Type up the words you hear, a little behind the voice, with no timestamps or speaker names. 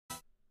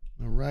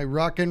All right,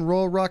 rock and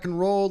roll, rock and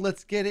roll.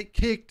 Let's get it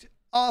kicked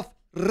off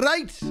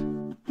right.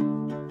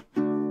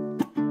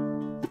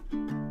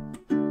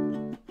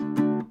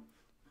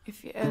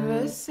 If you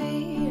ever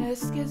see a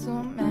Skizz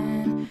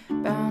man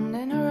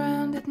bounding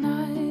around at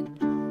night,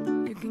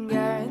 you can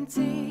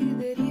guarantee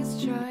that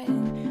he's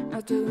trying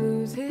not to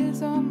lose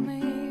his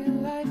only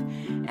life.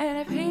 And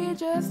if he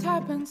just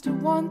happens to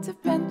want to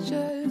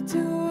venture to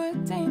a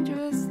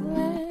dangerous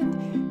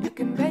land, you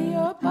can bet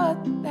your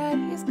butt that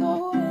he's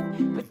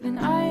going with an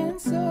iron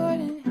sword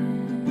in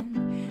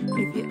hand.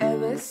 If you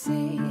ever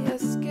see a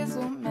Skizz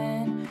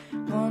man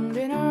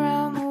wandering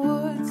around the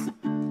woods,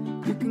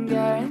 you can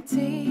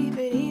guarantee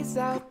that he's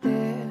out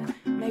there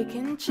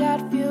making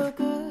Chad feel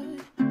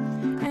good.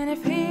 And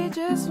if he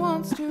just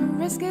wants to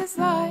risk his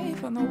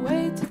life on the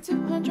way to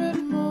 200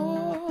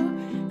 more,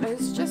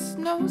 there's just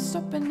no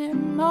stopping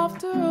him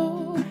after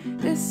all.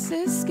 This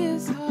is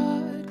Skizz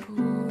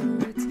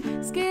Hardcore. It's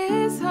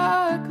Skizz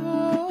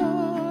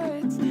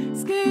Hardcore. It's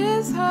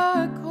Skizz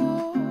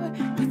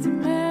Hardcore. He's a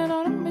man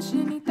on a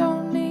mission. He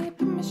don't need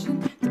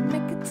permission to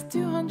make it to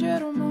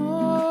 200 or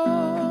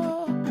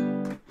more.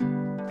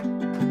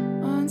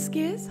 On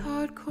Skizz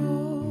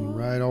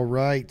Hardcore. All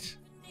right.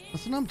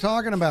 That's what I'm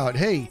talking about.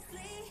 Hey,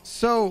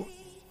 so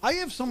I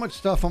have so much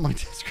stuff on my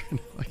desk right now.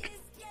 Like,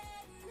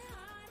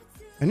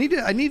 I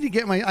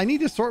need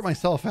to sort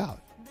myself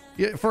out.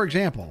 Yeah, for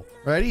example,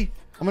 ready?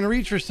 I'm going to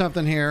reach for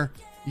something here.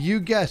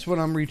 You guess what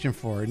I'm reaching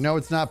for. No,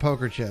 it's not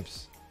poker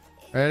chips.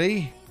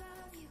 Ready?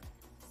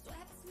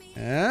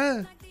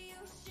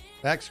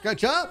 Back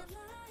scratch up.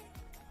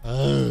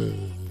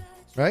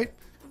 Right?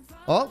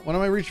 Oh, what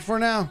am I reaching for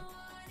now?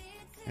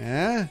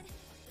 How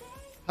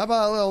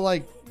about a little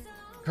like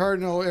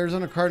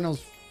Arizona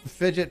Cardinals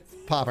fidget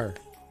popper?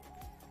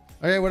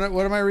 Okay, what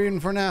am I reading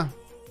for now?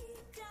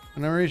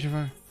 What am I reaching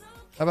for?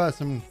 How about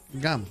some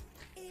gum?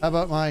 How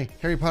about my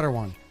Harry Potter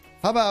one?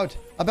 How about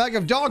a bag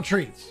of dog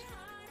treats?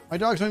 My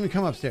dogs don't even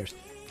come upstairs.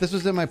 This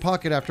was in my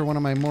pocket after one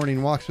of my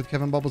morning walks with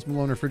Kevin Bubbles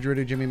Malone,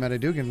 refrigerator Jimmy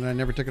Matadugan, and I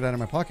never took it out of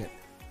my pocket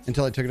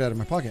until I took it out of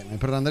my pocket and I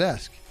put it on the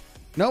desk.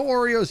 No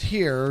Oreos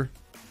here.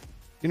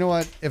 You know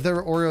what? If there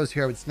were Oreos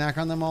here, I would snack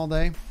on them all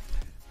day.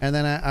 And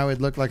then I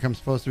would look like I'm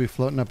supposed to be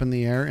floating up in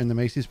the air in the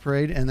Macy's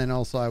parade. And then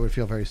also I would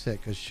feel very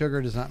sick because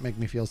sugar does not make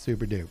me feel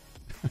super dupe.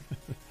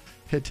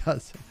 It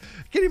does.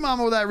 Kitty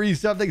Mama with that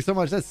re-sub. Thanks so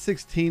much. That's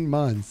 16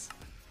 months.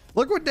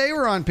 Look what day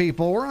we're on,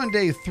 people. We're on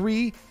day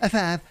 3,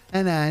 5,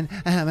 and 9.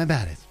 How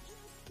about it?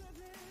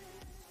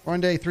 We're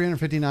on day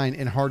 359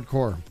 in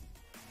hardcore.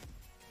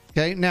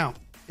 Okay, now,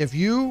 if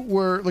you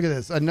were... Look at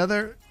this.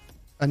 Another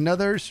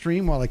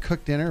stream while I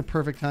cook dinner.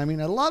 Perfect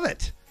timing. I love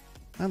it.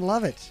 I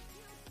love it.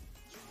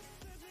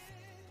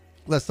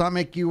 Let's not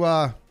make you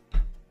burn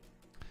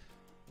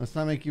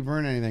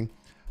anything.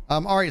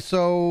 All right,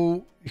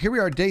 so here we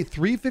are, day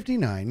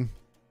 359.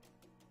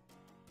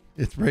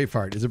 It's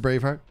Braveheart. Is it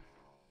Braveheart?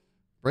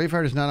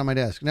 Braveheart is not on my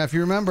desk. Now, if you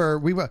remember,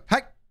 we want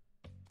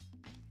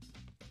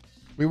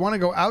to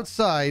go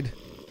outside.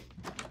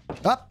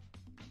 Up.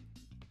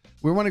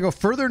 We want to go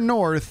further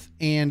north,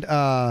 and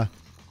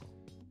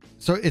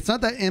so it's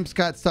not that Imp's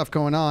got stuff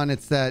going on.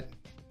 It's that,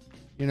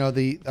 you know,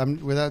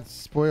 without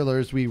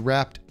spoilers, we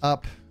wrapped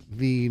up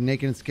the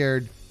Naked and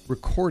Scared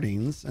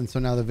recordings, and so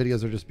now the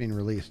videos are just being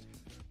released.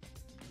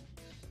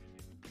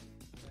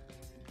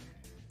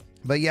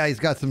 But yeah, he's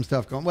got some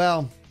stuff going.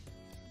 Well,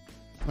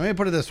 let me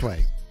put it this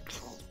way.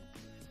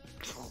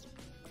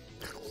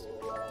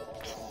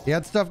 He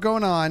had stuff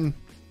going on,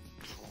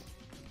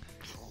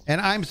 and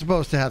I'm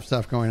supposed to have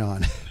stuff going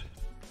on.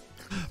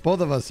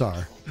 Both of us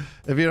are,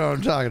 if you know what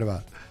I'm talking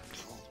about.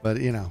 But,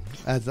 you know,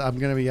 as I'm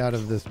going to be out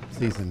of this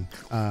season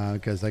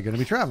because I'm going to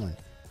be traveling.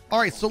 All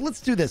right, so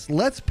let's do this.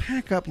 Let's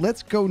pack up.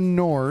 Let's go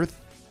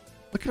north.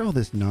 Look at all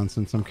this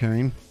nonsense I'm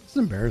carrying. This is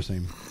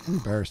embarrassing. I'm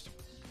embarrassed.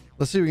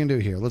 Let's see what we can do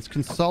here. Let's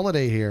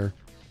consolidate here.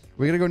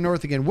 We're going to go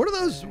north again. What are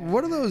those, you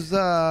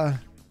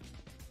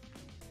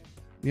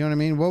know what I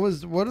mean?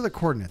 What are the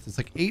coordinates? It's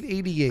like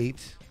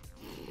 888.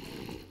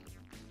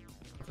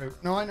 Okay,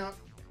 no, I know.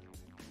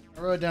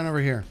 I wrote it down over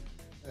here.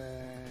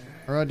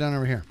 I wrote it down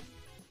over here.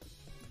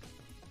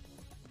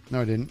 No,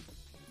 I didn't.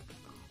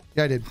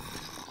 Yeah, I did.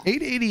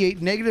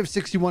 888 negative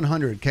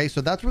 6100. Okay,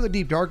 so that's where the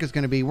deep dark is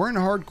going to be. We're in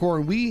hardcore,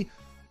 and we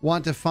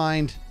want to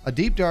find a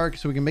deep dark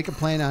so we can make a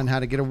plan on how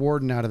to get a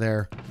warden out of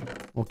there.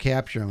 We'll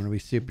capture him. It'll be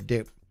super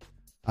dupe.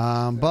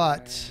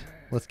 But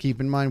let's keep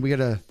in mind we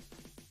gotta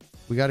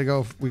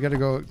go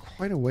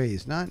quite a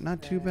ways.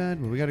 Not too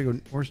bad, but we gotta go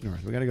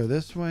north. We gotta go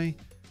this way,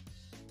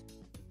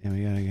 and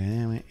we gotta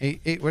go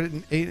eight.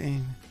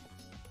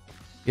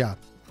 Yeah.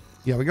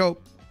 We go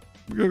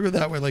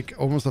that way, like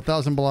almost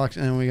 1,000 blocks,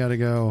 and we gotta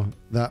go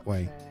that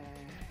way.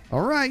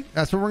 All right,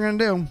 that's what we're gonna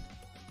do.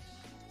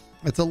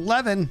 It's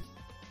 11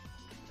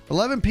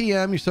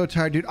 p.m. You're so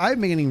tired, dude. I'm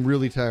getting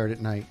really tired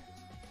at night.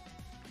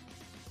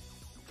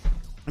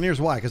 And here's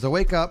why. Because I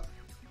wake up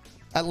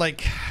at like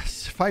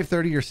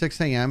 5:30 or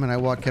 6 a.m. and I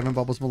walk Kevin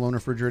Bubbles Malone,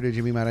 refrigerator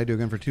Jimmy Matt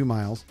Dugan for 2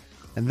 miles.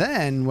 And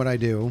then what I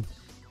do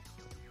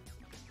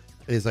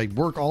is I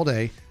work all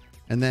day.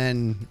 And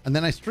then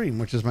I stream,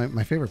 which is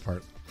my favorite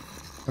part.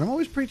 But I'm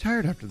always pretty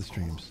tired after the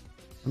streams.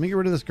 Let me get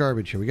rid of this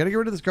garbage here. We got to get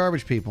rid of this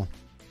garbage, people.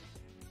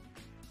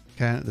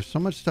 Okay, there's so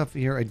much stuff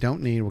here I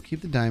don't need. We'll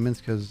keep the diamonds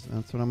because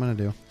that's what I'm going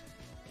to do.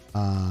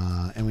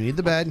 And we need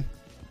the bed.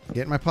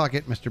 Get in my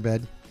pocket, Mr.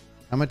 Bed.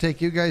 I'm going to take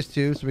you guys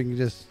too so we can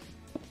just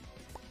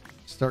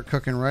start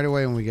cooking right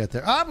away when we get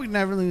there. We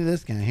never need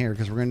this guy here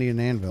because we're going to need an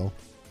anvil.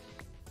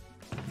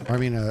 Or I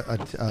mean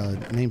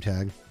a name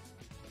tag.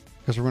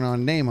 Because we're going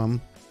to name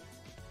them.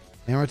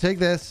 And we're going to take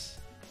this.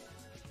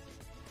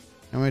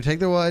 And we're going to take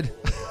the wood.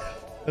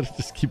 It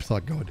just keeps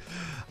on going.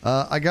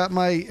 I got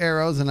my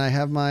arrows and I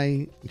have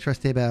my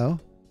trusty bow.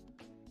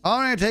 Oh,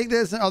 I'm going to take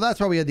this. Oh, that's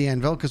why we had the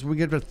anvil. Because we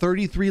get to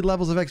 33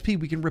 levels of XP.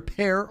 We can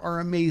repair our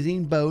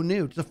amazing bow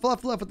new. Just a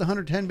fluff with the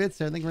 110 bits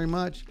there. Thank you very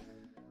much.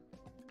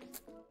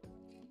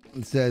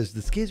 It says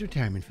the Skizz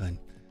retirement fund.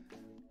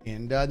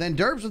 And then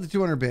Derbs with the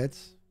 200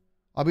 bits.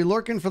 I'll be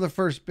lurking for the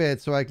first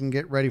bit so I can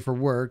get ready for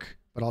work.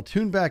 But I'll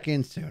tune back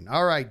in soon.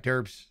 All right,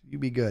 Derbs. You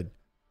be good.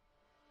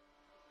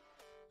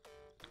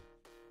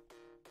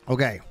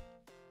 Okay.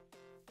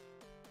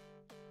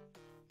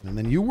 And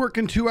then you work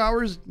in 2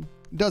 hours,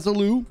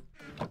 Duzzaloo.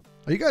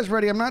 Are you guys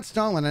ready? I'm not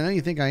stalling. I know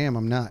you think I am.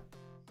 I'm not.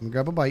 I'm gonna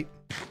grab a bite.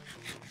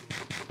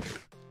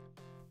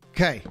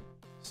 Okay.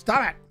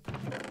 Stop it.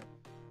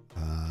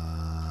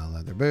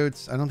 Leather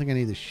boots. I don't think I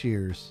need the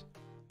shears.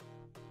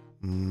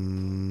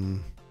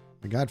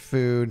 I got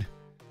food.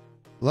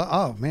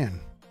 Oh, man.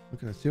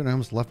 Look at that. See what I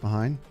almost left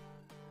behind?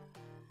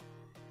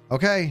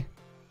 Okay.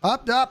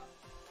 Up. All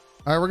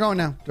right, we're going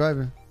now. Do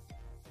I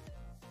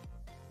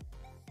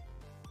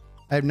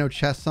have no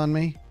chests on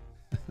me.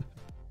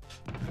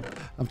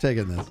 I'm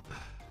taking this.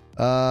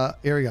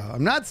 Here we go.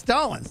 I'm not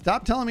stalling.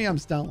 Stop telling me I'm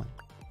stalling.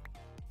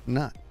 I'm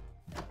not.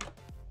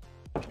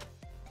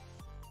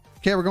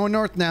 Okay, we're going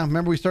north now.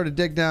 Remember we started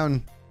dig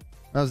down.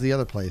 That was the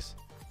other place.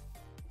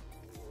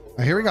 All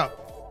right, here we go.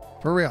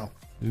 For real.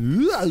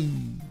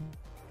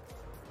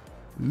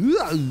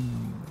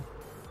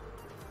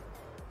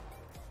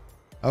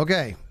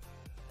 Okay.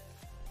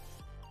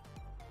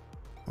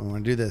 I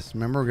want to do this.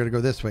 Remember, we're going to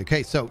go this way.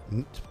 Okay, so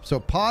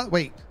pause.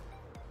 Wait.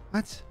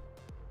 What?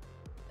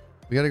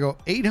 We got to go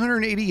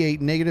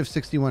 888, negative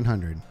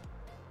 6,100.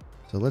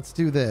 So let's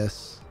do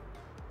this.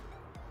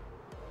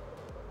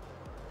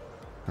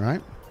 All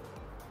right.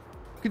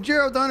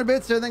 Kajiro with 100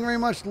 bits. Thank you very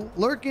much.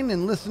 Lurking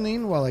and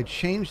listening while I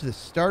change the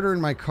starter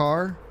in my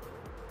car.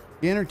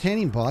 The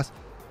entertaining boss.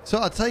 So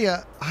I'll tell you,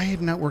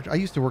 I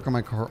used to work on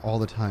my car all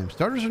the time.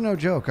 Starters are no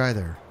joke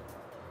either.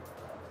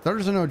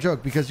 Starters are no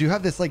joke because you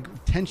have this like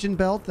tension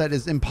belt that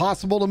is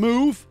impossible to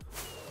move,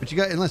 but you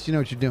got, unless you know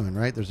what you're doing,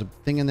 right? There's a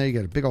thing in there. You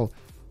got a big old,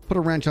 put a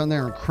wrench on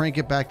there and crank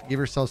it back to give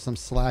yourself some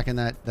slack in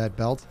that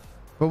belt.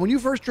 But when you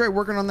first try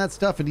working on that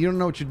stuff and you don't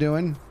know what you're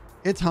doing,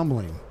 it's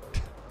humbling.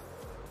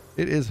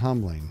 It is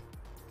humbling.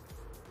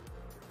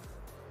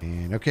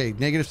 And okay,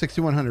 negative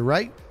 6,100,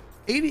 right?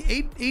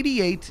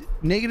 88,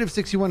 negative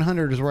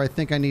 6,100 is where I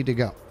think I need to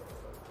go.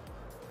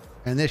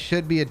 And this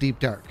should be a deep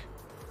dark.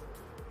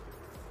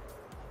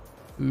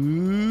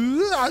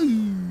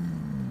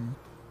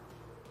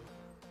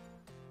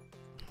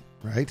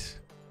 Right.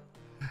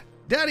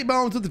 Daddy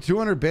Bones with the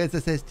 200 bits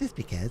that says, just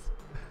because.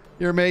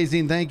 You're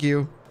amazing. Thank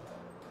you.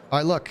 All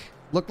right, look.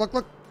 So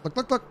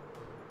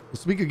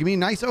we could give me a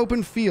nice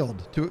open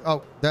field to,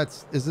 oh,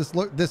 this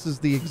is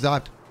the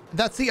exact,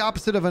 that's the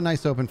opposite of a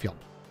nice open field.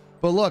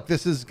 But look,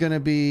 this is going to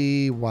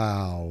be,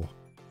 wow.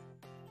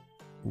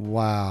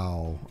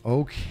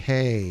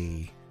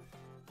 Okay.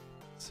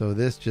 So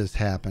this just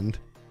happened.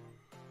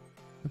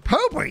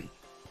 Poopy!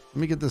 Let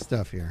me get this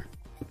stuff here.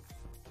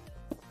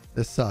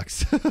 This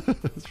sucks.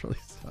 This really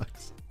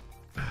sucks.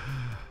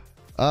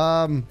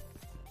 All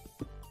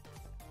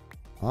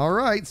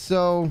right,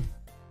 so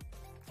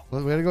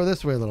we gotta go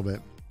this way a little bit.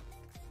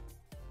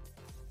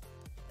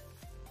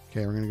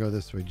 Okay, we're gonna go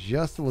this way.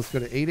 Let's go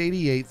to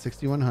 888,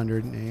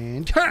 6,100,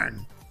 and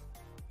turn.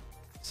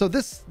 So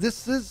this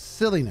is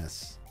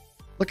silliness.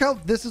 Look how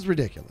this is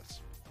ridiculous.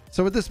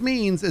 So what this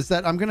means is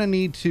that I'm gonna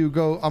need to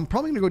go. I'm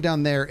probably gonna go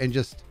down there and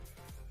just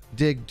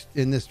dig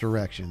in this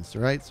direction. So,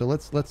 right. So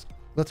let's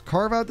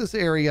carve out this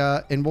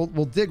area and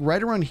we'll dig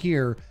right around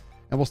here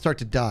and we'll start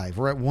to dive.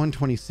 We're at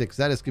 126.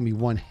 That is going to be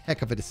one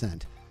heck of a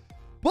descent,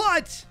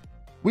 but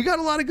we got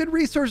a lot of good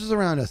resources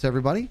around us,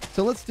 everybody.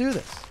 So let's do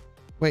this.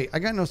 Wait, I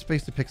got no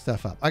space to pick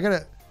stuff up.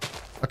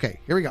 Okay,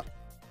 here we go.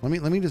 Let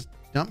me just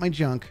dump my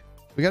junk.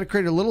 We got to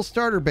create a little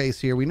starter base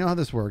here. We know how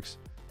this works.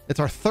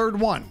 It's our third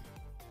one.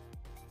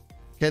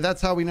 Okay.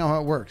 That's how we know how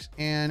it works.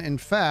 And in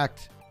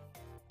fact,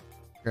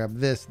 grab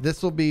this.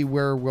 This will be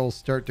where we'll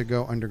start to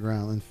go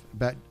underground and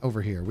back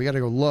over here. We got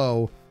to go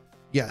low.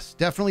 Yes,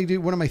 definitely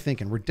do. What am I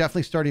thinking? We're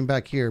definitely starting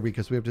back here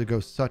because we have to go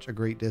such a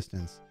great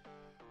distance.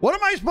 What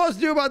am I supposed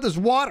to do about this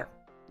water?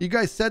 You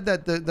guys said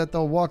that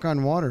they'll walk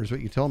on water is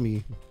what you told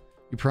me.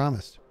 You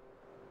promised.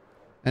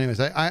 Anyways,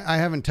 I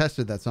haven't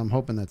tested that, so I'm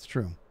hoping that's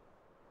true.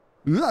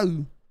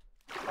 You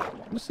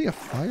see a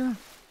fire?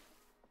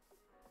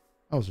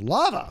 Oh, it's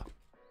lava.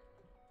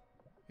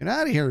 Get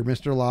out of here,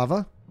 Mr.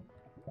 Lava.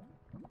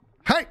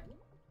 Hey,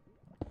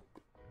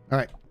 All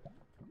right.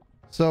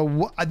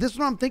 So this is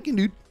what I'm thinking,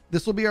 dude.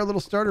 This will be our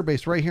little starter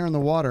base right here in the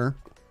water.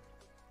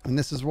 And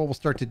this is where we'll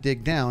start to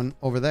dig down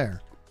over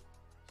there.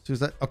 So is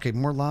that... Okay,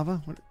 more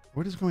lava?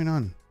 What is going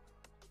on?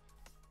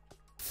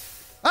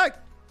 Hey!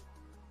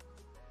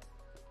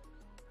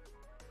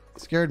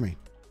 It scared me.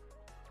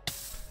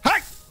 Hey!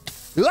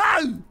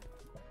 Ah!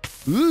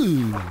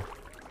 Ooh!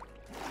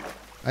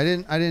 I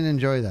didn't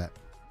enjoy that.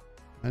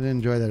 I didn't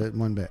enjoy that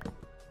one bit.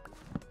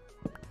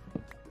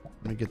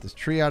 Let me get this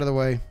tree out of the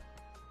way.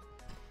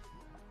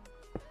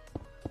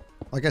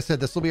 Like I said,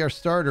 this will be our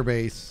starter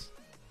base.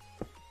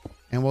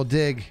 And we'll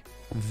dig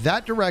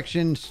that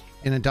direction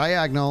in a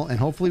diagonal, and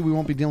hopefully we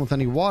won't be dealing with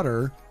any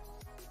water.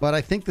 But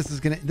I think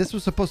this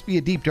was supposed to be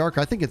a deep dark.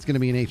 I think it's gonna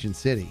be an ancient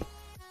city.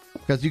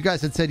 Because you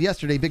guys had said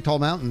yesterday big tall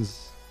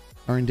mountains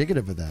are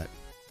indicative of that.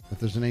 That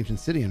there's an ancient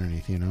city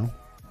underneath, you know.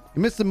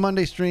 You missed the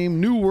Monday stream,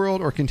 New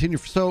World, or continue.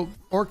 So,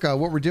 Orca,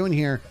 what we're doing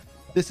here,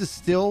 this is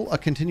still a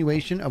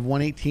continuation of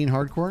 118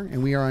 hardcore,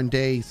 and we are on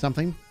day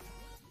something,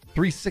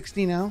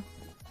 360 now.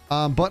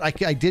 But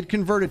I did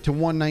convert it to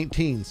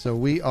 119, so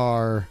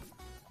we're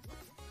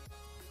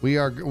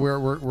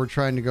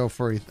trying to go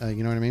for, you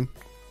know what I mean?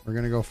 We're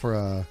gonna go for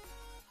a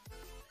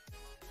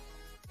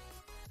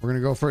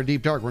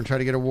deep dark. We're gonna try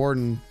to get a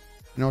Warden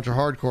in ultra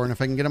hardcore, and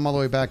if I can get him all the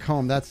way back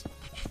home, that's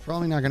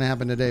probably not gonna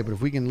happen today. But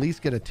if we can at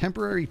least get a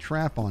temporary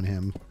trap on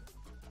him,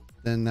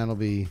 then that'll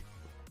be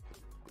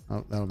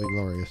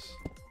glorious.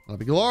 That'll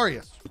be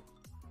glorious.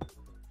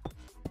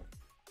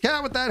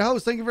 Cat with that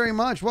host, thank you very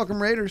much. Welcome,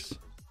 Raiders.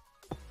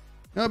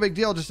 No big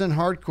deal, just in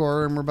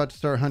hardcore, and we're about to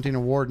start hunting a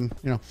Warden.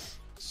 You know,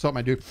 what's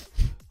my dude?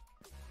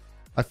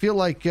 I feel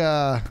like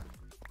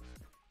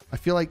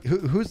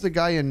who's the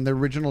guy in the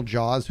original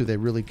Jaws who they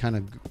really kind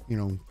of, you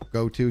know,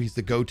 go to? He's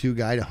the go-to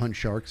guy to hunt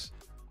sharks.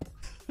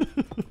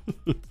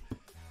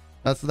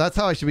 That's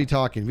how I should be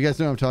talking. You guys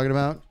know what I'm talking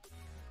about?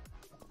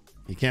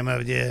 You come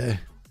over there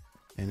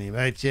and they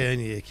bite you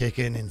and you're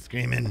kicking and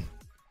screaming.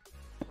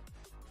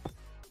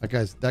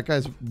 That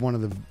guy's one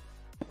of the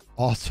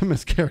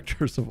awesomest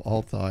characters of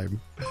all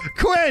time.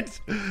 Quint!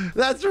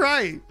 That's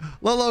right.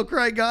 Lolo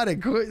Craig got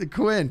it.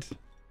 Quint.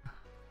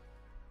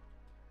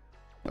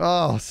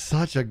 Oh,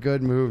 such a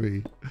good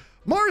movie.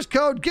 Morse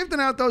code, gifting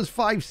out those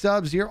 5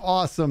 subs. You're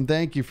awesome.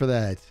 Thank you for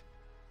that.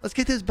 Let's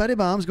get this buddy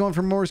bombs going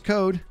for Morse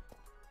code.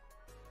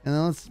 And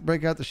then let's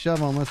break out the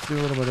shovel and let's do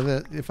a little bit of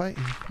it. The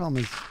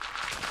problem is,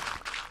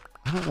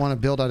 I don't want to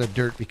build out of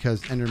dirt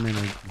because Endermen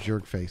are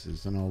jerk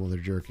faces and all of their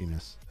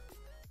jerkiness.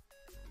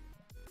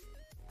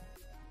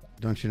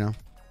 Don't you know?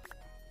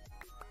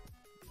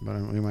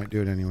 But we might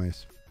do it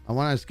anyways. I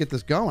want to just get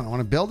this going. I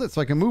want to build it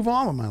so I can move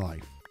on with my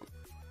life.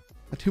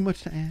 Not too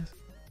much to ask.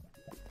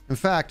 In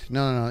fact,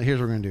 no. Here's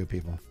what we're gonna do,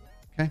 people.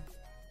 Okay.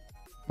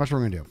 Watch what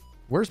we're gonna do.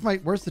 Where's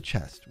the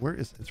chest?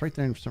 It's right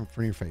there in front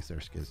of your face there,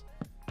 Skizz.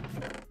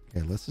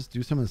 Okay, let's just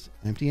do some of this.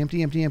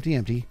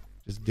 Empty.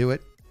 Just do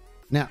it.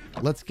 Now,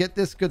 let's get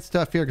this good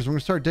stuff here because we're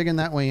gonna start digging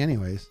that way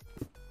anyways.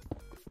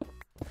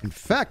 In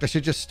fact, I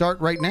should just start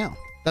right now.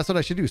 That's what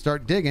I should do.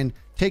 Start digging,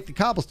 take the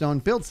cobblestone,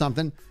 build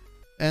something,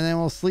 and then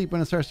we'll sleep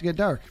when it starts to get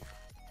dark.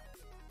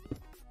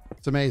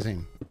 It's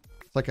amazing.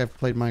 It's like I've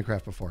played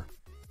Minecraft before.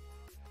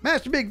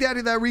 Master Big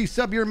Daddy, that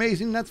resub, you're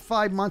amazing. That's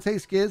 5 months. Hey,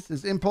 Skizz,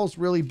 is Impulse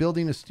really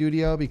building a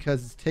studio?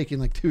 Because it's taking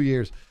like 2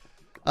 years.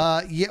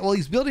 Yeah, well,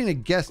 he's building a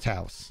guest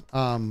house.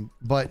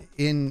 But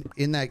in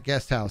that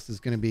guest house is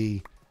going to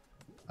be...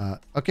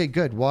 okay,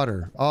 good.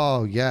 Water.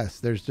 Oh, yes.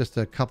 There's just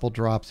a couple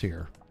drops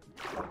here.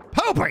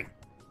 Poopy!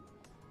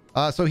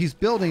 So he's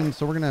building...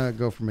 So we're going to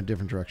go from a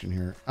different direction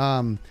here.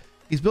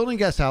 He's building a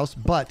guest house,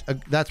 but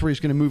that's where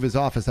he's going to move his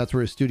office. That's where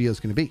his studio is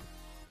going to be.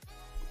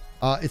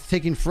 It's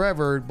taking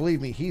forever.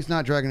 Believe me, he's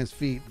not dragging his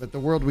feet, but the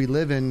world we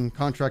live in,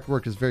 contract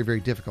work is very, very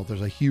difficult.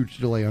 There's a huge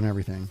delay on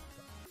everything.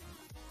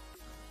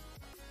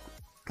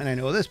 And I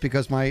know this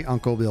because my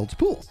uncle builds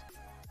pools.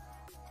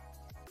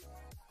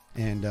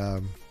 And,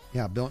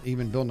 yeah,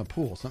 even building a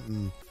pool,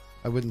 something,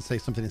 I wouldn't say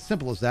something as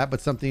simple as that,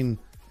 but something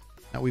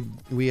that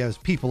we as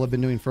people have been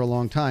doing for a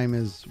long time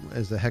is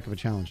a heck of a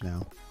challenge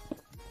now.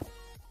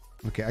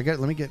 Okay, let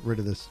me get rid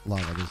of this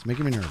lava. It's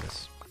making me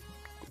nervous.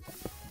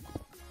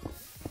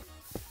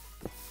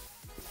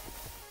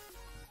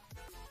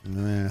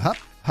 Hop.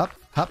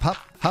 And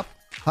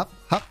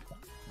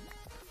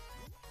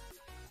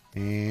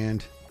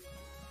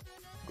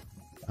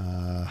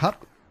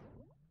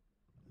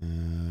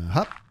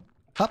hop.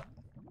 Hop.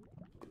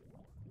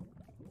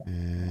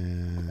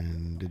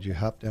 And did you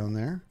hop down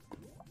there?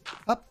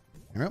 Hop.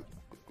 Here up.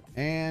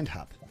 And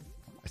hop.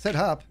 I said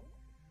hop.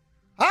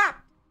 Hop!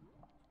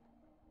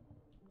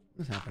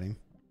 What's happening?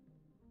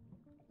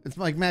 It's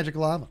like magic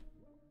lava.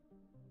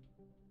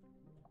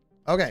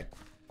 Okay.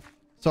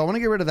 So I want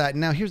to get rid of that.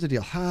 Now here's the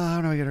deal. How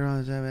do I get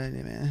around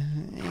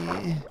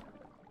this?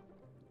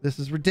 This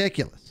is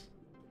ridiculous.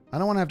 I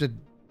don't want to have to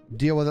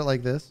deal with it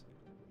like this.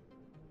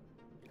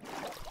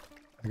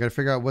 I got to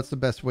figure out what's the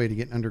best way to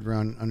get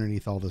underground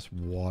underneath all this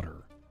water.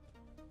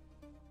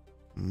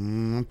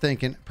 I'm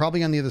thinking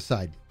probably on the other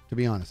side, to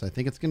be honest. I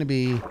think it's going to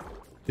be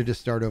to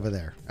just start over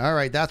there. All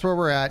right, that's where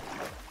we're at.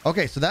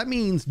 Okay, so that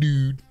means,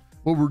 dude,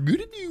 what we're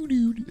gonna do,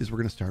 dude, is we're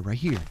gonna start right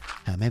here.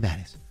 How my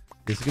baddies.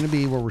 This is gonna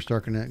be where we're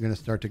gonna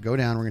start to go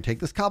down. We're gonna take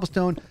this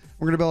cobblestone.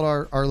 We're gonna build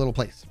our little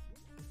place.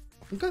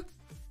 Okay,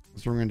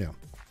 that's what we're gonna do.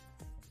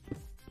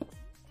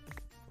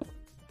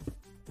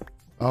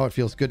 Oh, it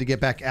feels good to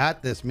get back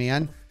at this,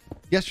 man.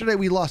 Yesterday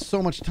we lost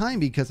so much time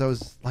because I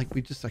was like,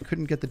 I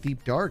couldn't get the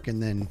deep dark,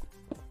 and then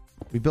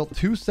we built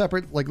 2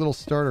 separate like little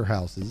starter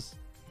houses.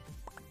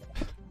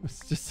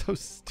 It's just so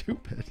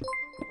stupid.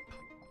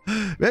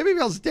 Maybe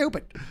feel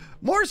stupid.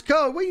 Morse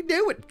code, what are you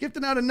doing?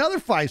 Gifting out another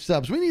 5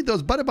 subs. We need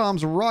those butter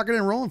bombs rocking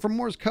and rolling from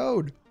Morse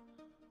code.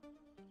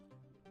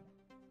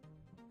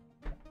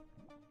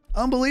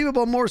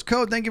 Unbelievable Morse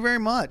code. Thank you very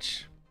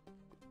much.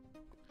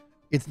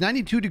 It's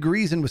 92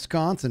 degrees in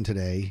Wisconsin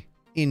today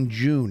in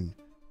June.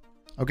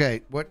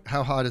 Okay,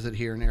 how hot is it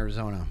here in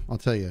Arizona? I'll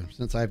tell you,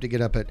 since I have to get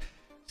up at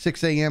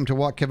 6 a.m. to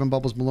walk Kevin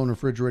Bubbles, Malone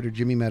Refrigerator,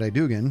 Jimmy Matt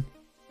Dugan,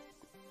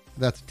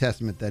 that's a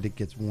testament that it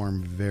gets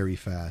warm very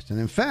fast. And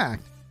in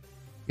fact,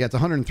 yeah, it's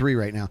 103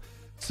 right now.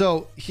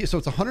 So it's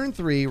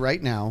 103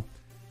 right now.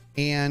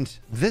 And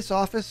this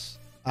office,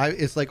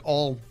 it's like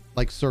all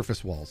like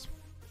surface walls,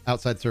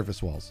 outside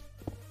surface walls.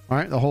 All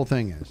right, the whole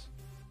thing is.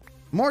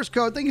 Morse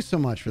code, thank you so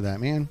much for that,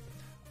 man.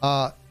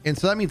 And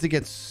so that means it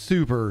gets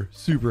super,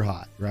 super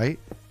hot, right?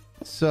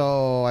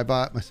 So I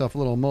bought myself a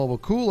little mobile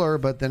cooler,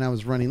 but then I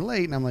was running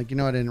late and I'm like, you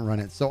know, I didn't run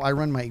it. So I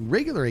run my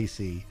regular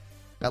AC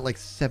at like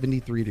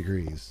 73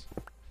 degrees.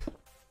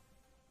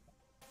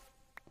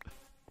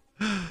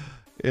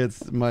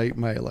 It's my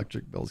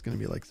electric bill is going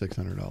to be like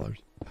 $600.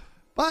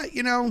 But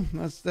you know,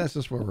 that's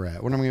just where we're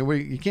at. What I'm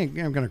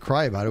going to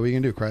cry about it. What are you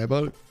going to do? Cry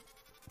about it?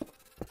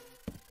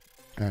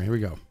 All right, here we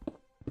go.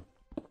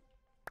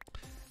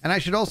 And I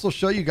should also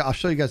show you guys, I'll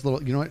show you guys a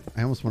little, you know what?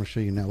 I almost want to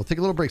show you now. We'll take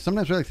a little break.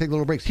 Sometimes we like to take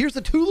little breaks. Here's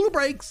the 2 little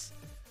breaks.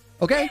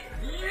 Okay?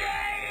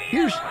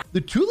 Here's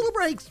the 2 little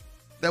breaks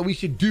that we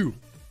should do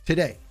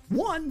today.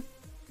 One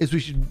is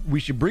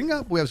we should bring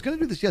up, I was going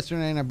to do this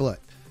yesterday and I blew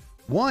it.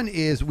 One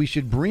is we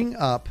should bring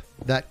up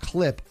that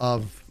clip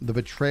of the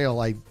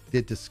betrayal I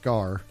did to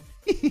Scar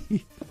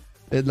in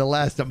the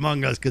last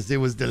Among Us because it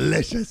was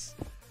delicious.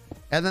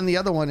 And then the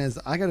other one is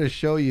I got to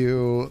show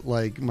you,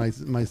 like my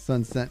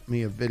son sent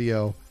me a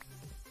video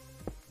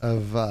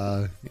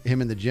of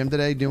him in the gym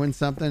today doing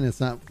something.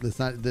 This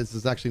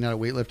is actually not a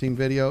weightlifting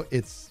video.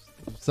 It's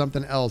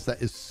something else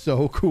that is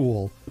so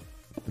cool.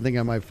 I think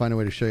I might find a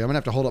way to show you. I'm gonna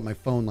have to hold up my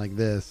phone like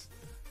this,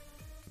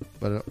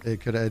 but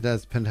it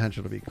has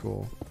potential to be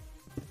cool.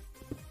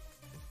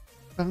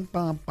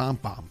 Shadow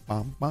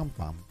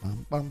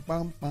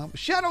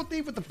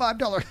Thief with the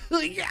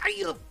 $5.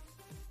 Yeah.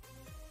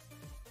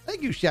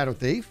 Thank you, Shadow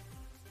Thief.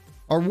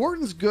 Are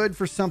wardens good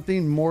for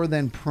something more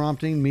than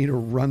prompting me to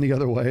run the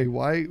other way?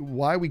 Why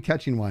are we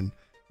catching one?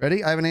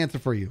 Ready? I have an answer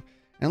for you.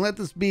 And let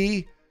this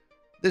be,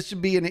 this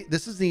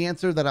is the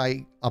answer that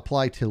I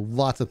apply to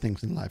lots of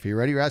things in life. Are you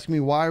ready? You're asking me,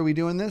 why are we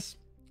doing this?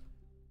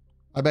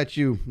 I bet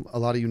you, a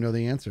lot of you know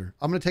the answer.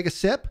 I'm going to take a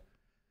sip,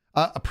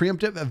 a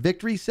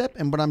victory sip.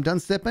 And when I'm done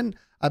sipping,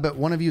 I bet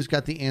one of you's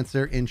got the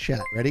answer in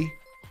chat. Ready?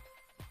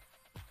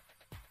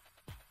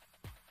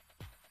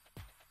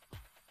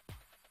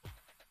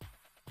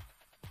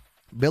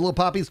 Billow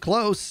Poppy's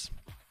close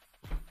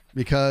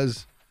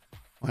because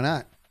why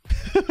not?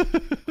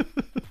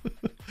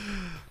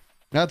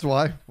 That's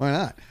why. Why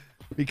not?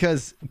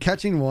 Because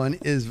catching one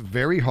is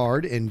very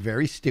hard and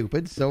very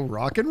stupid. So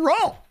rock and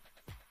roll.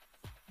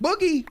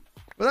 Boogie.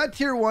 For that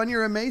tier 1,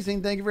 you're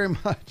amazing. Thank you very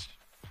much.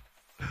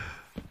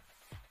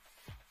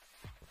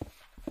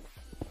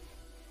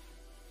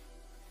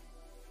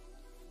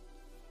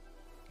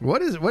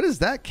 What is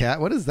that,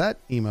 cat? What is that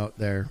emote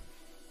there?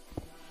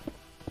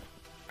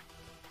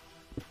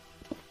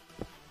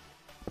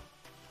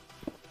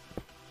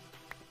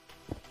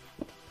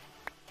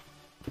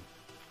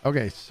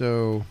 Okay,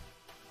 so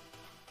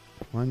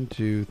 1,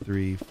 2,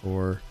 3,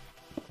 4,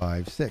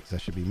 5, 6.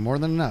 That should be more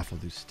than enough. We'll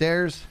do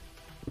stairs.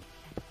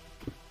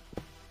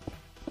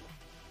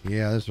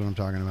 Yeah, this is what I'm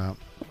talking about.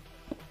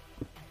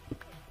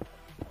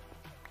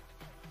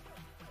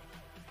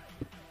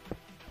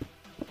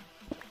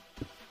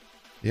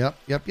 Yep.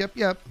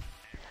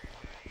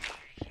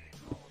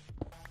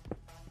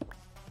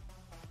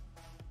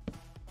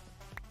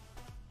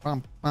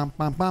 Bum, bum,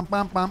 bum, bum,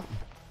 bum, bum.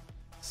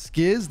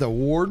 Skizz, the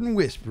Warden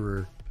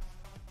Whisperer.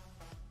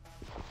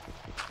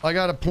 I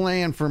got a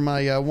plan for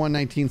my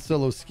 119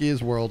 solo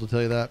Skizz world, to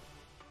tell you that.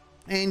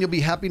 And you'll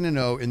be happy to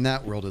know, in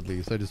that world at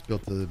least, I just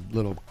built a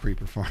little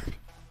creeper farm.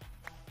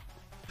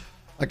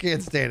 I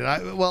can't stand it.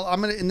 I'm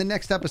gonna, in the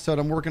next episode,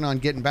 I'm working on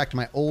getting back to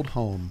my old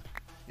home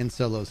in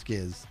solo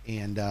Skizz,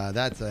 and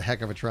that's a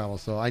heck of a travel.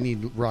 So I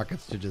need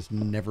rockets to just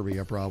never be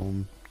a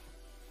problem.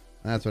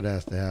 That's what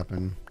has to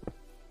happen.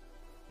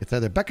 It's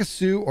either Becca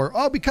Sue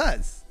or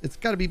because. It's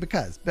got to be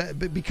because.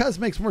 Because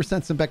makes more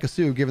sense than Becca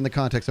Sue given the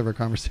context of our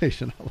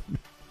conversation.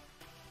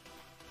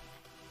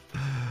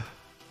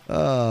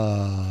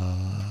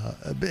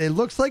 It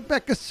looks like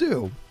Becca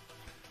Sue.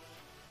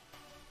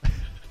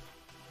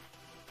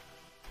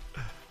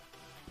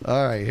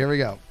 All right, here we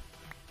go.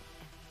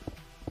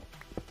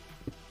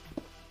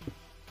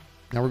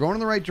 Now we're going in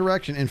the right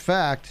direction. In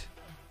fact,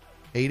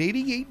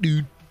 888,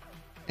 dude.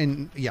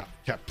 And yeah,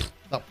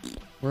 oh,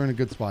 we're in a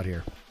good spot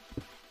here.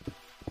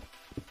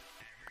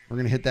 We're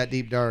going to hit that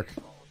deep dark.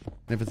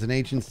 And if it's an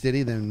ancient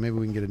city, then maybe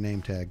we can get a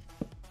name tag.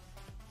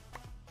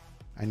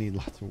 I need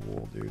lots of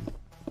wool, dude.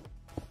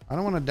 I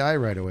don't want to die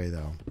right away,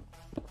 though.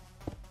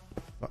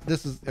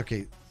 This is...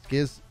 Okay,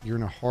 Skizz, you're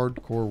in a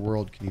hardcore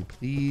world. Can you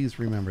please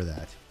remember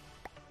that?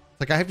 It's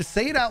like I have to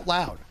say it out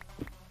loud.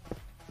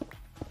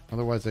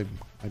 Otherwise, I'd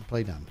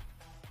play dumb.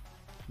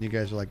 You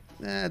guys are like,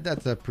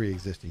 that's a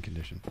pre-existing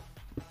condition.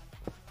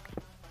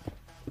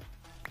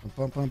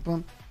 Bum, bum,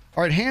 bum.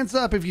 All right, hands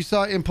up if you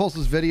saw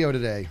Impulse's video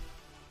today.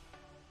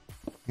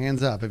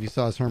 Hands up if you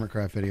saw his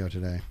Hermitcraft video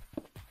today.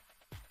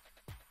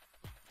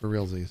 For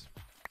realsies.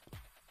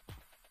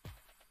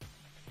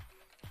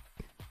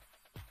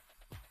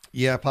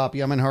 Yeah,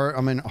 Poppy, I'm in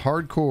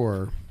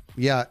hardcore.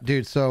 Yeah,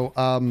 dude. So,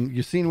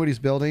 you seen what he's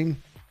building?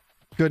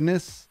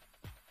 Goodness,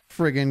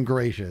 friggin'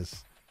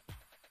 gracious!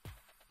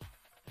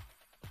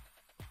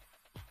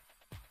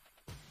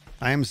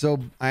 I am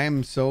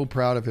so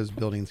proud of his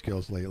building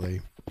skills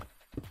lately.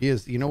 He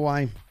is. You know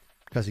why?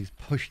 Because he's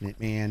pushing it,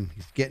 man.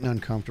 He's getting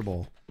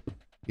uncomfortable.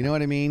 You know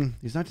what I mean?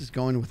 He's not just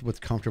going with what's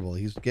comfortable.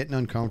 He's getting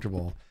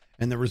uncomfortable,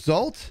 and the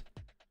result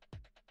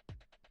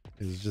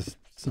is just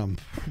some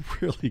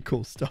really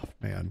cool stuff,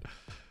 man.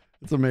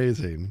 It's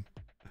amazing.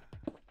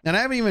 And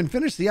I haven't even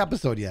finished the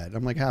episode yet.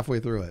 I'm like halfway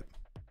through it.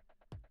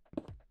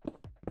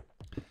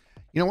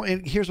 You know,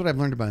 and here's what I've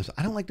learned about this.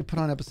 I don't like to put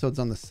on episodes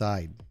on the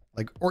side.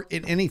 Like, or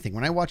in anything.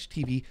 When I watch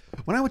TV,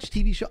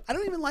 show, I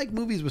don't even like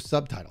movies with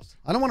subtitles.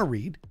 I don't want to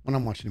read when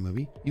I'm watching a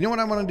movie. You know what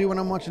I want to do when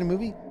I'm watching a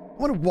movie?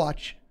 I want to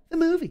watch the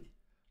movie.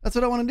 That's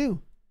what I want to do,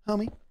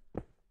 homie.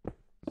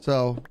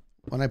 So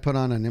when I put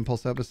on an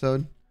Impulse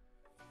episode,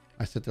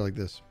 I sit there like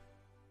this.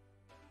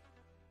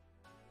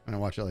 And I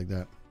watch it like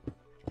that.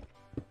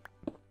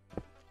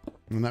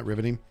 Isn't that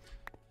riveting?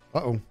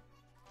 Uh-oh.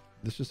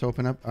 This just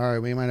opened up. All right,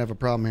 we might have a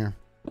problem here.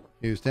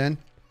 Houston.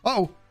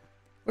 Uh-oh.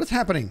 What is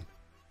happening?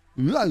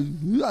 I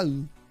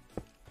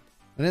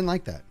didn't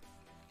like that.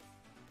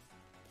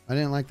 I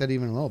didn't like that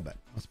even a little bit.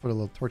 Let's put a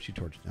little torchy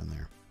torch down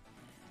there.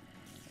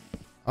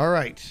 All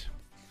right.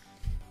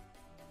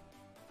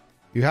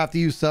 You have to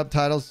use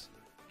subtitles.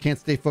 Can't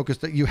stay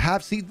focused. You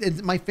have, see,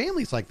 my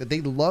family's like that. They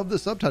love the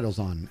subtitles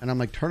on. And I'm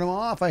like, turn them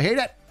off. I hate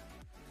it.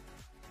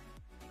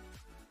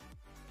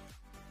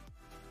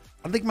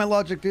 I think my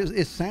logic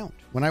is sound.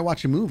 When I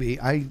watch a movie,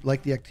 I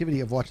like the activity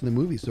of watching the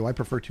movie. So I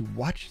prefer to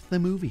watch the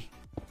movie.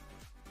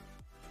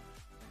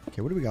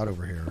 Okay, what do we got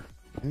over here?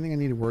 Anything I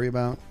need to worry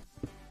about?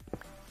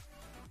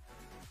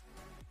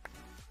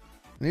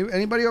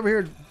 Anybody over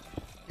here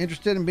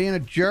interested in being a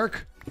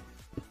jerk?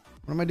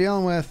 What am I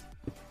dealing with?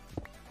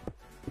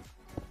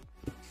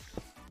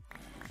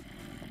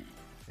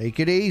 Take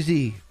it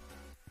easy.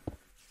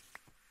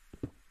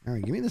 All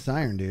right, give me this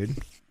iron, dude.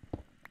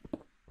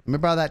 Let me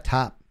borrow that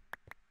top.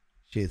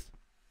 Cheers.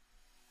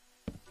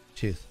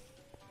 Cheers.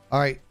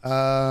 All right,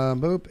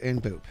 boop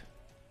and boop.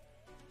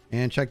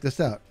 And check this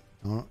out.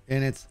 Oh,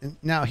 and it's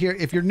now here.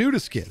 If you're new to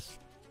Skizz,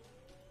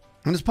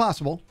 and it's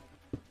possible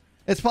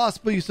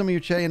some of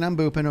you say, and I'm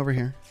booping over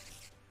here,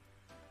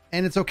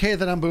 and it's okay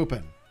that I'm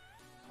booping,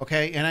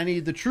 okay. And I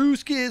need the true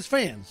Skizz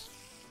fans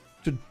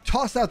to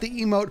toss out the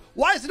emote.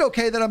 Why is it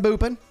okay that I'm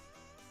booping?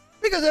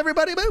 Because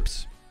everybody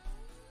boops.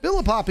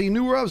 Bill Poppy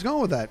knew where I was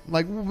going with that.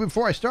 Like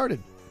before I started,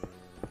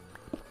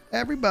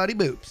 everybody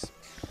boops.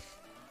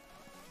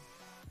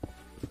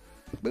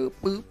 Boop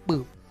boop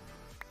boop.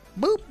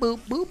 Boop, boop,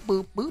 boop,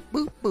 boop, boop,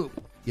 boop, boop.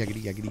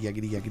 Yaggity, yaggity,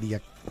 yaggity, yaggity,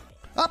 yak.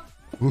 Up!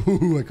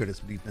 Ooh, I could have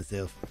sneezed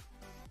myself.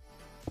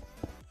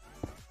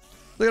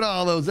 Look at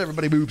all those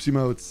everybody boops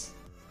emotes.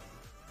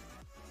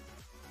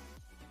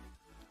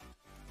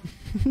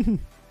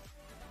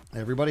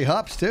 Everybody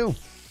hops too.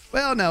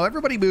 Well, no,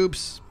 everybody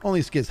boops.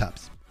 Only Skizz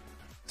hops.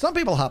 Some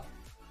people hop.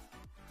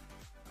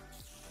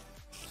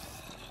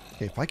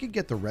 Okay, if I could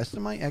get the rest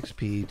of my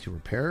XP to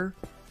repair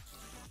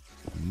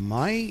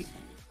my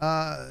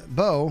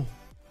bow...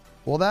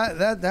 Well,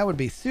 that would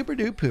be super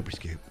dupe pooper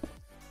scoop.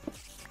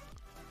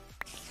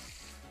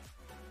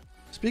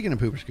 Speaking of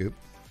pooper scoop,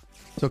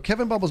 so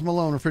Kevin Bubbles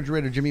Malone,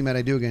 Refrigerator Jimmy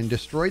Matt Dugan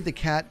destroyed the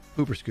cat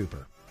pooper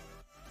scooper.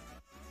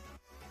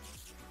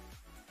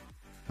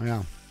 Oh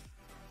yeah,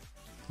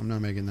 I'm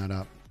not making that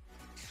up.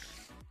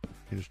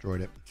 He destroyed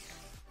it.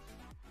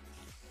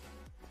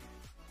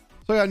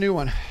 So I got a new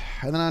one,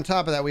 and then on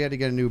top of that, we had to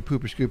get a new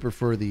pooper scooper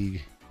for the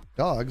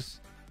dogs.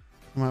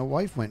 My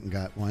wife went and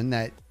got one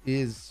that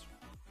is.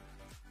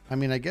 I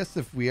mean, I guess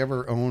if we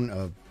ever own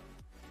a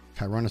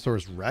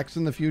Tyrannosaurus Rex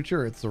in the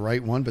future, it's the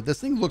right one. But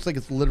this thing looks like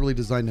it's literally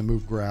designed to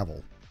move gravel.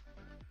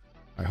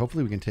 All right,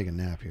 hopefully we can take a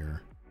nap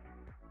here.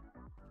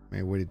 May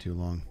have waited too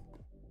long.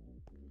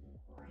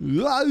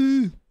 Up,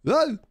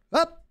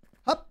 up,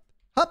 up,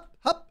 up,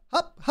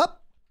 up,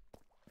 up,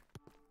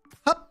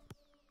 up.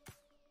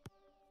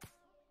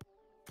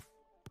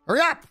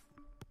 Hurry up!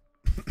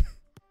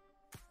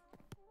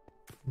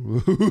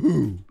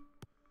 Ooh.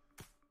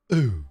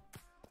 Ooh.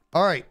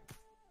 All right.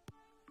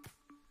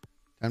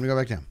 Time to go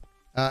back down.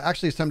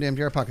 Actually, it's time to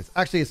empty our pockets.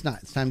 Actually, it's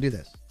not. It's time to do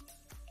this.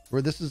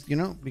 Where this is, you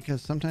know,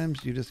 because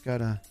sometimes you just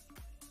gotta,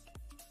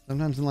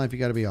 sometimes in life you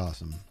gotta be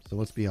awesome. So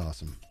let's be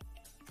awesome.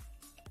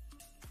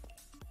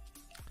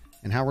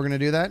 And how we're gonna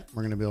do that?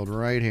 We're gonna build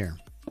right here.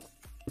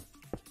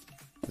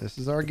 This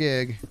is our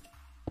gig.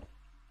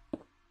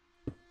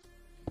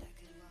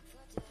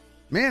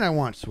 Man, I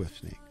want Swift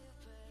Snake.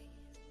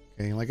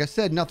 Okay, like I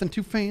said, nothing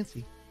too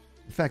fancy.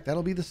 In fact,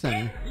 that'll be the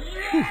center.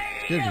 Whew,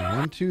 it's good.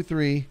 1, 2,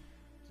 3.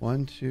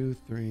 1, 2,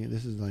 3.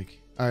 This is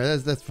like, all right,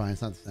 that's fine.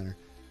 It's not the center.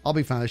 I'll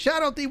be fine.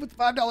 Shadow Thief with the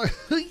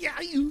 $5. Yeah,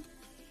 you.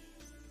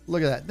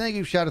 Look at that. Thank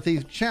you, Shadow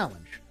Thief.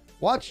 Challenge.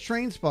 Watch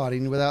Train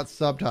Spotting without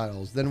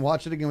subtitles, then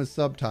watch it again with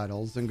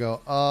subtitles and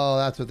go, oh,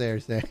 that's what they're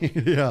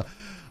saying. Yeah.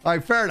 All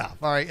right, fair enough.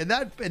 All right. In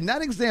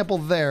that example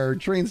there,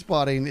 Train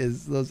Spotting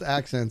is, those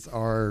accents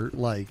are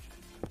like,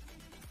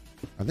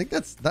 I think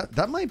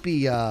that might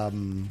be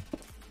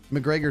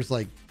McGregor's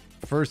like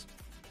first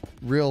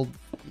real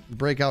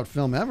breakout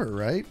film ever,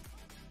 right?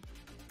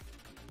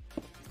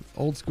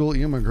 Old school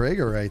Ewan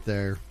McGregor right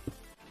there.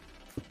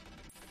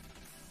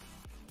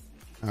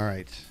 All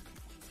right.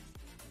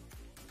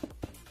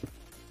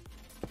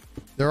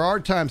 There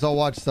are times I'll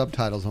watch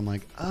subtitles. I'm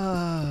like,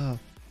 ah.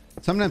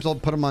 Sometimes I'll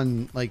put them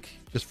on like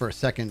just for a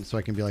second so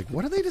I can be like,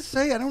 what do they just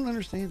say? I don't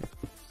understand it.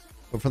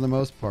 But for the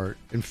most part,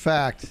 in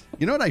fact,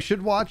 you know what I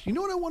should watch? You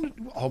know what I want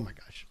to do? Oh my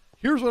gosh.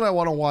 Here's what I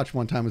want to watch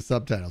one time with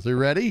subtitles. Are you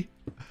ready?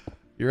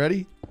 You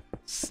ready?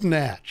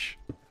 Snatch.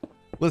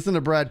 Listen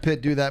to Brad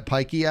Pitt do that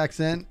pikey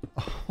accent.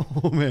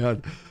 Oh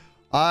man.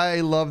 I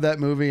love that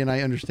movie and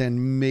I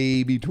understand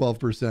maybe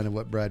 12% of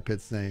what Brad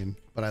Pitt's saying,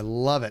 but I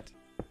love it.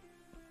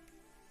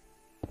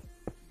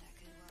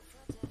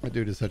 That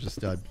dude is such a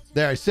stud.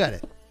 There, I said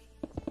it.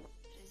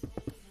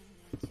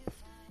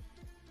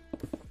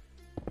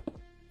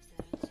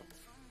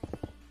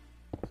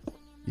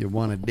 You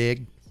want to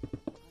dig?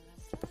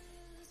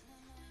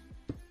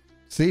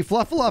 See,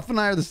 Fluffaluffa and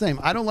I are the same.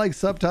 I don't like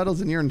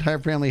subtitles and your entire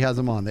family has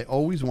them on. They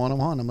always want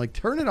them on. I'm like,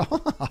 turn it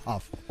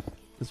off.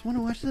 Just want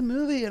to watch the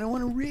movie. I don't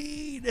want to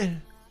read.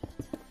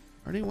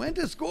 Already went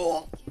to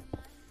school.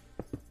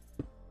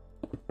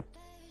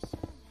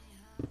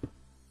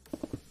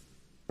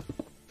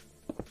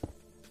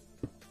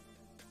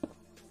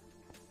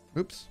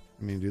 Oops.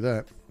 I mean, do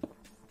that.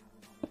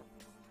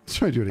 Let's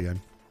try to do it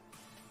again.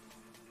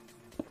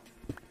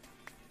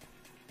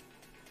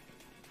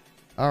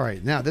 All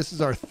right. Now, this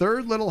is our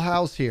third little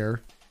house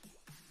here.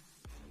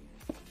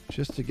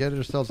 Just to get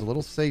ourselves a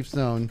little safe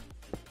zone.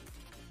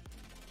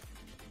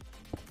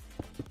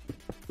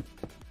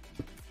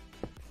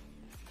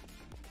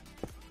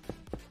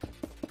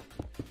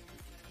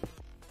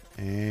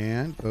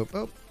 And boop,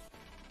 boop.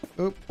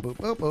 Boop, boop,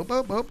 boop, boop,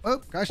 boop, boop,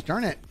 boop. Gosh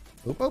darn it.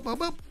 Boop, boop, boop,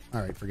 boop.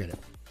 All right, forget it.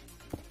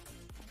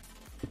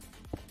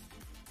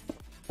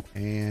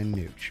 And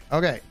nooch.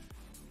 Okay.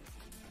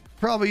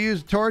 Probably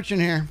use a torch in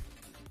here.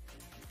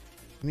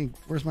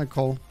 Where's my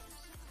coal?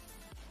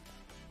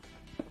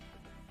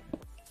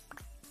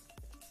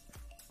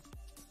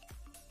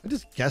 I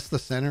just guessed the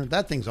center.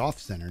 That thing's off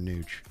center,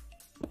 nooch.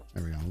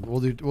 There we go.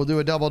 We'll do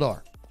a double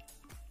door.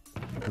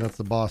 That's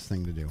the boss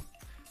thing to do.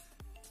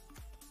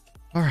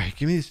 All right,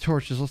 give me these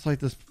torches. Let's light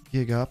this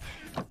gig up.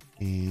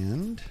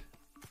 And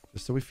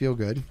just so we feel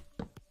good.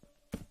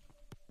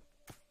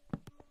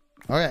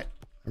 Okay,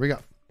 here we go.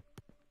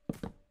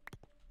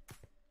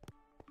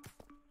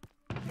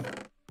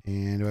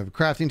 And do I have a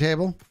crafting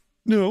table?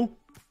 No.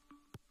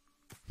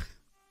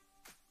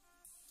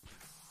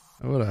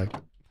 What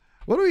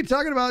are we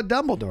talking about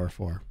Dumbledore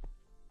for?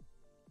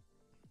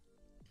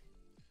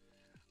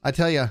 I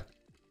tell you,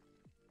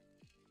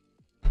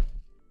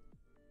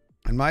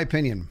 in my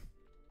opinion,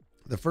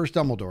 the first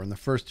Dumbledore in the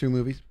first two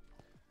movies,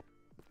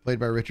 played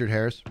by Richard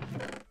Harris,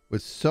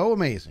 was so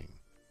amazing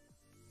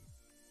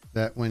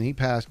that when he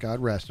passed,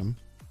 God rest him,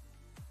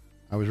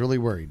 I was really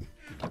worried.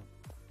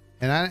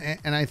 And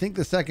I think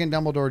the second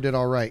Dumbledore did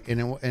all right,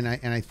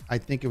 I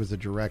think it was a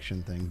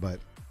direction thing, but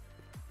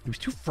he was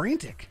too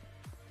frantic.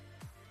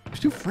 He was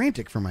too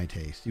frantic for my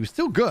taste. He was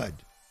still good,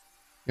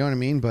 you know what I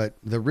mean? But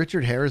the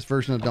Richard Harris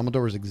version of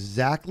Dumbledore was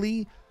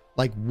exactly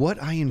like what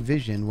I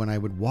envisioned when I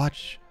would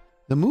watch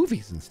the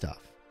movies and stuff.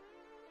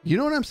 You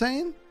know what I'm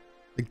saying?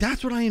 Like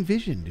that's what I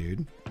envisioned,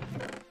 dude.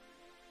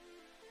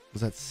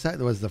 Was that set?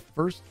 Was the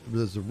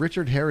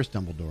Richard Harris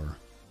Dumbledore?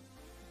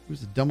 He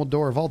was the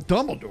Dumbledore of all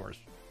Dumbledores.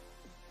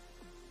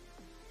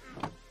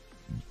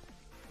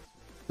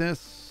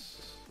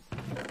 This.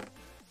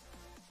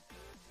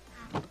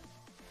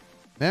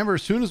 Remember,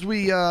 as soon as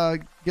we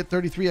get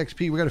 33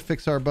 XP, we got to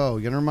fix our bow.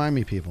 You got to remind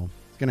me, people.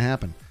 It's going to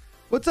happen.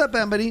 What's up,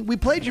 everybody? We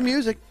played your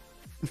music.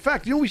 In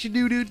fact, you know what we should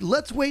do, dude?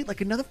 Let's wait like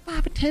another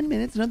 5 or 10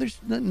 minutes,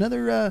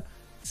 another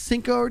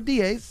Cinco or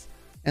Diez,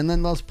 and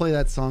then let's play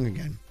that song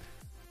again.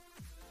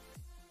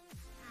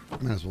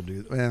 Might as well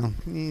do it.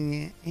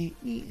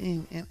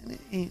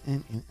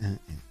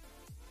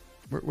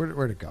 Well,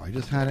 where'd it go? I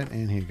just had it,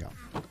 and here you go.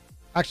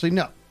 Actually,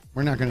 no.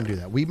 We're not going to do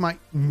that. We might,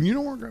 you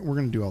know, we're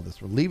going to do all this.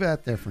 We'll leave it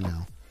out there for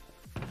now.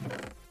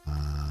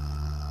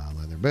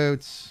 Leather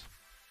boots.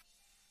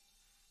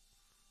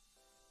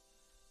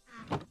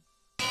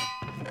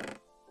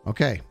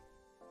 Okay.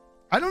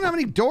 I don't have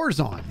any doors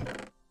on.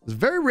 It's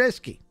very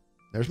risky.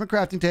 There's my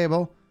crafting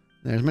table.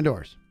 There's my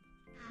doors.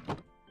 All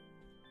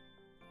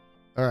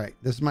right.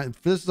 This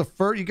is the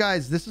first, you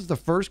guys, this is the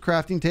first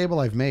crafting table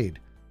I've made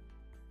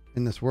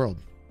in this world.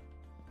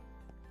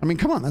 I mean,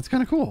 come on. That's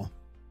kind of cool.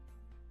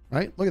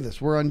 Right? Look at this.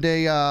 We're on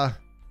day,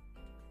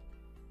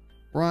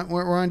 we're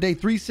on day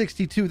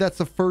 362. That's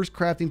the first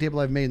crafting table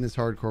I've made in this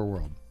hardcore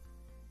world.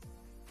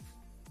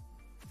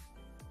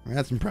 I mean,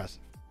 that's impressive.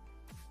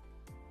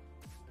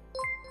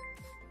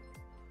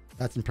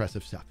 That's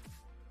impressive stuff.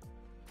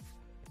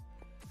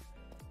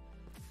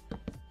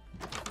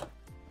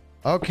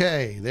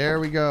 Okay, there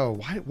we go.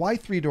 Why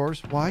 3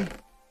 doors? Why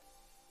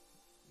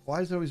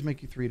does it always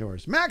make you 3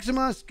 doors?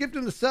 Maximus,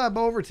 gifting the sub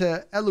over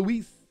to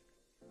Eloise.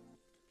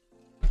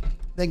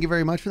 Thank you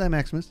very much for that,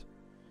 Maximus.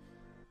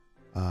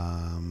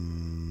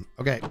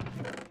 Okay,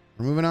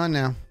 we're moving on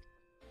now.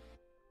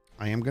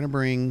 I am going to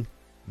bring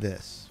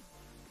this.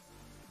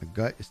 My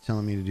gut is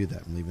telling me to do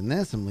that. I'm leaving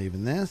this. I'm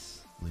leaving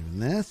this. I'm leaving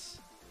this.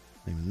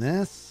 Leaving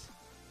this.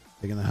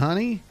 Taking the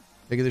honey.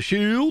 Taking the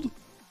shield.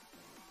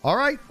 All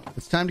right.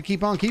 It's time to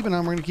keep on keeping on.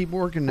 We're going to keep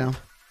working now.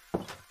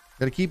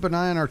 Got to keep an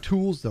eye on our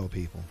tools, though,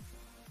 people.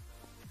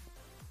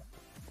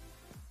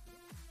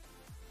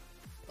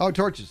 Oh,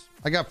 torches.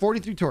 I got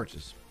 43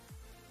 torches.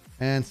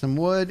 And some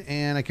wood.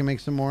 And I can make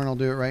some more, and I'll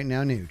do it right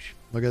now. Nooch.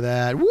 Look at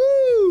that.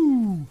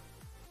 Woo!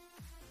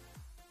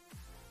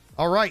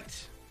 All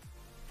right.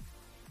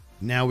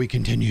 Now we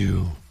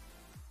continue.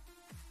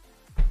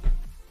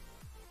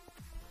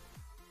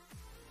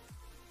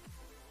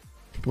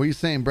 What are you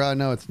saying, bro?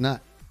 No, it's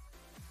not.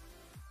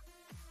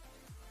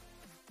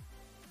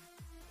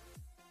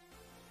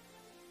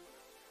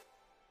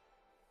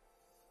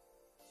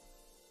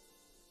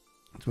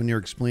 It's when you're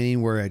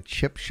explaining where a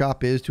chip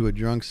shop is to a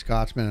drunk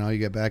Scotsman and all you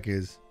get back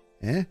is,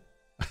 eh?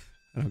 I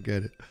don't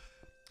get it.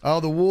 Oh,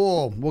 the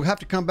wool. We'll have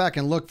to come back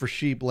and look for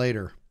sheep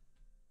later.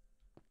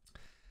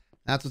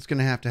 That's what's going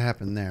to have to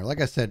happen there. Like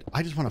I said,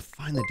 I just want to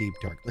find the deep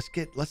dark.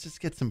 Let's just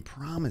get some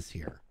promise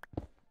here.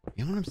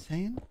 You know what I'm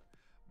saying?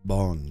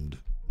 Bond.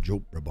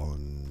 Jopra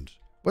Bond.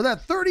 Well,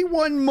 that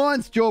 31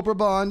 months, Jopra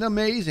Bond.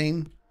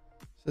 Amazing.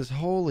 Says,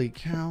 holy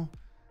cow.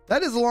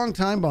 That is a long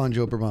time, Bond,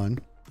 Jopra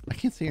Bond. I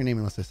can't say your name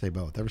unless I say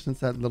both. Ever since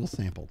that little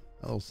sample.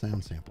 That little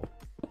sound sample.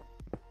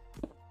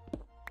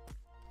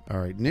 All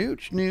right.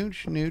 Nooch,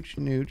 nooch, nooch,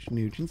 nooch,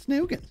 nooch, and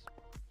snoogans.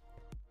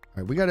 All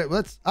right. We got it.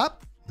 Let's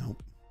up.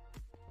 Nope.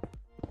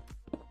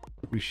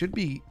 We should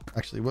be...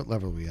 Actually, what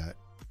level are we at?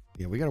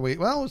 Yeah, we got to wait.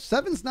 Well,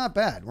 7's not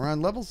bad. We're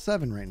on level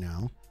 7 right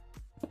now.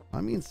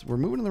 That means we're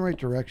moving in the right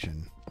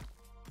direction.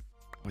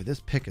 Boy,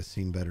 this pick has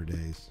seen better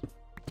days.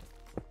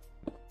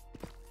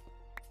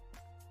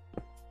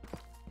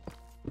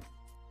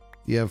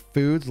 You have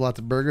foods, lots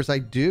of burgers. I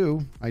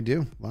do.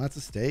 Lots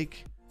of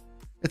steak.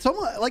 It's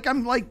almost like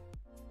I'm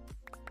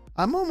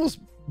almost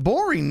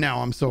boring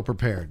now. I'm so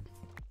prepared.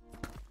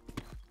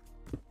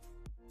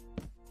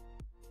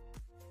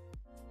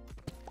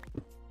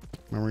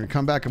 And we're going to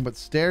come back and put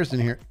stairs in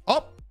here.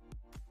 Oh!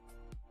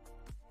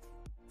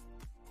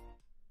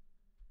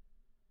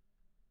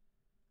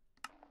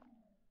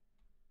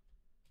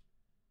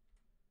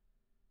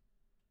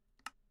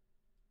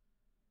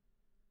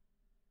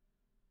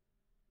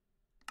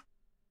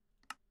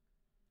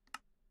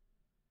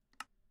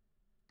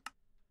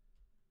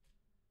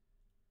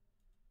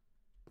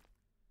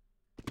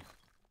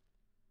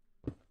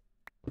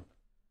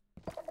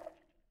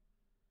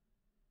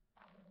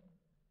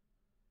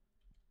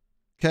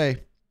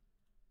 Okay.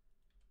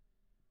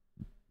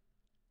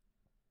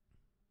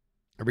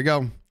 Here we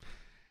go.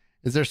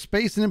 Is there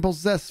space in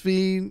Impulse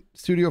SV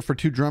Studio for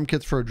 2 drum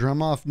kits for a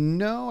drum off?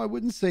 No, I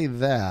wouldn't say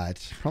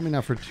that. Probably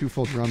not for 2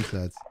 full drum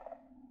sets.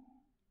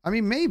 I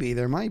mean, maybe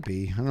there might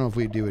be. I don't know if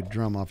we do a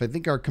drum off. I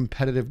think our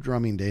competitive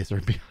drumming days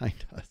are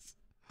behind us.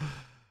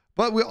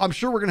 But I'm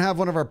sure we're going to have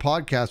one of our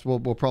podcasts.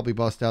 We'll probably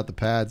bust out the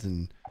pads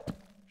and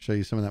show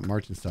you some of that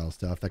marching style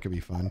stuff. That could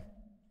be fun.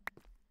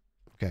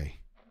 Okay.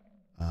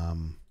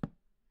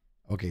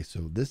 Okay,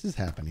 so this is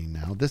happening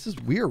now.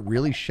 We are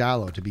really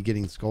shallow to be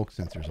getting skulk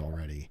sensors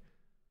already.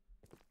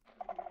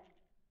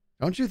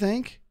 Don't you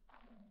think?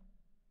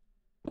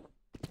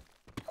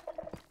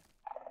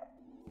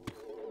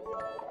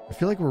 I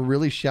feel like we're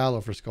really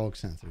shallow for skulk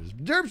sensors.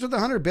 Derps with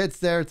 100 bits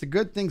there. It's a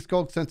good thing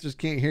skulk sensors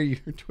can't hear your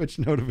Twitch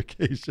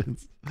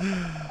notifications.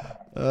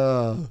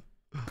 That's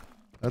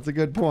a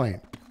good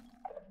point.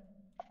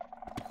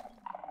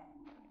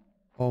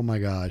 Oh my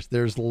gosh,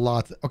 there's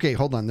lots. Okay,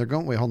 hold on. They're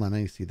going. Wait, hold on. I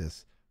need to see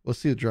this. Let's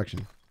see the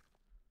direction.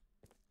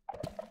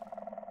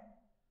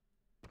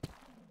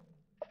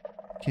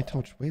 Can't tell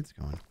which way it's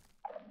going.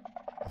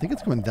 I think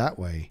it's going that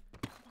way.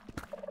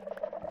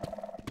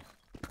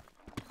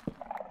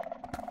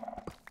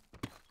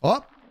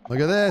 Oh, look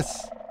at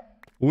this.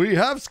 We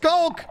have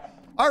Skulk.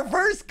 Our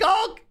first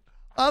Skulk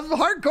of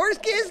Hardcore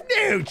Skizz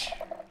Nooch.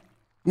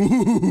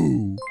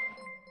 Ooh.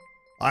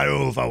 I don't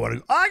know if I want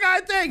to. I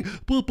got a thing.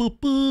 Boop, boop,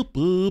 boop,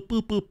 boop,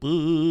 boop, boop,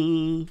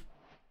 boop.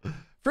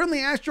 Friendly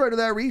Asteroid of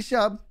that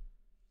resub.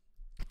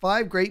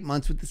 5 great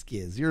months with the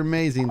Skizz. You're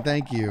amazing.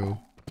 Thank you.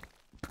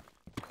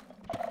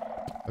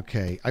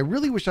 Okay, I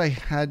really wish I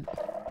had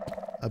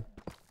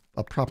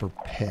a proper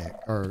pick,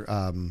 or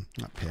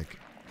not pick.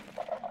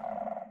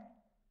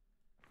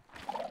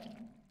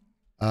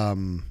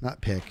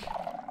 Not pick.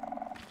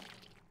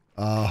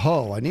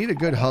 Hoe. I need a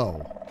good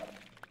hoe.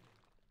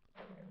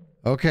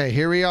 Okay,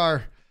 here we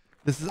are.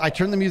 This is. I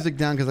turned the music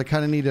down because I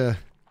kind of need a.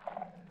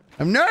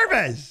 I'm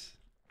nervous.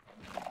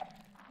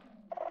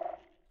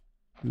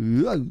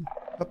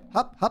 Hop,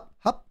 hop, hop,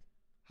 hop,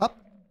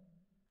 hop,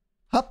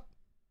 hop,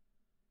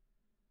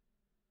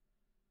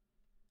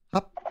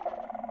 hop,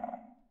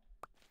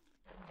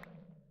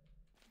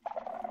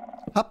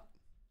 hop,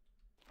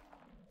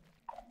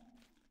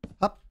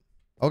 hop.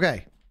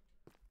 Okay.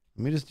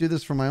 Let me just do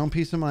this for my own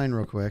peace of mind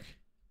real quick.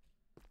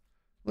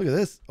 Look at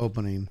this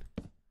opening.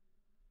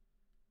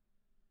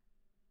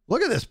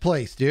 Look at this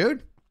place,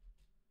 dude.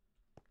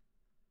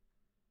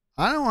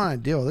 I don't want to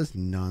deal with this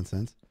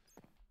nonsense.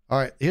 All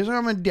right, here's where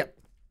I'm going to dip.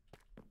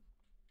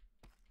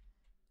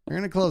 We're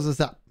going to close this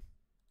up.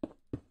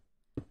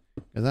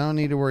 Because I don't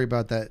need to worry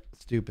about that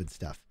stupid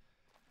stuff.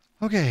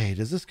 Okay,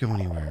 does this go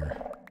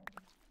anywhere?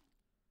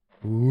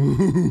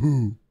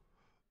 Ooh.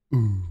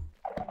 Ooh.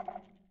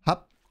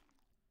 Hop.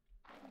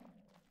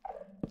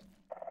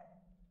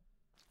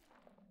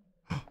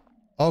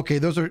 Okay,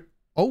 those are...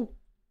 Oh.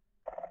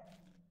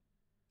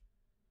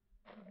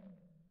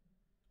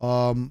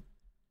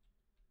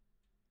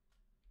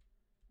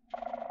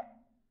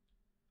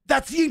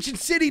 That's the ancient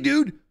city,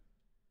 dude.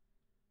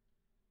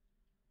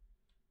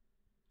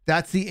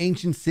 That's the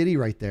ancient city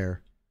right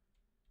there.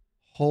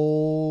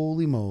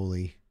 Holy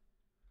moly.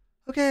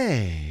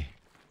 Okay.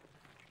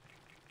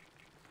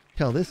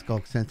 Tell this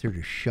skulk sensor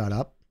to shut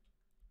up.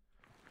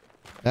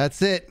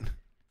 That's it.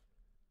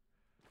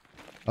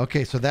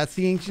 Okay, so that's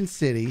the ancient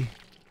city.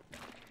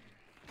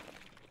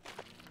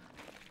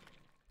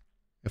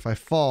 If I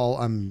fall,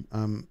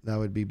 that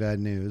would be bad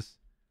news.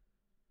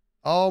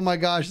 Oh my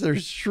gosh,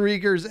 there's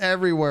shriekers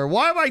everywhere.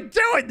 Why am I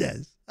doing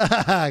this?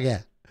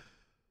 Yeah.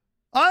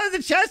 Oh,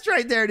 there's a chest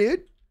right there,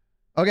 dude.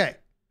 Okay.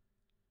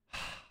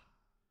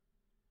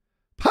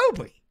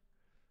 Poopy.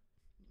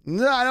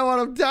 No, I don't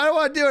want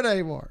to do it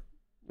anymore.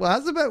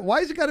 Well, why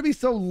has it got to be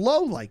so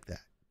low like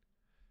that?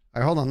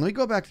 All right, hold on. Let me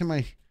go back to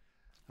my.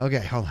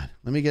 Okay, hold on.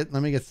 Let me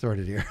get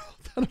sorted here.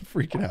 I'm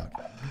freaking out.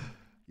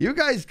 You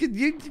guys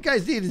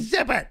need to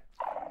zip it.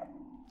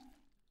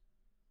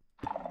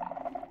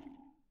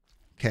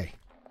 Okay.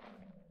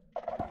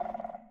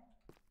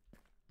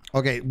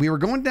 Okay, we were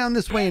going down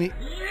this way and it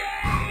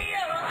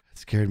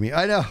scared me.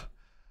 I know.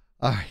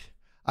 All right.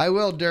 I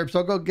will, Derps.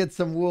 I'll go get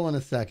some wool in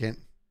a second.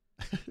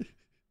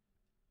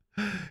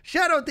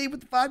 Shadow Thief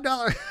with the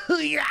 $5.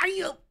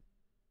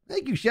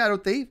 Thank you, Shadow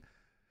Thief.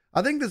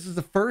 I think this is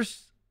the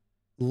first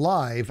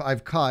live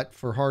I've caught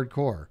for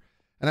hardcore.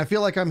 And I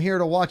feel like I'm here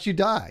to watch you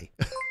die.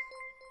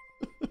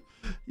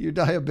 You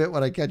die a bit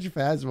when I catch a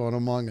Phasmo in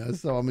Among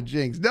Us, so I'm a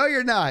jinx. No,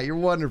 you're not. You're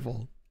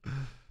wonderful.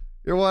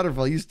 You're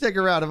wonderful. You stick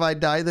around. If I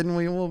die, then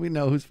we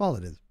know whose fault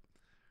it is.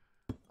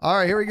 All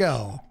right, here we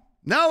go.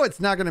 No, it's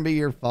not going to be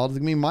your fault. It's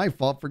going to be my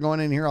fault for going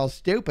in here all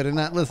stupid and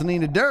not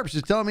listening to Derps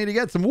just telling me to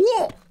get some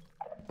wool.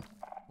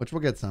 Which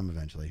we'll get some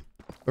eventually.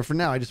 But for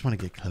now, I just want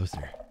to get closer.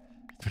 I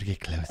just want to get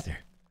closer.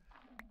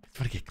 I just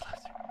want to get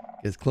closer.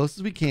 Get as close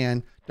as we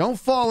can. Don't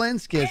fall in,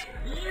 Skizz.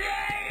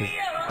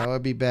 That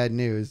would be bad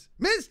news.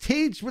 Miss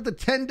Teach with the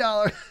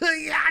 $10.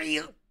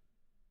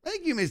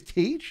 Thank you, Miss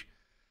Teach.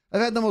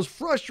 I've had the most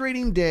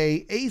frustrating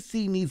day.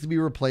 AC needs to be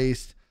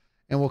replaced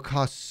and will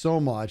cost so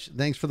much.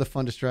 Thanks for the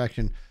fun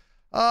distraction.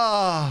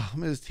 Oh,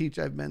 Ms. Teach,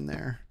 I've been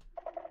there.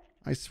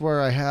 I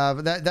swear I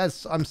have.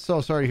 I'm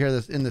so sorry to hear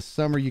this. In the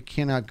summer, you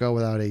cannot go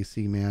without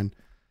AC, man.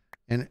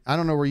 And I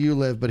don't know where you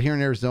live, but here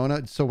in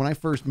Arizona, so when I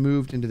first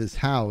moved into this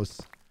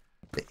house,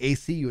 the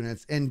AC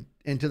units, and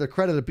to the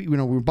credit of,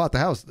 we bought the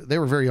house, they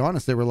were very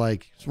honest. They were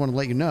like, just want to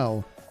let you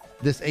know,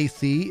 this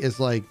AC is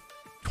like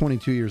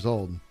 22 years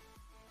old.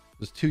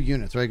 There's 2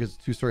 units, right? Because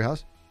it's a 2-story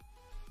house.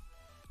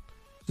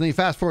 So then you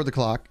fast forward the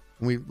clock,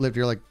 and we lived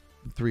here like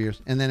 3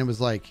 years, and then it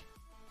was like,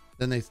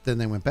 then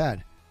they went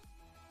bad,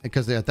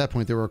 because at that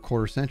point they were a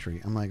quarter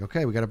century. I'm like,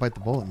 okay, we got to bite the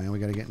bullet, man. We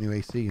got to get new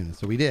AC units.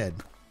 So we did.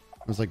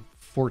 It was like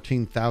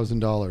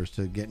 $14,000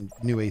 to get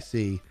new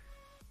AC,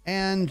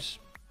 and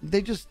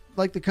they just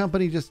like the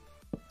company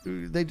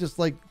they just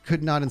like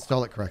could not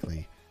install it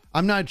correctly.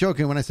 I'm not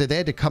joking when I say they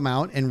had to come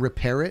out and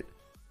repair it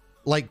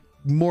like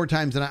more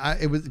times than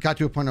it got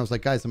to a point I was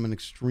like, guys, I'm an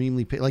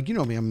extremely like, you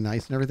know me, I'm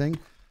nice and everything.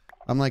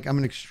 I'm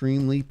an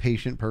extremely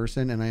patient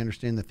person, and I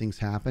understand that things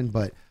happen,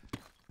 but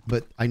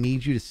I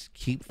need you to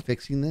keep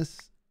fixing this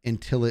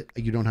until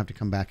you don't have to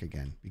come back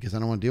again, because I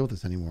don't want to deal with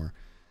this anymore.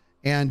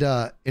 And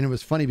it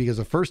was funny because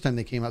the first time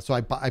they came out, so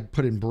I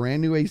put in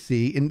brand new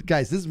AC, and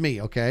guys, this is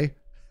me, okay?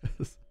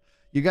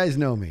 You guys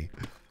know me.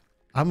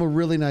 I'm a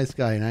really nice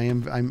guy,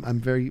 and I'm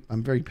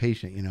very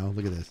patient, you know.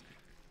 Look at this.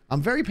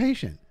 I'm very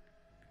patient.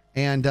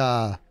 And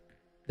I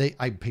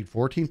paid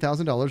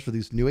 $14,000 for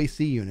these new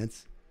AC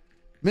units.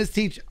 Ms.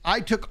 Teach, I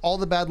took all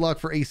the bad luck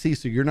for AC,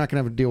 so you're not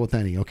going to have to deal with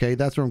any, okay?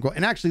 That's where I'm going.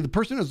 And actually, the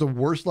person who has the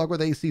worst luck with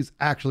AC is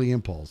actually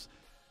Impulse.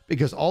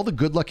 because all the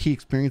good luck he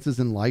experiences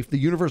in life, the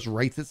universe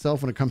writes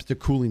itself when it comes to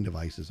cooling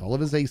devices. All of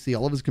his AC,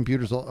 all of his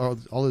computers,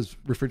 all his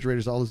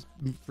refrigerators, all his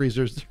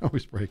freezers, they're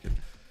always breaking.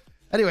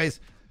 Anyways,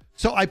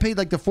 so I paid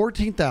like the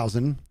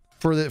 $14,000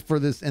 for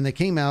this, and they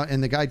came out,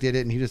 and the guy did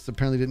it, and he just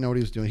apparently didn't know what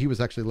he was doing. He was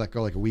actually let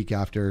go like a week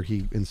after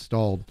he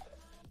installed.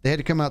 They had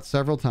to come out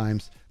several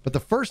times, but the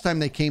first time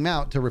they came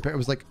out to repair, it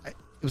was like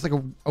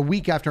a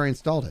week after I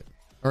installed it,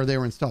 or they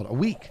were installed. A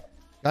week.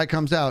 Guy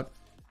comes out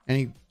and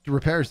he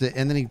repairs it,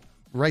 and then he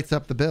writes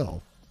up the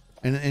bill,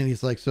 and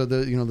he's like, so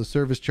the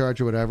service charge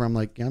or whatever. I'm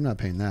like, yeah, I'm not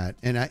paying that.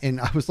 And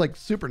I was like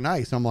super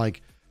nice. I'm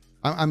like,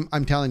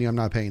 I'm telling you, I'm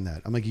not paying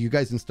that. I'm like, you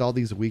guys installed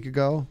these a week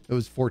ago. It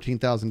was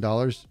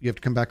 $14,000. You have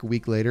to come back a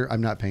week later.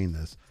 I'm not paying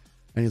this.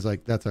 And he's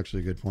like, that's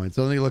actually a good point.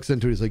 So then he looks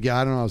into it. He's like, yeah,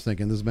 I don't know. I was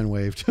thinking this has been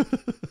waived.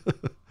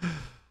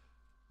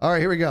 All right,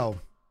 here we go.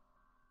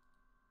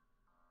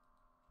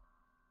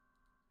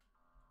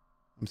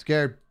 I'm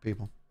scared,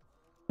 people.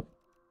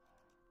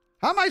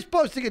 How am I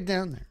supposed to get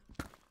down there?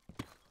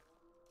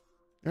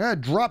 Yeah,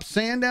 drop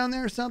sand down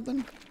there or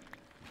something?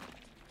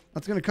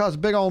 That's going to cause a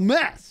big old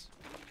mess.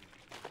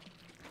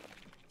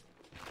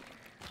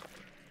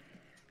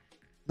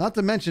 Not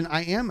to mention,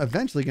 I am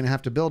eventually going to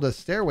have to build a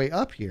stairway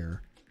up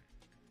here.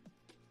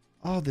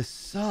 Oh, this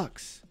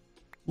sucks.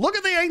 Look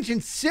at the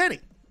ancient city.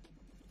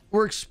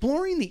 We're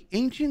exploring the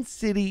ancient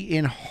city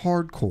in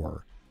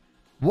hardcore.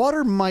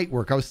 Water might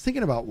work. I was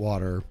thinking about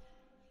water.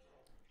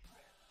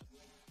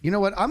 You know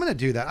what? I'm going to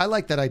do that. I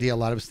like that idea a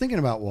lot. I was thinking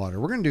about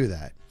water. We're going to do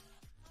that.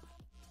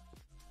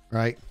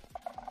 Right?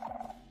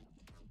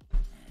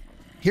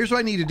 Here's what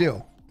I need to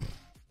do.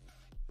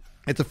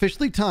 It's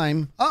officially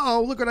time.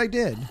 Uh-oh, look what I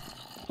did.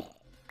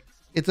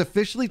 It's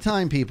officially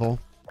time, people,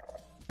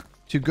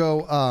 to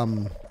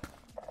go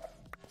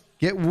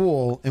get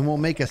wool, and we'll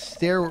make a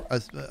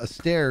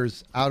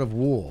stairs out of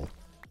wool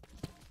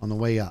on the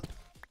way up.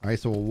 All right,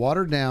 so we'll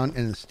water down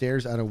and the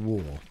stairs out of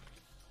wool.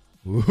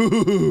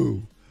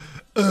 Ooh.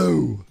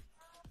 Oh.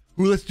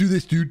 Ooh, let's do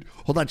this, dude.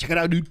 Hold on, check it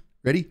out, dude.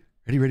 Ready?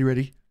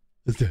 Ready?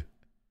 Let's do it.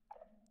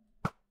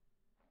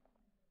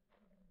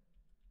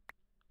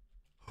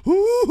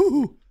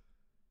 Ooh.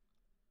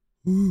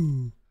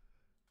 Ooh.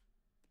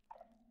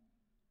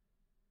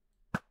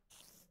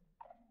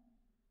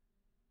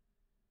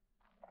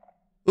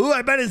 Ooh,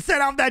 I better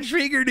set off that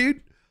trigger,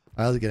 dude.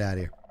 All right, let's get out of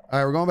here. All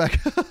right, we're going back.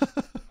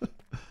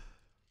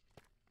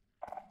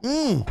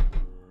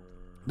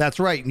 That's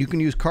right. You can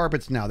use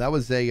carpets now. That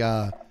was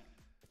a,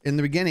 in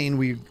the beginning,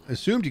 we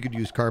assumed you could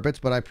use carpets,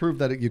 but I proved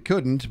that you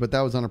couldn't, but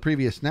that was on a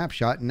previous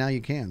snapshot, and now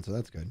you can, so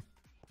that's good.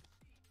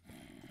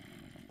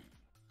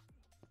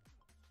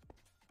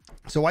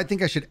 So I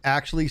think I should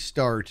actually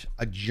start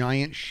a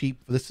giant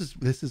sheep. This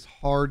is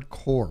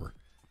hardcore.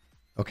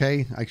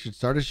 Okay? I should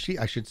start a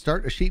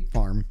sheep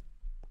farm.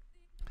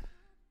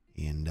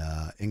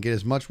 And get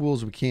as much wool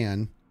as we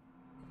can.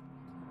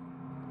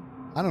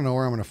 I don't know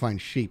where I'm going to find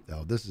sheep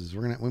though.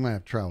 We might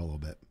have to travel a little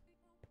bit.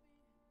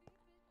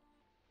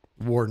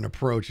 Warden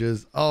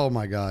approaches. Oh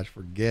my gosh,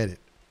 forget it.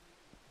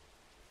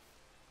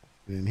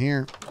 Get in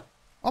here.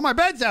 Oh, my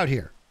bed's out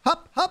here.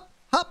 Hup, hup,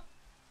 hup.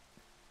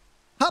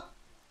 Hup.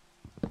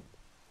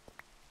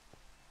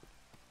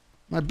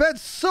 My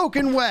bed's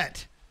soaking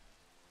wet.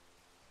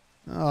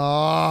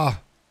 Oh.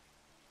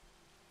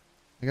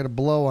 I got to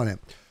blow on it.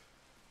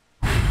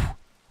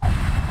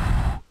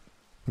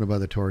 Put it by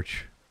the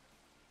torch.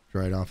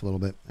 Dry it off a little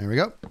bit. There we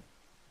go.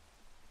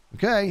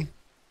 Okay.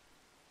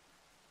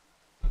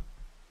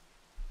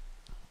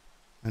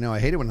 I know, I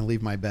hate it when I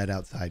leave my bed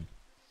outside.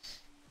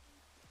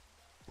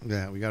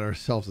 Yeah, we got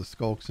ourselves a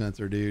skulk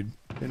sensor, dude.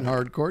 In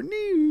hardcore.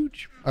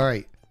 Nooch. All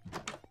right.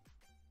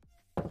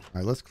 All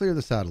right, let's clear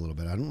this out a little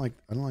bit. I don't like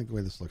the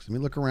way this looks. Let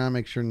me look around,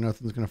 make sure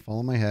nothing's going to fall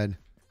on my head.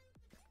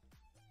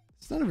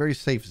 It's not a very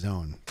safe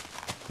zone.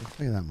 I'll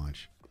tell you that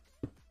much.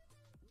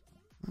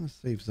 Not a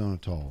safe zone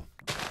at all.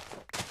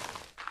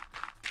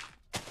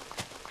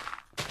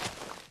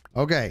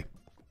 Okay.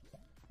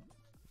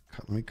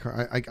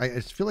 I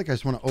just feel like I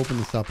just want to open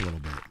this up a little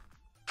bit.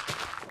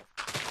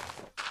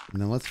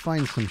 And then let's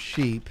find some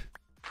sheep.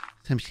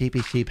 Some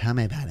sheepy sheep. How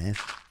many about it?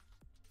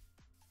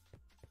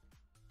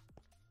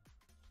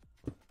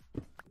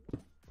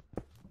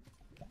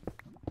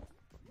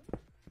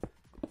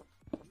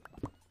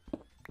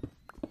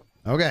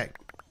 Okay.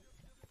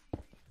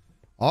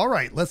 All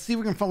right. Let's see if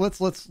we can find.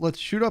 Let's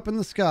shoot up in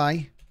the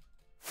sky.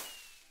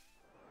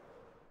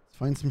 Let's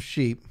find some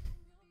sheep.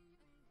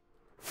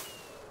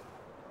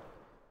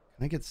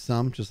 Can I get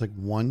some? Just like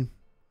one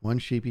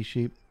sheepy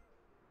sheep.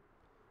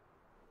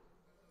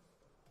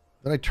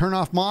 Did I turn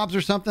off mobs or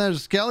something? There's a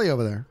Skelly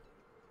over there.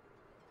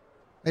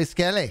 Hey,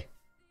 Skelly.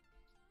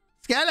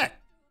 Skelly!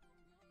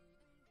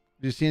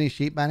 Did you see any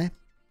sheep, buddy?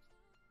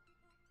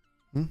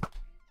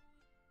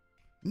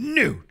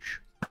 Nooch!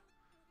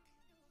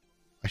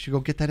 I should go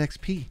get that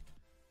XP.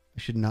 I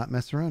should not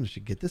mess around. I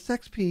should get this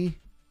XP.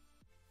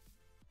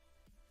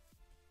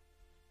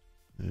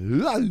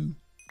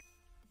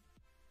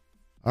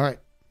 All right.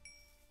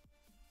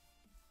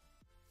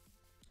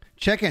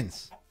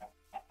 Chickens.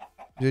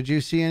 Did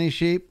you see any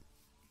sheep?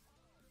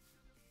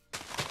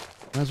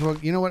 Might as well,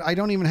 you know what? I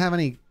don't even have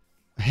any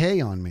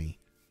hay on me.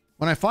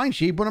 When I find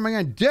sheep, what am I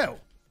going to do?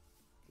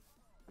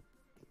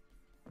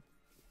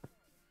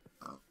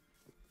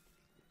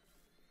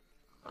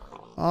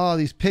 Oh,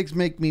 these pigs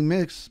make me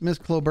miss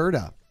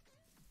Cloberta.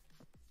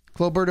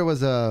 Cloberta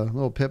was a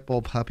little pit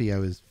bull puppy I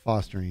was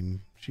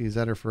fostering. She's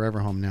at her forever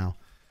home now.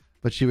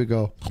 But she would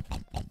go...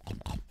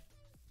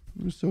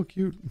 It was so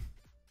cute.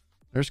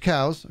 There's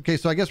cows. Okay,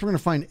 so I guess we're going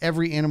to find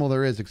every animal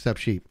there is except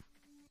sheep.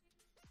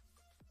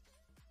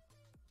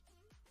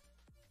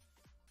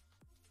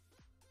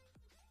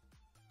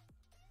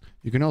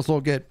 You can also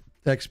get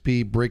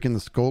XP breaking the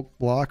sculk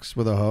blocks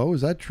with a hoe.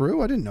 Is that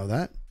true? I didn't know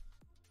that.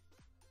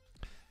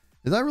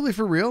 Is that really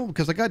for real?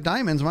 Because I got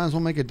diamonds. Might as well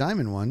make a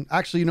diamond one.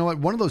 Actually, you know what?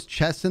 One of those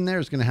chests in there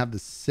is going to have the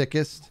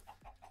sickest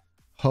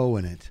hoe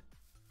in it.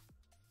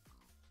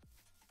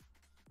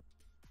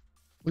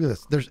 Look at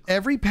this. There's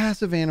every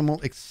passive animal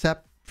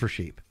except for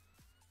sheep.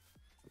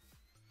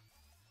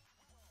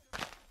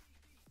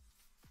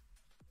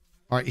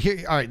 All right,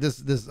 here. All right,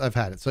 this I've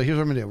had it. So here's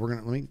what I'm gonna do. We're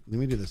gonna let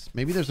me do this.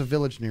 Maybe there's a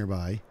village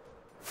nearby.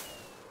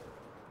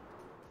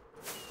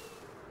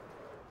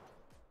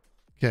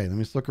 Okay, let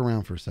me just look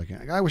around for a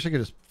second. I wish I could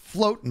just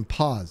float and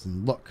pause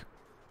and look.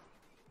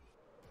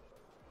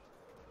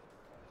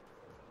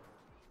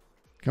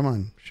 Come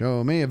on,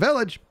 show me a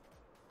village.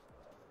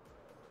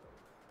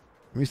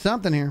 Give me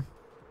something here.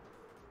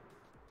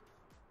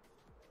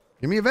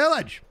 Give me a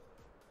village.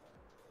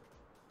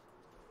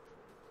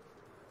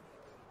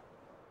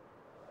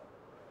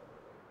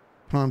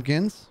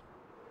 Pumpkins.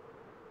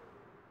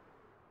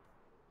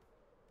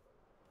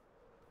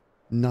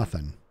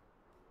 Nothing.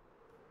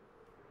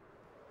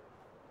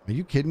 Are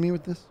you kidding me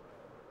with this?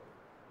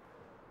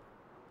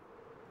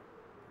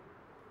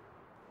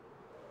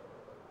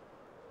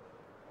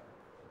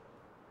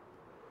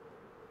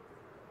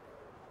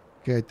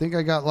 Okay, I think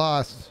I got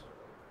lost.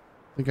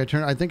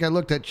 I think I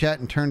looked at chat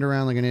and turned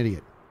around like an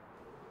idiot.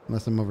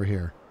 Unless I'm over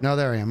here. No,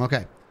 there I am.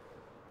 Okay.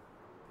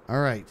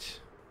 All right.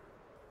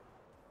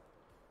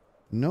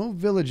 No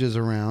villages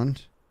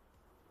around.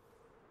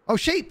 Oh,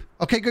 sheep.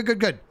 Okay,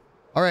 good.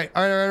 All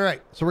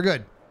right. So we're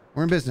good.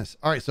 We're in business.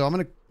 All right, so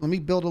let me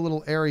build a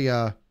little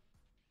area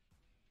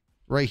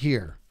right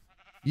here.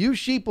 You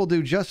sheep will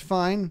do just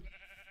fine.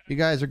 You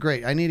guys are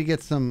great. I need to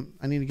get some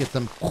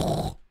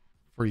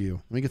for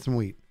you. Let me get some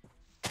wheat.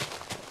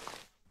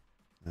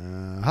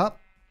 Hop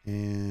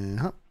and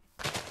hop.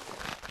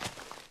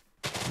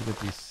 Let me get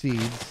these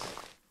seeds.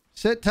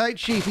 Sit tight,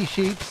 sheepy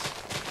sheeps.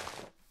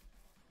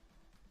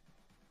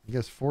 I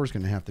guess 4 is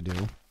going to have to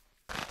do.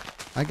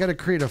 I got to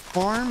create a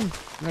farm. I'm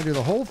going to do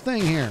the whole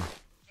thing here.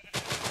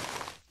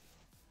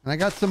 And I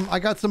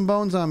got some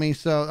bones on me,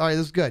 so all right,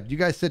 this is good. You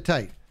guys sit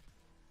tight.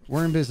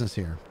 We're in business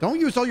here. Don't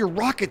use all your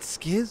rockets,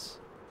 Skizz.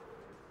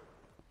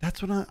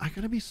 That's what I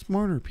gotta be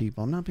smarter,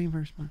 people. I'm not being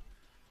very smart.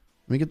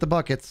 Let me get the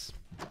buckets.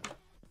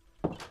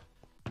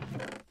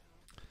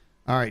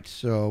 All right,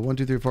 so 1,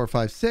 2, 3, 4,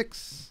 5,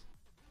 6.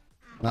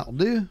 That'll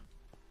do.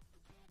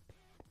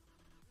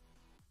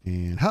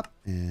 And hop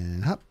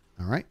and hop.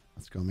 All right,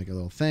 let's go make a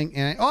little thing.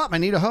 And I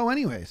need a hoe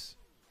anyways.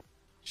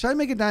 Should I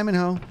make a diamond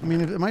hoe? I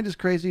mean, am I just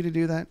crazy to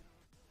do that?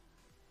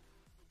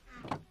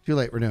 Too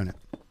late. We're doing it.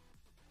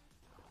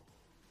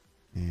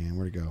 And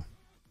where'd it go?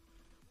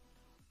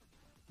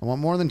 I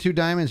want more than 2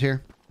 diamonds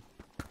here.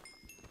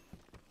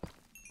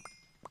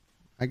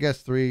 I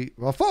guess 3.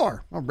 Well,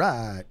 4. All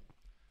right.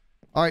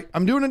 All right.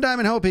 I'm doing a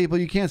diamond hoe, people.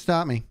 You can't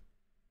stop me.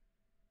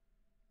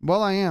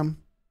 Well, I am.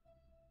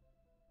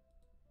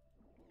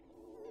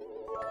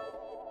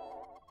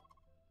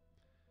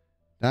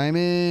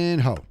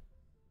 Diamond hoe.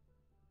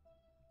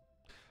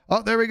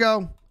 Oh, there we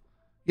go.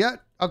 Yeah.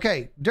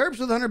 Okay. Derps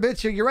with 100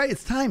 bits here. You're right.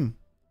 It's time.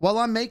 While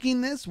I'm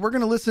making this, we're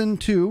going to listen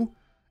to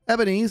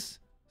Ebony's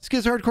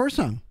Skizz Hardcore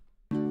song.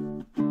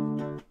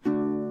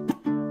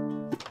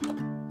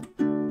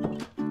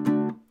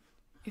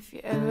 If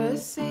you ever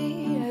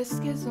see a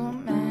Skizz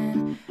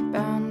man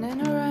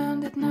bounding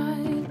around at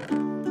night,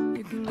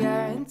 you can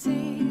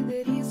guarantee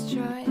that he's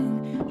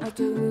trying not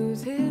to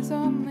lose his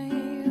only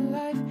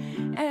life.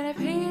 And if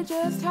he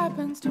just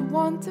happens to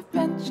want to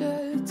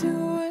venture to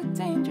a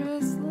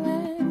dangerous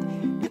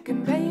land, you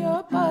can bet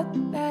your butt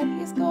that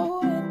he's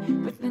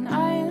going with an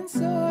iron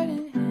sword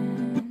in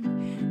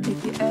hand.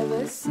 If you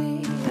ever see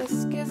a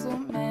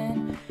Skizz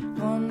man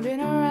wandering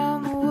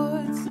around the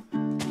woods,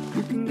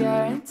 you can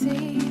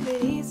guarantee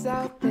that he's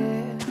out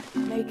there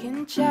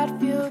making chat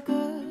feel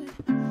good.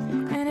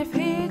 And if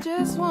he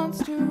just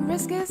wants to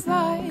risk his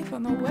life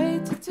on the way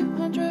to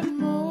 200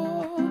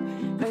 more,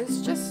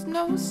 there's just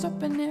no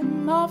stopping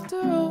him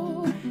after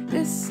all.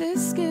 This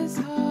is Skizz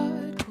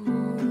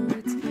Hardcore.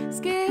 It's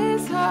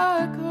Skizz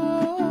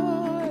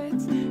Hardcore.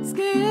 It's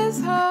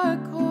Skizz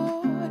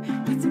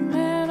Hardcore. He's a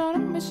man on a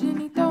mission.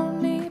 He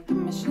don't need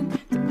permission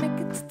to make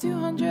it to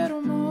 200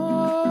 or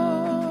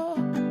more.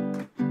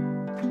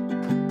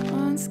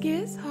 On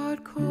Skizz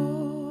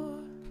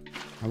Hardcore.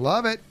 I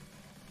love it.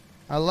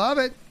 I love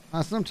it.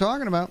 That's what I'm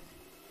talking about.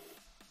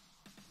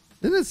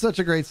 Isn't it such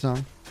a great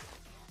song?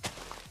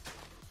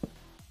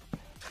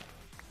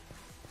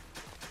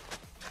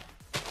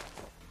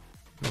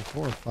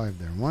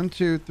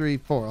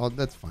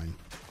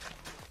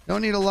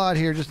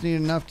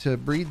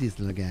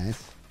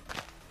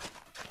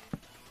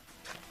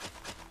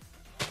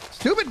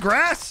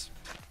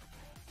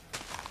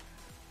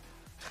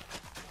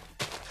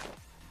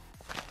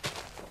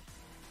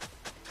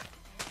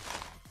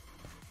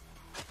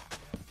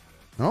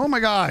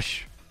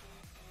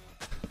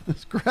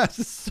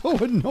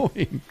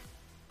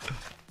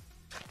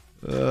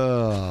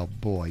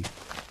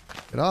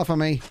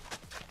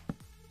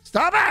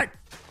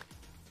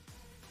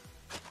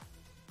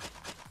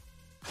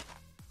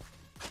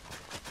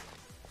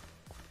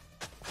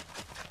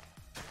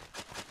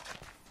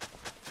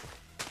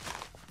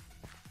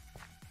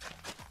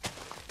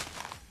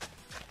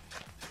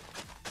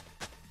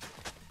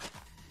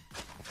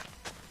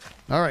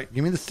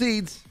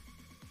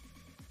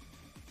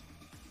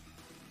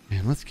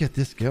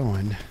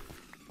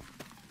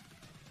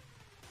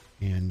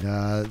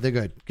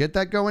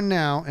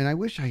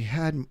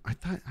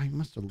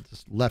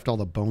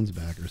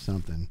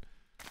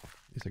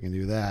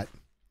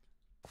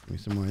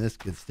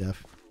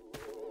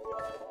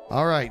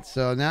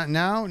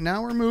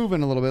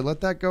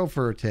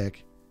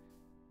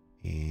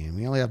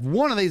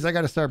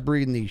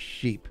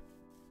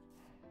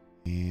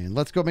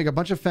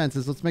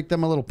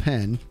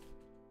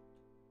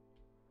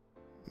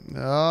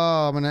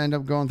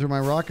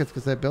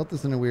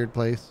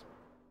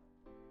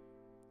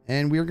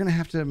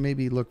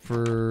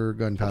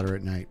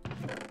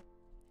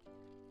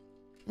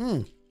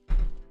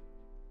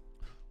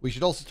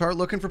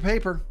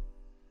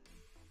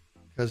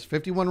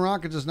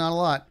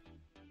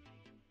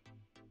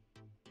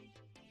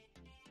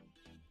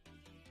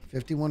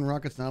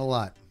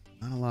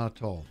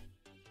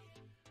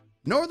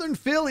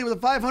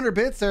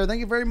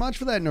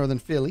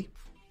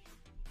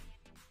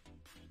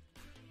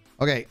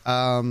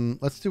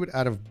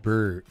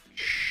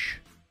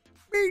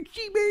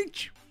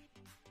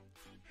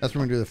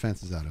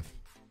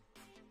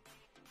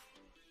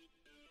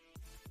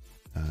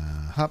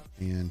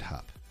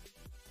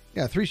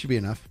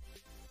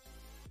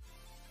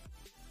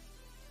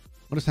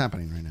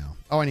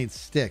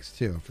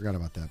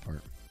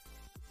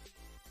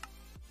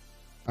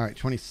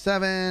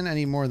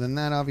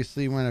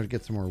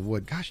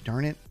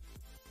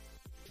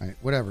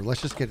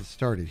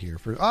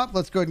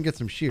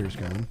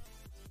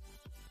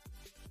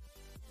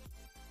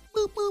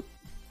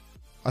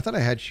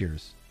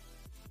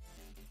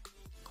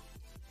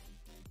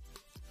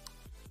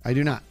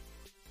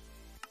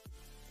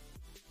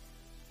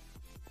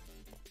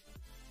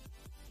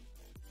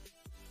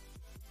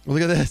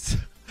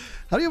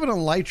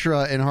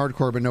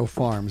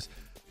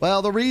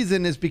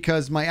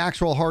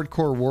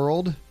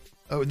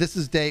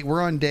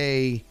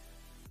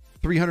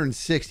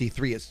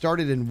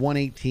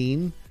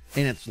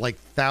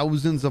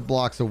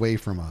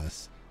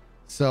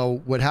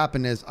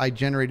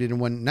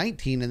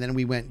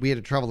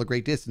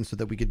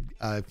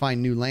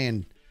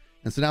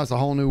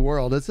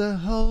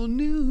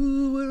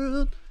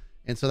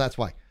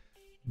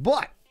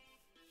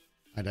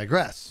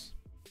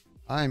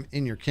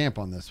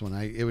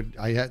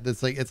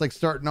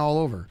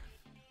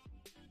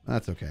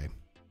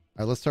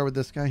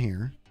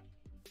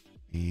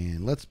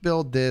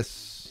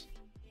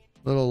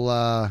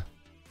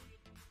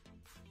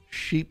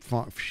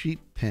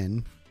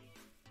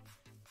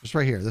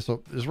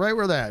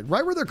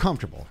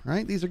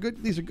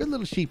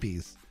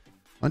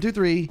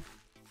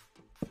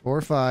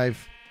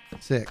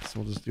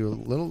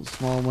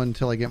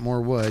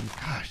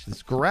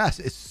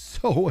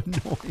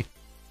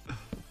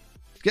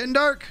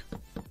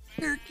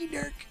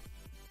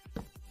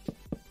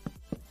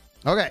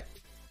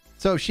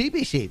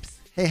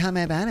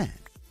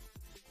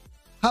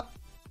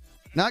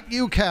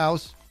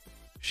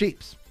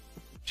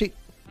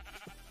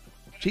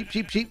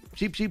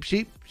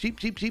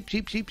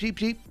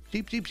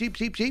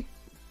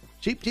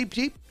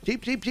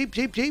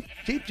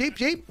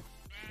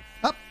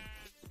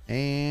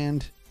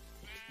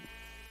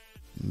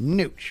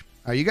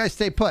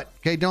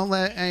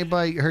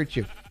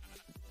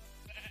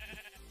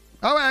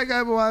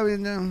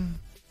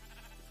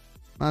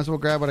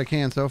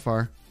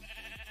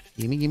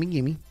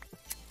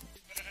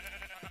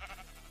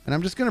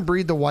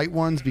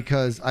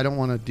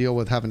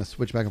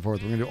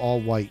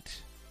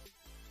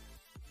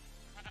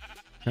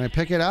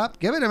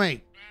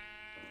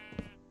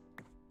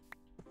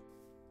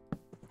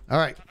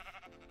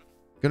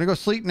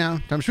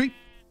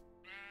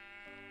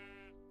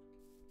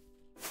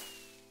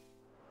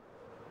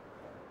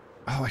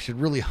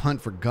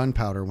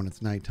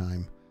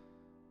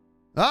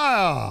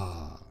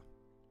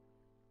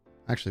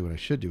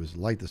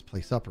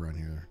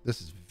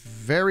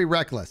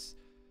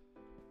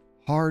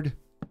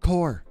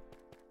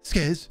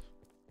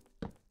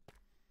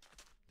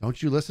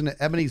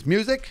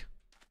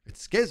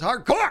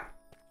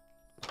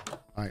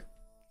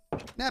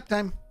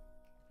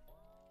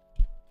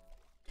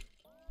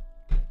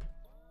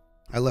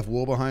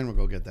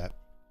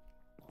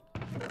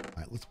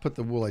 let's put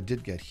the wool I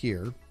did get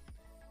here.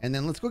 And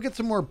then let's go get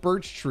some more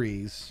birch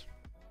trees.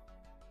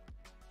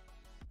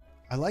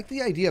 I like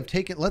the idea of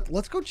taking...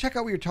 Let's go check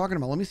out what you're talking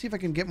about. Let me see if I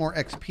can get more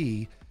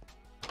XP.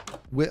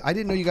 I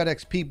didn't know you got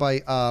XP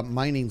by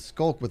mining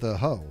skulk with a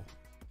hoe.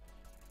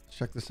 Let's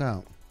check this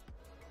out.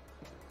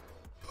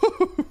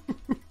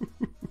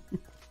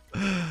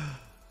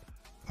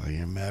 I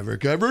am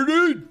Maverick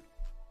Aberdeen.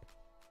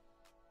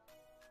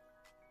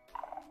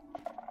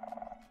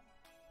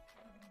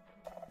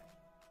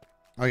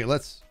 Okay,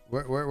 let's...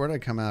 Where did I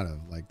come out of?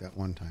 Like that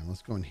one time.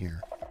 Let's go in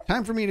here.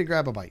 Time for me to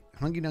grab a bite.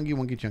 Hunky dunky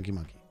wonky chunky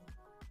monkey.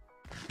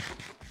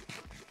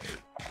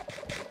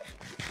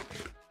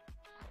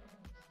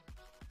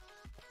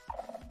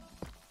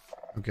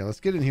 Okay, let's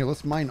get in here.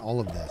 Let's mine all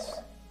of this.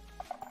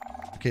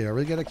 Okay, I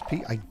really get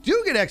XP? I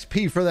do get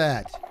XP for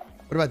that.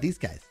 What about these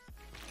guys?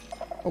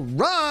 All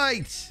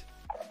right.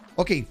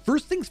 Okay,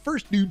 first things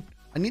first, dude.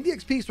 I need the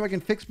XP so I can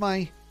fix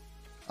my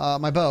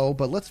my bow,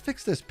 but let's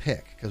fix this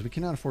pick because we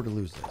cannot afford to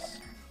lose this.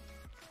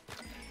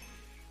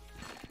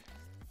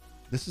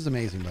 This is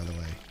amazing, by the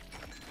way.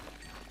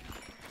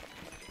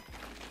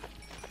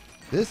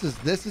 This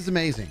is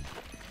amazing.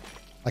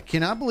 I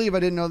cannot believe I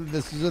didn't know that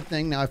this is a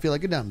thing. Now I feel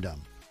like a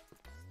dum-dum.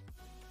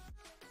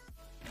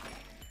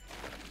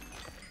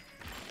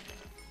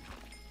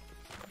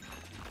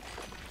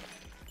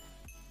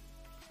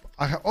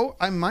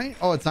 I might.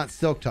 Oh, it's not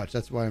silk touch.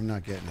 That's why I'm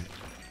not getting it.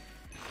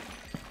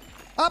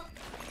 Up.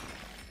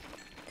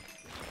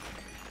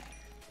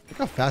 Look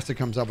how fast it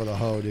comes up with a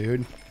hoe,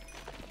 dude.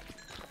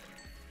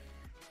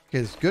 Okay,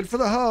 it's good for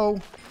the hoe.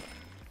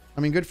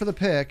 I mean, good for the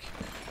pick.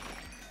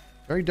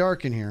 Very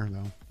dark in here,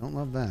 though. Don't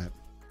love that.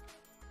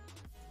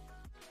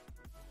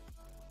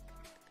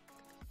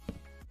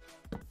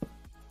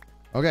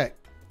 Okay.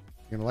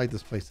 I'm gonna light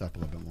this place up a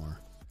little bit more.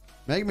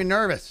 Making me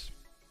nervous.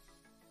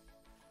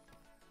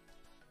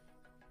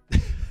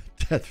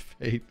 Death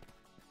fate.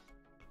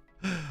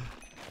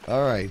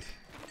 All right.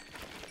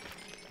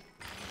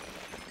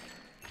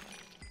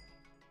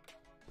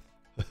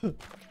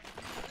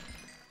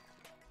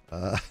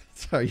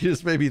 Sorry, you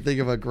just made me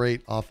think of a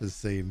great Office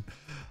scene.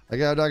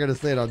 Like, I'm not going to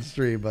say it on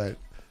stream, but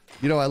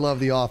you know I love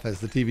The Office,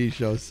 the TV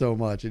show, so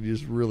much, and you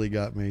just really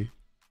got me.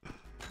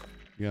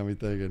 You got me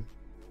thinking.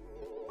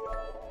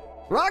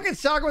 Rocket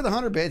Soccer with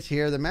 100 bits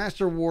here, the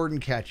Master Warden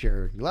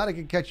Catcher. Glad I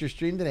could catch your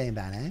stream today,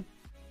 man, eh?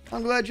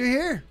 I'm glad you're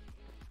here.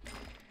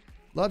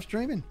 Love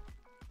streaming.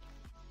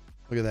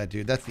 Look at that,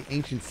 dude. That's the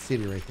ancient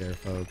city right there,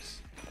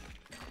 folks.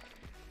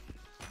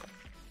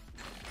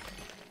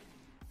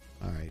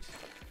 All right.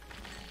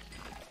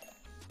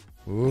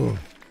 Ooh.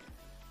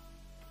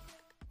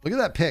 Look at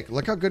that pick.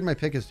 Look how good my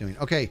pick is doing.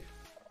 Okay.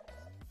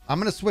 I'm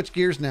going to switch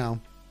gears now.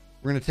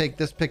 We're going to take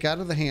this pick out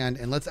of the hand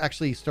and let's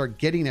actually start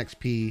getting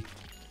XP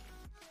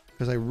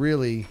because I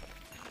really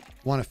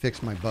want to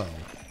fix my bow.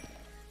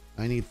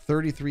 I need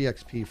 33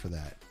 XP for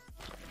that.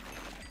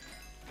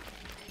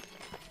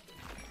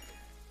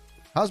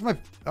 How's my...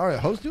 All right,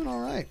 host doing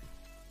all right.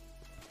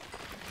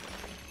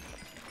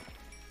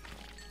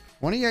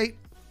 28.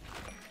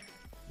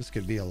 This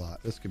could be a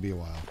lot. This could be a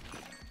while.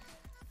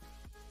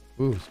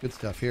 Ooh, it's good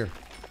stuff here.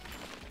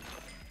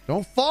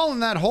 Don't fall in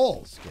that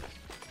hole, Skizz.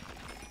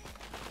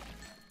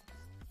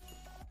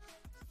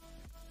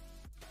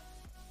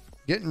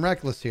 Getting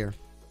reckless here.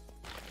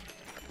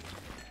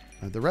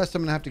 The rest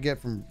I'm going to have to get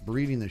from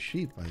breeding the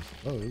sheep, I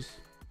suppose.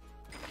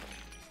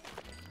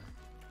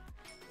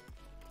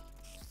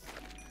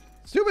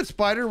 Stupid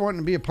spider wanting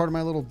to be a part of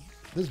my little...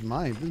 This is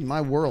my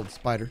world,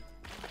 spider.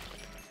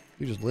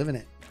 You just live in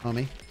it,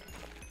 homie.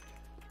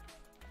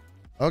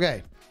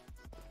 Okay.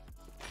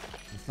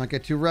 Let's not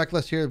get too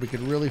reckless here. We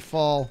could really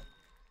fall.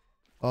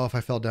 Oh, if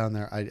I fell down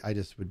there, I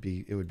just would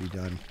be... It would be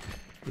done.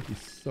 It would be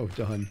so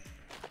done.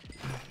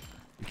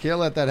 You can't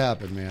let that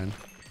happen, man.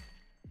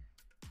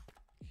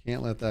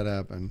 Can't let that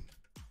happen.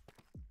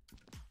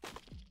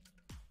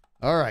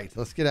 All right,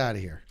 let's get out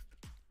of here.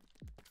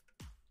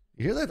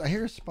 You hear that? I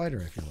hear a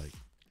spider, I feel like.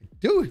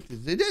 Dude,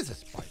 it is a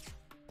spider.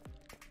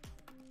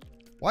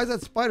 Why is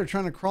that spider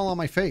trying to crawl on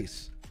my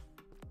face?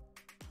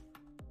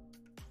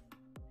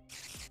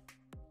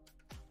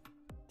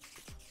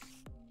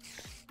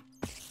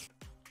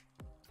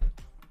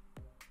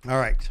 All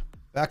right,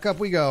 back up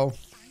we go.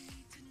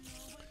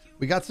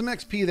 We got some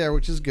XP there,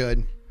 which is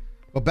good.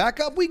 But back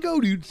up we go,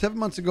 dude. 7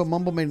 months ago,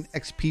 Mumble made an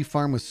XP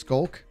farm with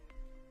Skulk.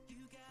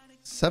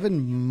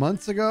 7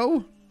 months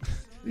ago?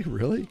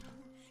 Really?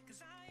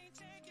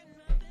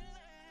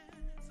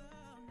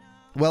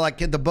 Well,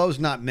 the bow's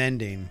not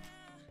mending.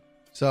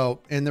 So,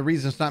 and the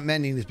reason it's not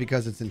mending is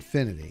because it's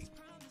infinity.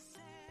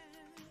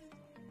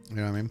 You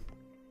know what I mean?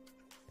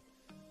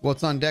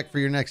 What's on deck for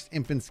your next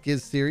Imp and Skizz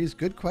series?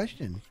 Good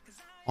question.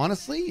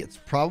 Honestly, it's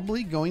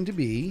probably going to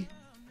be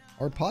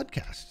our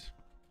podcast.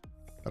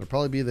 That'll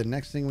probably be the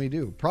next thing we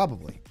do.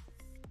 Probably.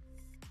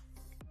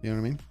 You know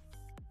what I mean?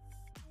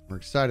 We're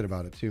excited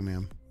about it too,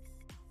 man.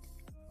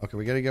 Okay,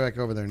 we got to get back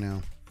over there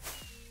now.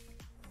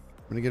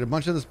 I'm going to get a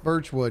bunch of this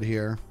birch wood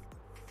here.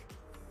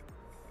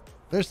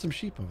 There's some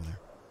sheep over there.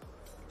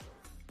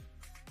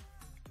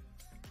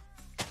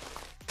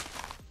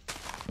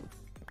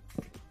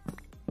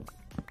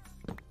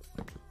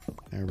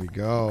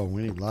 go.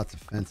 We need lots of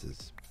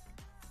fences.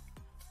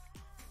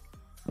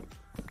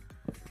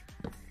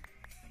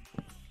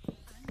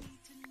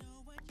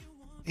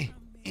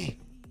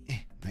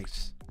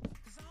 Nice.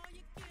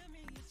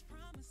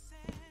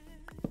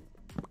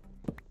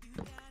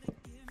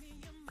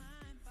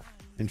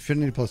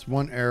 Infinity plus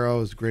 1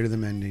 arrow is greater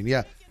than mending.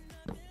 Yeah.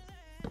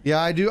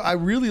 Yeah, I do. I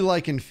really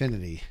like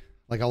infinity.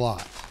 Like a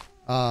lot.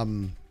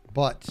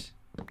 But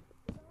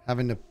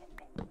having to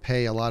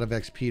pay a lot of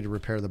XP to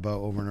repair the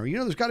bow over and over. You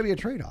know, there's got to be a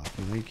trade-off.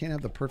 You know, you can't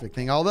have the perfect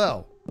thing.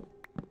 Although,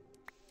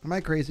 am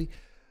I crazy?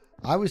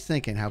 I was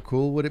thinking, how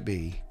cool would it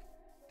be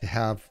to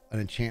have an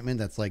enchantment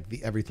that's like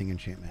the everything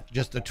enchantment?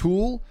 Just a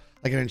tool,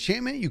 like an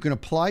enchantment you can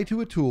apply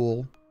to a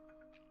tool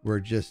where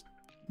just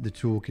the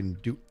tool can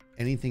do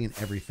anything and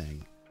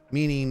everything.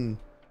 Meaning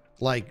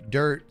like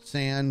dirt,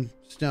 sand,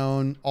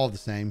 stone, all the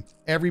same.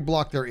 Every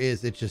block there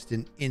is, it's just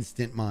an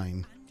instant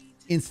mine.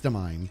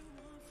 Insta-mine.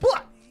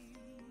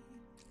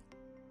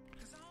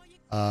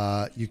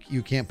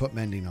 You can't put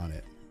mending on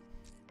it.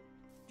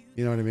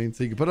 You know what I mean?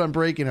 So you can put on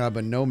breaking on,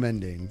 but no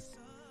mending.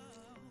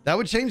 That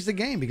would change the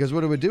game, because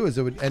what it would do is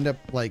it would end up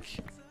like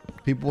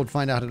people would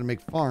find out how to make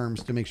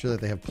farms to make sure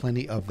that they have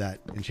plenty of that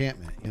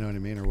enchantment. You know what I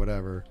mean? Or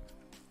whatever.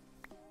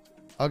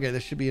 Okay,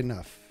 this should be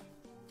enough.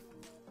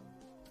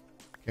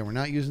 Okay, we're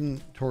not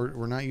using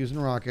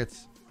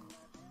rockets.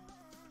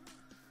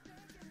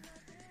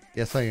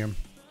 Yes, I am.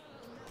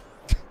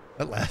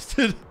 That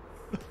lasted.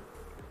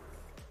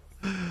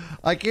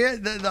 I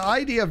can't. The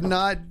idea of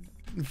not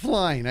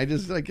flying, I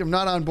just like, I'm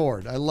not on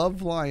board. I love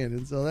flying,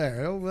 and so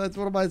there. Oh, that's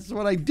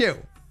what I do.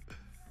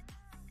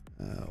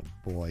 Oh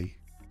boy,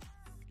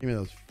 give me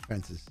those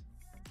fences,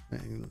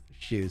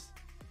 shoes.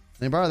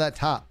 Let me borrow that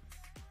top.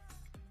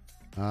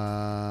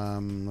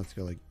 Let's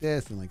go like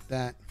this and like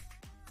that.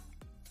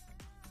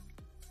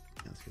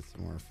 Let's get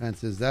some more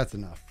fences. That's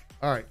enough.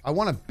 All right, I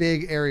want a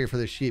big area for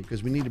the sheep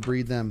because we need to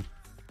breed them,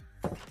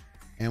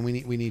 and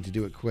we need to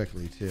do it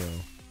quickly too.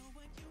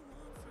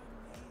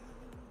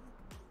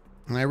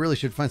 And I really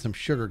should find some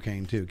sugar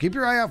cane too. Keep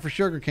your eye out for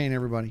sugar cane,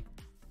 everybody.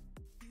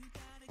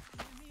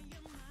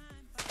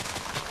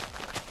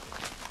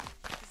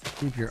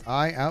 Keep your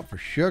eye out for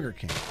sugar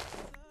cane.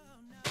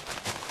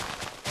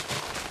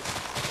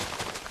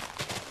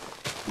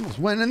 Almost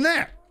went in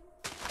there.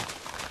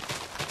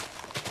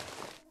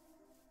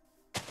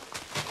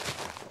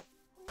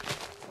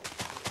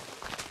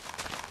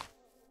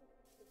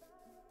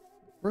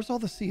 Where's all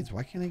the seeds?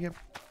 Why can't I get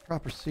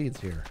proper seeds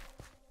here?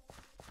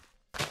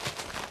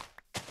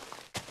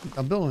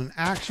 I'm building an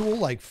actual,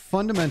 like,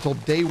 fundamental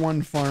day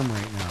one farm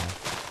right now.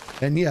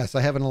 And yes,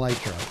 I have an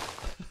elytra.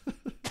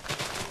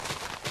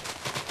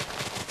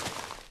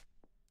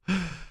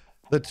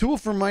 The tool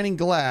for mining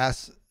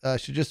glass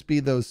should just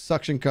be those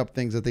suction cup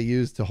things that they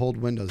use to hold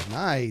windows.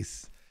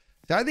 Nice.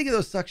 So I think of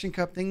those suction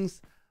cup things.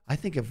 I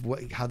think of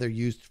how they're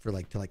used for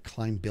to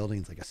climb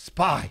buildings like a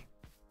spy.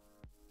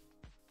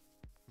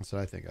 That's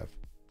what I think of.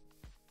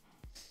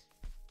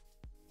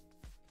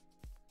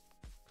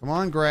 Come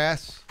on,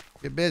 grass.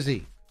 Get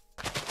busy.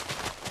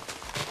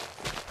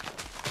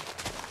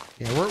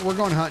 Yeah, we're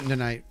going hunting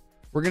tonight.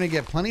 We're going to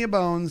get plenty of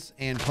bones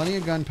and plenty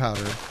of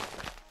gunpowder.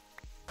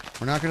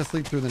 We're not going to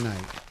sleep through the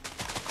night.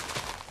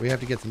 We have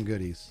to get some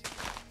goodies.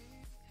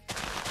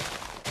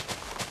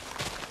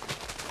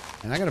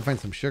 And I got to find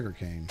some sugar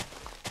cane,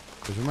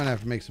 because we might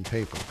have to make some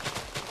paper.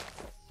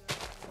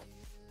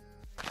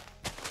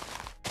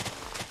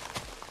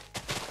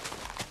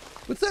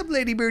 What's up,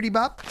 Lady Birdie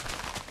Bop?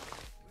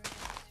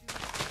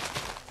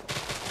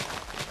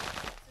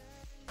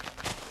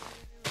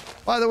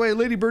 By the way,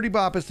 Lady Birdie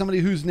Bop is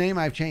somebody whose name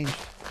I've changed.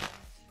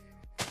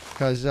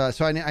 Because,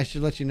 so I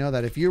should let you know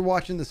that if you're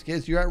watching the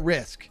Skizz, you're at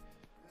risk.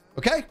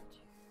 Okay?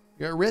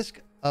 You're at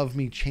risk of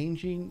me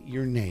changing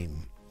your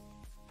name.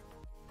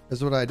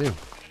 That's what I do.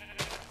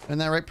 Isn't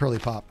that right, Pearly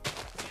Pop?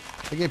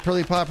 I gave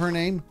Pearly Pop her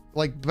name,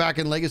 like back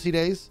in Legacy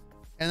days.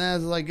 And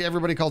that's like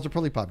everybody calls her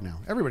Pearly Pop now.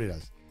 Everybody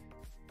does.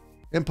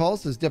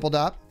 Impulse is Dipple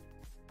Dop.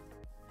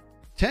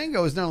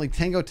 Tango is not only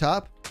Tango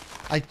Top.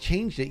 I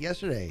changed it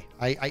yesterday.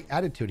 I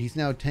added to it. He's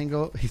now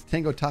Tango. He's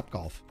Tango Top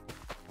Golf.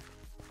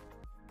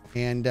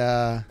 And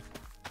Zed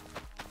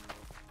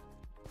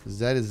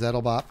is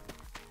Zeddle Bop.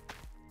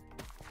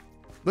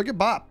 Look at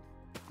Bop.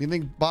 You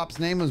think Bop's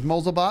name was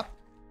Mozel Bop?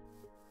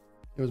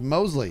 It was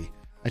Mosley.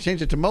 I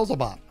changed it to Mozel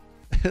Bop.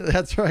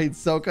 That's right.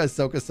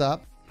 Soka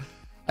Sop.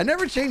 I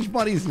never changed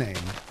Bunny's name.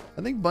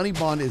 I think Bunny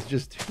Bond is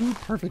just too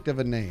perfect of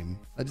a name.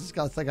 I just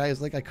got like, I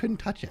was like, I couldn't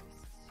touch it.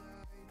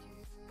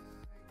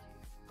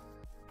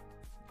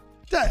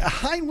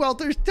 Hein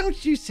Welters,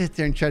 don't you sit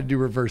there and try to do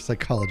reverse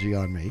psychology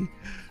on me.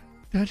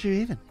 Don't you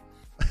even.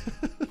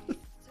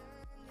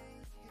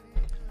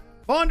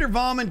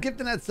 Vondervalmen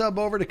gifting that sub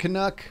over to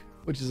Canuck,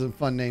 which is a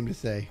fun name to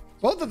say.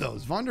 Both of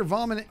those.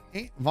 Vondervalmen.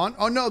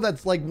 Oh no,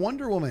 that's like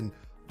Wonder Woman.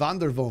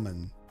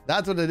 Vonderwoman.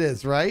 That's what it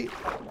is, right?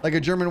 Like a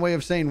German way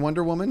of saying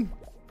Wonder Woman.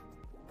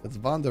 That's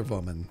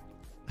Vonderwoman.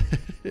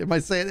 Am I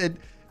saying it?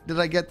 Did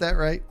I get that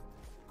right?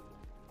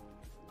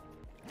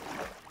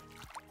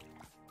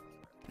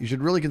 You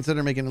should really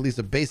consider making at least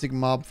a basic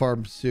mob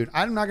farm soon.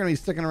 I'm not going to be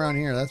sticking around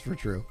here. That's for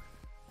true.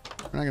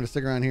 I'm not going to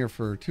stick around here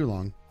for too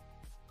long.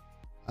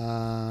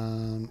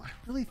 I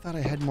really thought I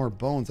had more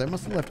bones. I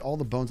must have left all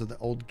the bones at the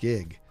old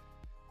gig.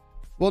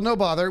 Well, no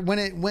bother. When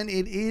it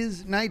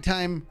is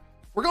nighttime,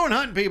 we're going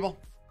hunting, people.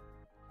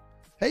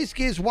 Hey,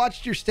 Skizz,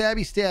 watched your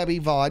stabby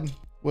VOD.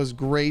 Was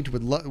great.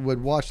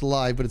 Would watch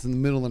live, but it's in the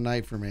middle of the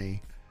night for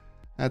me.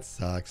 That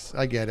sucks.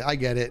 I get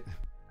it.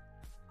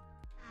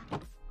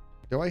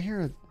 Do I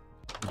hear a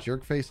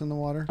jerk face in the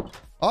water?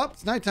 Oh,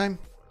 it's nighttime.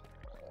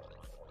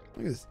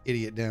 Look at this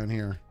idiot down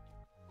here.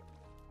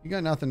 You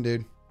got nothing,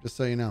 dude. Just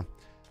so you know. All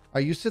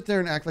right, you sit there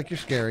and act like you're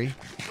scary.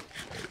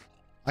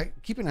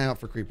 Keep an eye out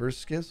for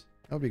creepers, Skizz.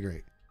 That would be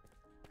great.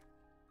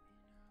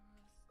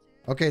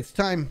 Okay, it's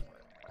time.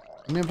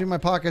 I'm emptying my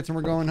pockets and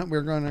we're going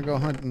to go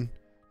hunting.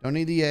 Don't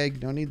need the egg.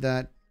 Don't need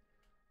that.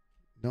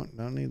 Don't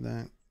need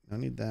that.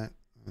 Don't need that.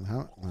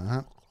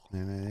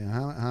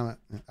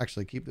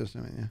 Actually, keep this.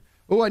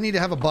 Oh, I need to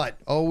have a butt.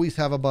 Always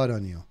have a butt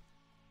on you.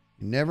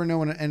 You never know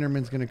when an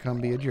Enderman's going to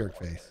come be a jerk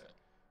face.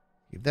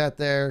 Keep that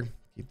there.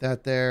 Keep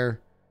that there.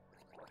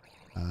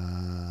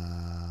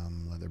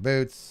 Leather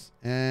boots.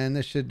 And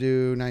this should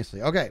do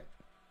nicely. Okay.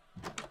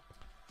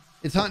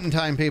 It's hunting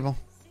time, people.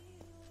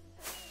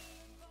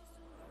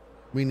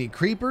 We need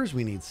creepers.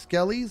 We need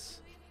skellies.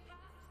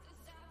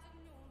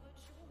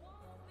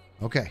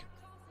 Okay.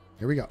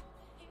 Here we go.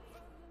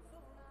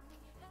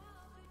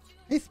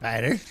 Hey,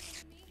 spider.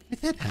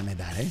 What's up, honey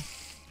daughter?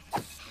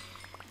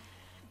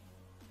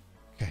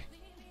 Okay.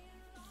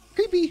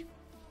 Creepy.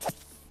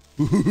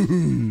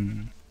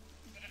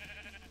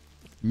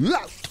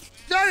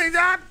 Starting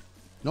up.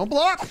 No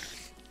block.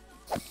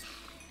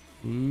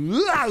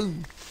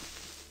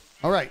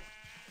 All right.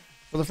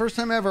 For the first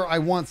time ever, I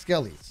want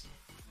skellies.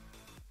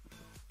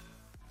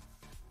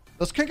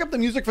 Let's kick up the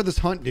music for this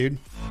hunt, dude.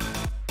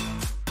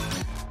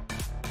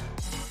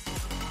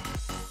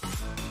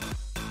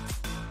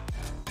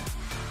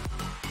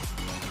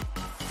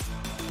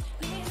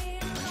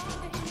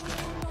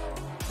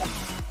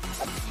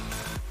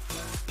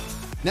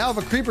 Now, if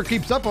a creeper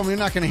keeps up on me, you're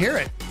not going to hear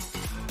it.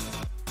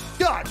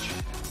 Dodge!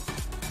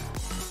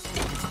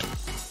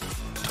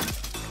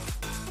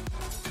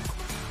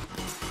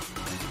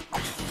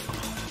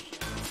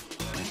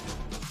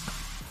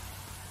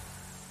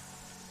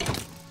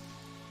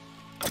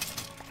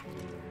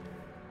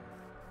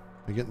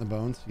 Are you getting the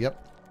bones?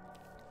 Yep.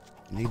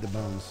 Need the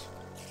bones.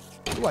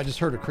 Oh, I just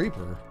heard a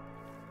creeper.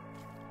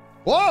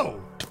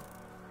 Whoa!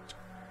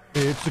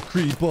 It's a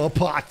creeper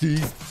party.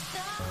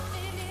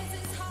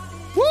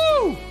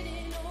 Woo!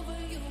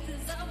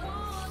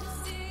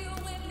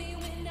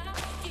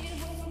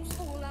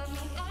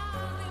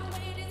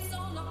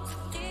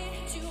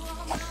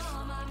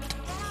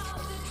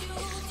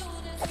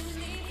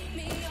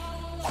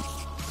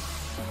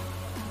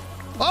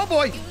 Oh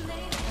boy!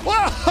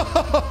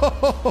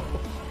 Whoa!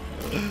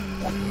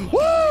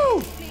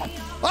 Woo!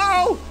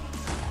 Oh!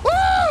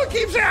 Woo! It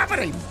keeps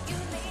happening!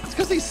 It's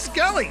because these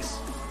skellies!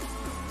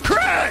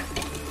 Crud!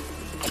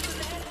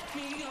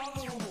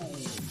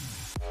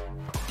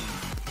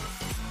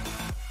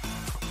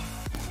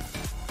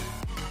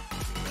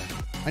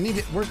 I need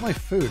it. Where's my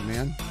food,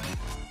 man?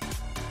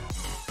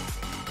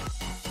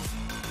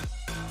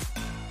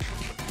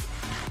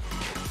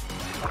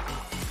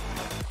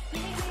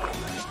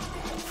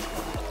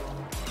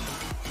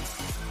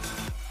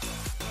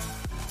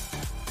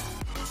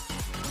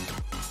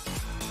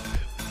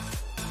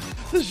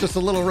 This is just a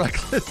little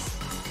reckless.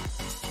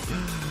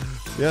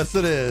 Yes,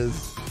 it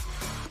is.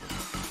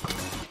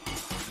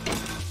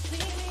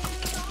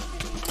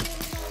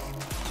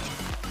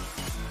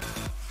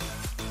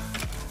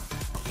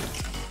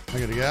 I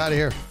gotta get out of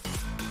here.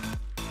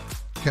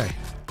 Okay.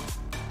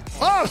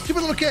 Oh,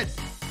 stupid little kid.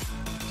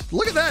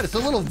 Look at that. It's a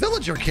little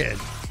villager kid.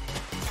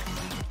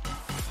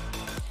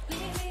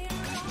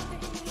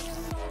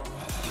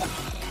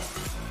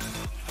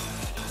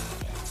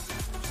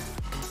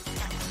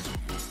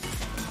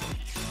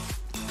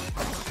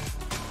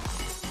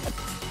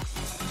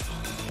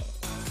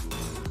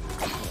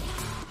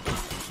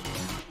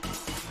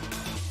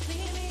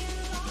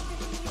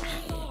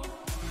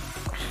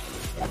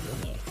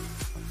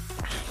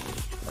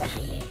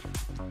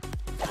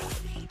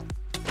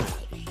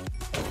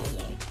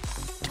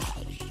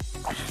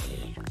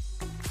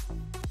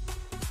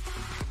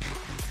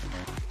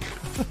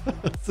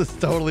 This is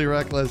totally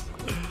reckless.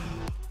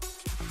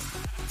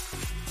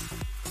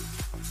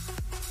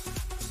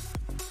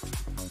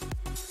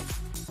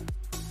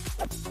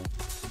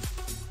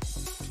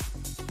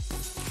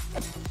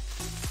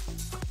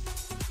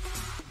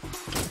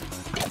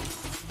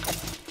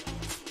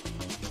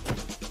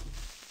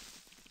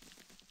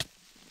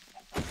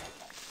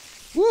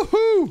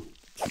 Woohoo!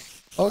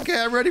 Okay,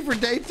 I'm ready for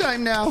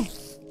daytime now.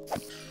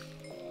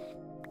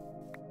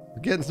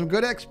 We're getting some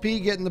good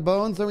XP, getting the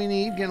bones that we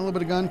need, getting a little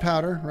bit of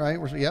gunpowder, right?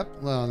 Yep,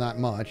 well, not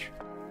much.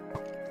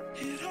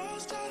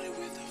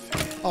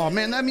 Oh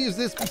man, that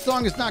music, this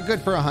song is not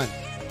good for a hunt.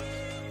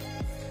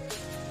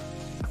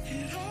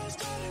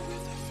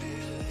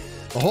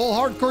 The whole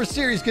hardcore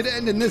series could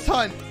end in this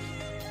hunt.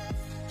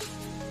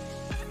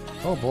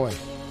 Oh boy.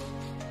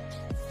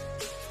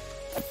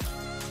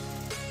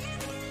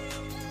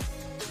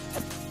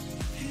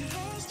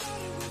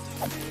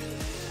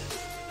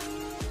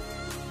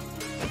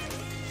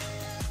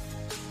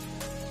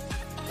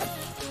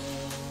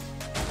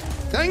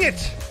 Dang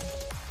it!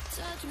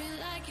 Touch me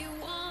like you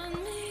want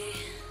me.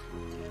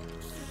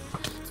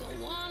 Don't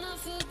wanna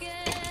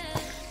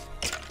forget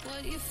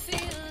what you feel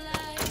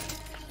like.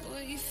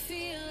 What you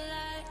feel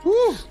like.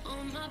 Woo!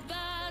 On my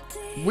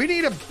body. We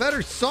need a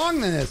better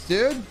song than this,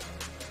 dude.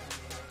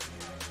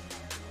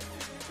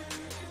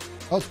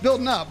 Oh, it's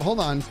building up. Hold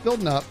on. It's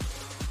building up.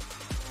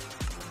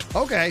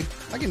 Okay.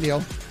 I can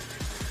deal.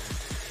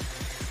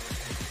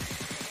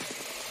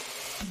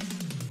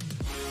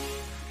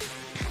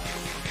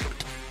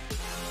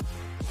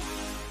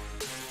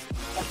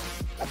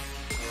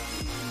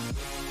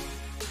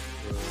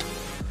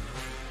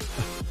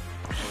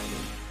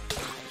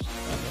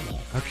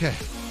 Okay.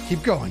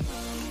 Keep going.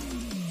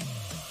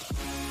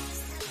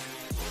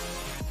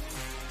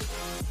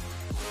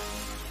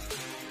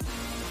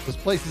 This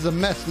place is a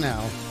mess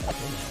now.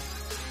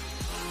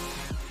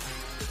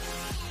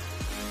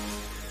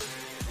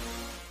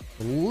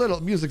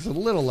 Music's a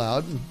little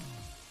loud,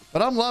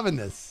 but I'm loving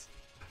this.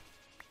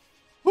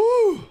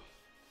 Woo!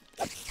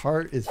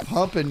 Heart is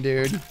pumping,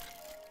 dude.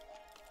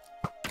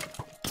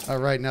 All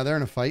right, now they're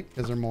in a fight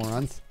because they're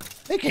morons.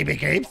 Hey, keepy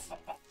capes.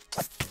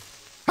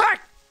 Ha!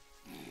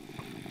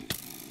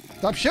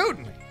 Stop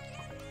shooting me.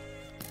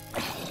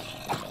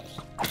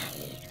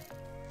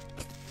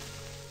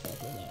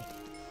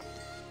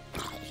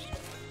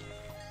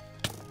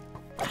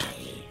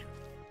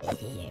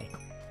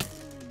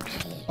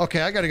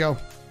 Okay, I gotta go.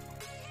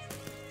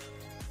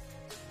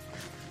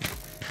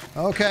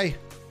 Okay,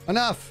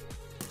 enough.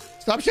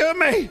 Stop shooting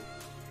me.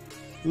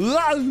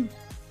 I'm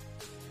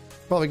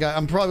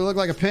probably look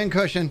like a pin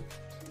cushion.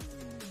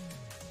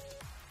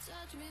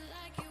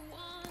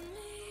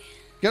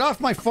 Get off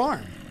my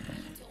farm.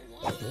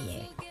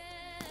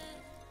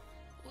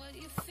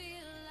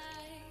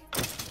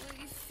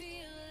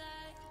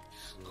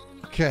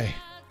 Okay.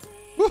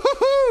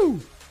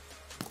 Woohoo!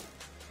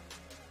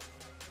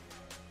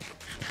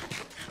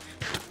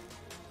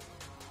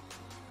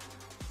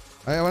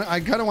 I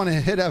kind of want to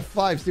hit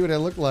F5, see what I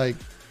look like.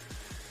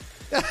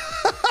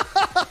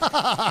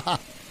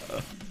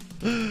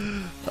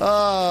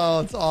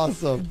 Oh, it's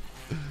awesome.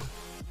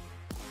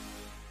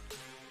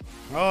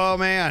 Oh,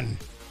 man.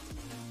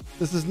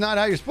 This is not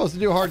how you're supposed to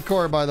do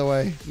hardcore, by the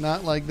way.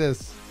 Not like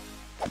this.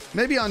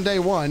 Maybe on day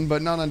 1,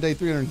 but not on day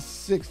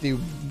 360,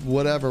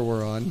 whatever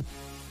we're on.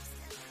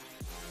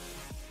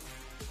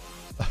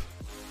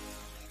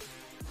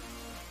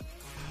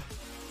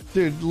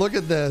 Dude, look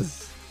at this.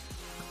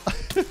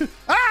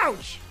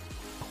 Ouch!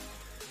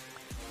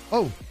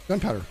 Oh,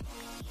 gunpowder.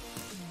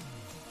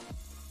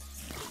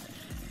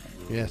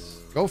 Yes.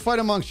 Go fight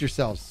amongst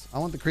yourselves. I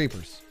want the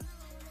creepers.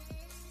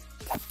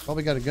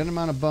 Probably got a good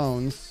amount of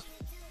bones.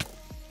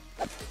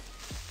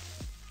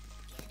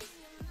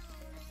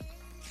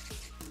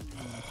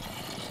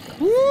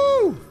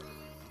 Woo!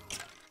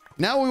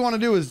 Now what we want to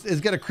do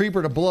is get a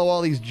creeper to blow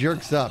all these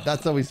jerks up.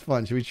 That's always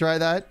fun. Should we try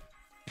that?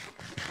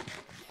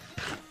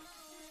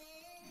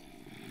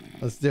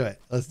 Let's do it.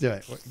 Let's do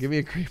it. Give me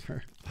a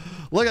creeper.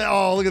 Look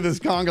at this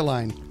conga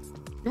line.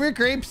 Come here,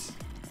 creeps.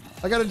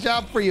 I got a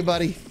job for you,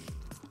 buddy.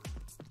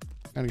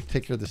 I'm gonna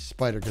take care of this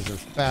spider because they're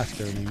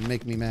faster and they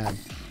make me mad.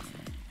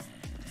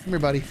 Come here,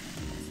 buddy.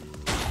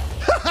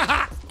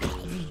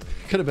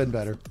 Could have been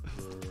better.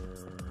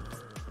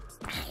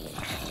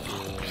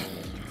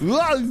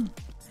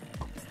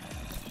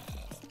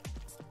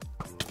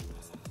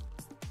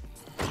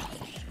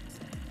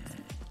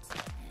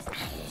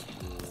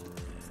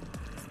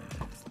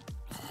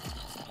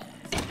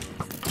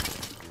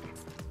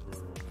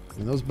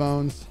 And those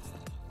bones.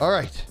 All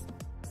right.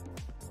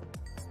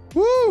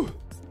 Woo!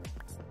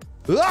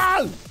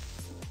 Ah!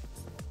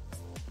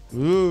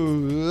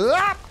 Ooh!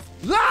 Ah!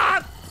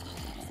 Ah!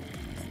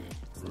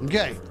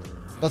 Okay.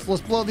 Let's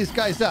blow these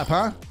guys up,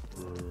 huh?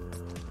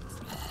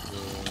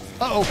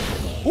 Uh-oh.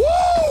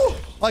 Woo!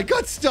 I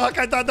got stuck.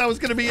 I thought that was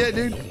gonna be it,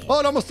 dude. Oh,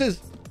 it almost is.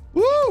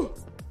 Woo!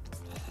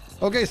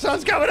 Okay,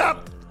 sun's coming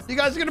up. You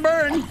guys are gonna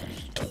burn.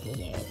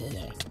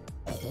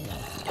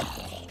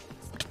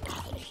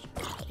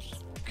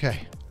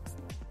 Okay.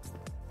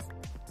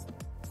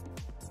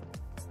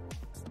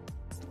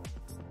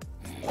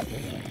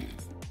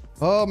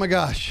 Oh my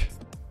gosh.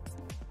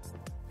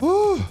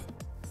 Woo!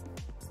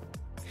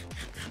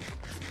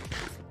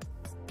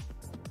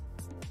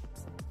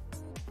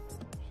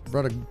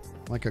 Brought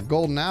like a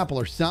golden apple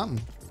or something.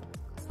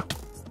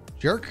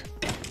 Jerk.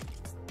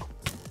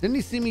 Didn't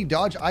he see me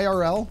dodge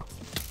IRL?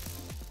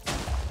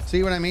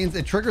 See what I mean?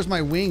 It triggers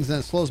my wings and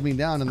it slows me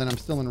down and then I'm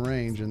still in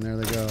range and there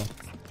they go.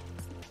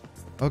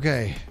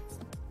 Okay.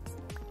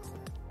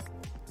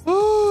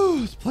 Ooh,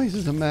 this place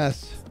is a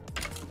mess.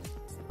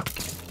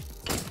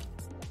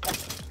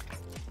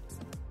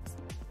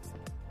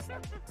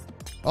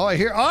 Oh, I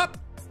hear up.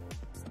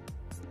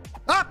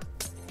 Up.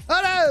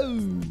 Oh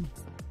no.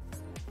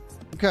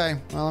 Okay,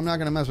 well, I'm not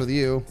gonna mess with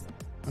you.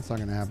 That's not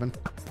gonna happen.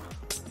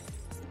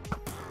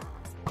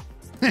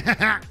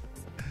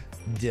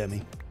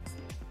 Dummy.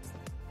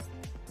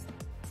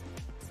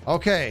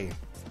 Okay.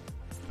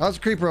 How's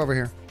the creeper over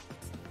here?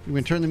 You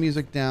can turn the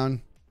music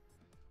down.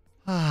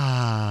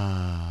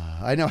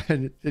 Ah, I know I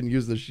didn't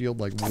use the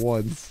shield like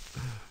once.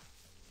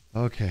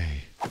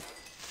 Okay.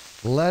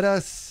 Let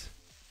us...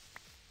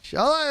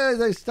 Oh,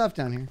 there's stuff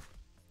down here.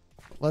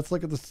 Let's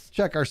look at this.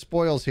 Check our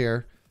spoils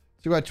here.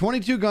 So we got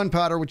 22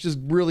 gunpowder, which is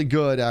really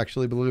good,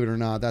 actually, believe it or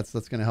not. That's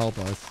going to help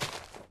us.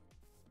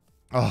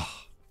 Oh.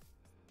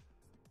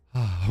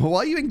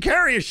 Why you even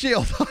carry a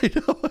shield? I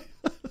know.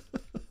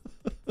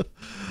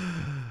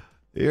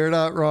 You're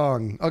not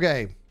wrong.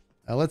 Okay.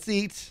 Let's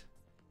eat.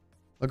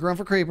 Look around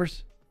for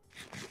creepers.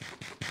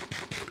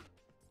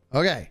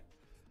 Okay.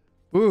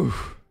 Ooh.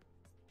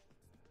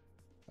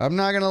 I'm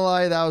not going to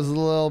lie. That was a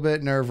little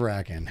bit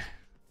nerve-wracking.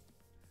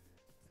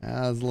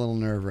 That was a little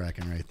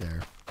nerve-wracking right there.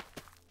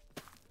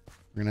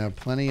 We're going to have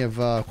plenty of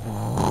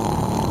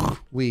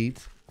wheat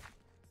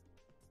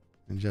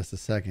in just a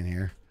second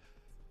here.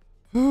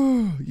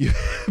 You,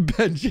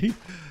 Benji,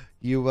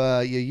 you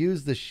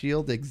used the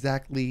shield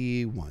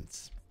exactly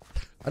once.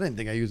 I didn't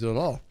think I used it at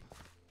all.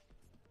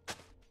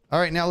 All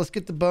right, now let's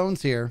get the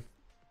bones here.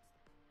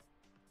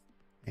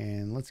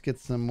 And let's get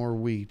some more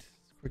wheat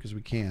as quick as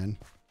we can.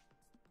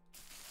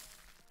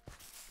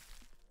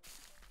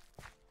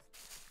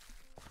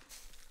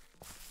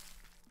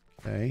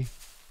 Okay.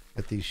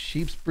 Get these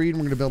sheep's breed. We're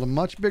going to build a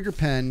much bigger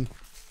pen.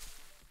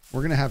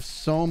 We're going to have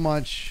so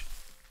much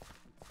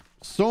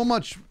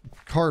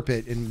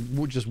carpet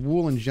and just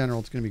wool in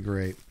general. It's going to be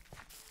great.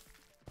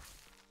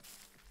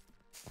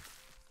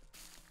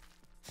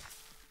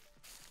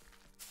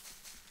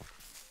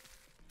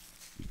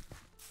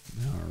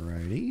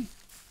 Alrighty.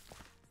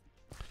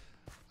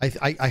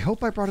 I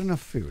hope I brought enough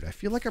food. I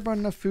feel like I brought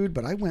enough food,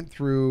 but I went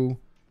through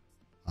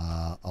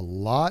a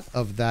lot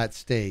of that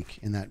steak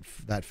in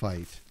that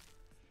fight.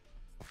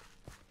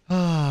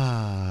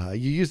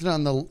 You used it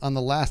on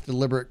the last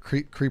deliberate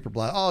creeper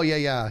blast. Oh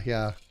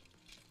yeah.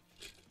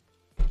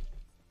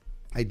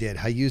 I did.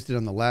 I used it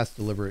on the last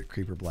deliberate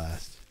creeper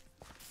blast.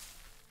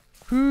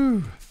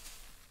 Whew.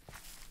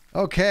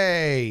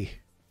 Okay.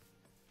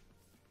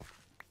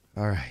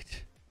 All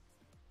right.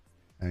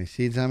 How many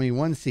seeds on me?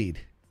 1 seed.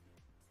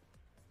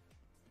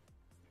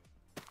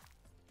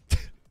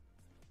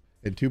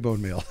 And 2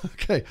 bone meal.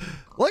 Okay.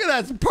 Look at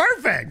that. It's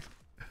perfect.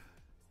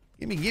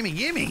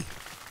 Gimme.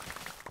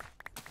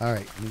 All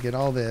right. Let me get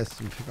all this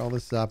and pick all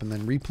this up and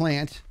then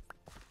replant.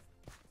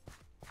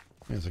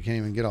 Yes, I can't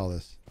even get all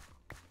this.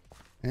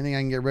 Anything I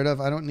can get rid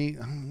of? I don't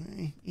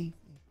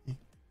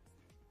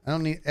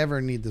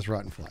ever need this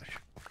rotten flesh.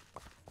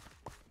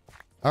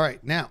 All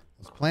right. Now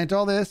let's plant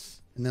all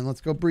this and then let's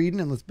go breeding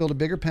and let's build a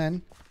bigger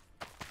pen.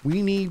 I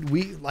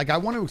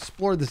want to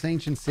explore this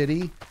ancient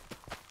city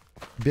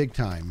big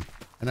time.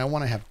 And I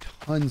want to have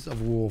tons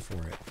of wool for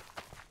it.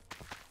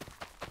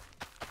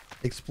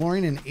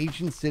 Exploring an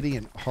ancient city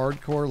and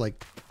hardcore,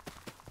 like,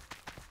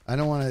 I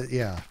don't want to,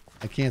 yeah.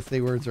 I can't say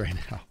words right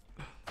now.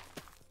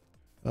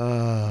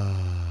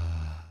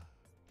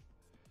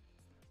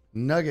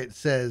 Nugget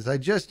says, I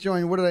just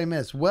joined. What did I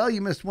miss? Well,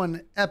 you missed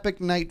one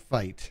epic night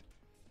fight.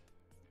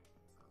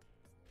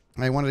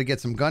 I wanted to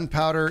get some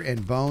gunpowder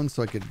and bones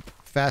so I could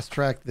fast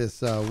track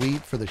this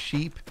wheat for the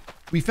sheep.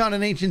 We found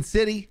an ancient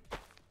city.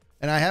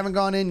 And I haven't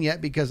gone in yet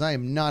because I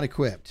am not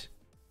equipped.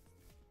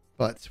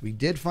 But we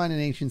did find an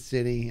ancient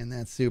city, and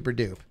that's super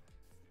dupe.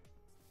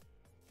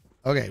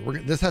 Okay,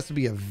 this has to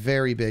be a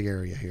very big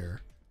area here.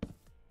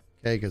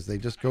 Okay, because they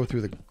just go through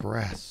the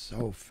grass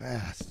so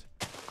fast.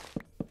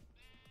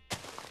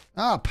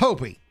 Ah,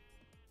 Popey.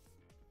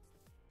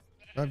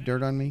 Do I have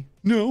dirt on me?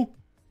 No.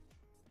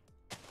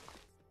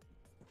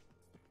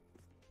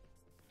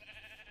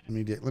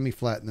 Let me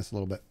flatten this a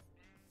little bit.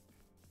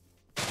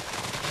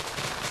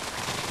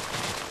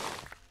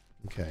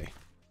 Okay.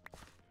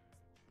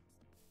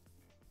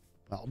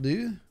 I'll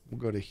do.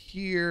 We'll go to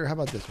here. How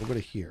about this? We'll go to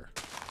here.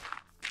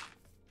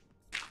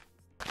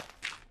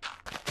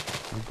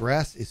 The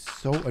grass is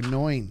so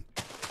annoying.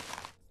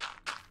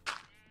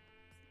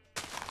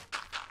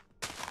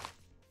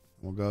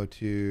 We'll go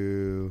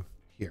to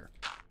here.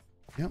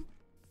 Yep.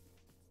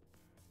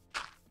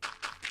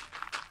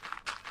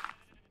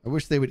 I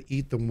wish they would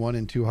eat the 1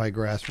 and 2 high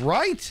grass.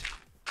 Right?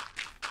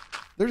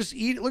 They're just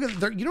eating. Look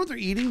at you know what they're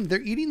eating?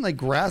 They're eating like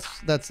grass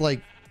that's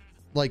like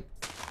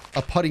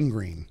a putting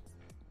green.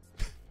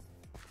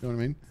 You know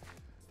what I mean?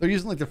 They're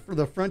using like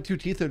the front 2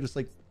 teeth. They're just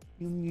like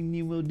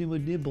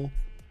nibble.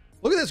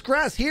 Look at this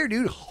grass here,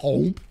 dude.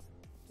 Hope.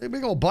 Take a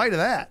big old bite of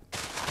that.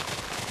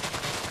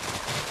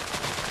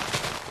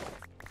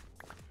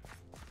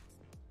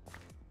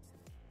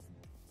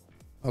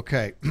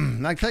 Okay,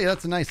 I tell you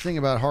that's a nice thing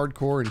about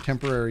hardcore and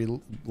temporary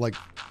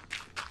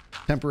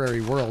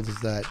worlds is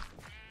that.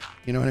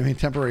 You know what I mean?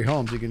 Temporary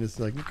homes. You can just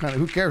like,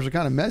 who cares what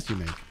kind of mess you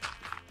make?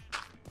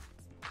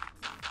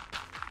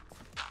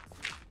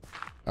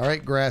 All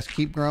right, grass,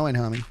 keep growing,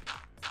 homie.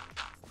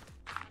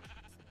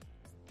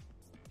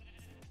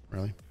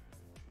 Really?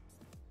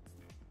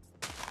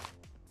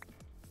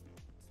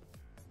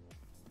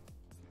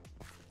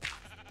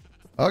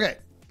 Okay.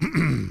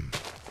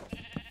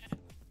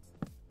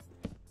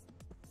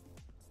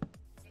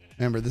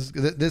 Remember,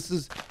 this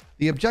is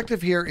the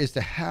objective here is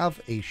to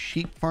have a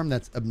sheep farm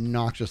that's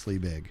obnoxiously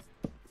big.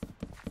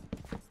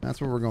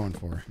 That's what we're going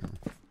for.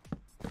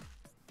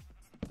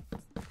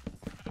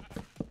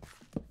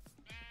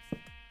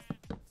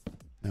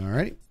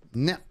 Alrighty.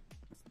 Now,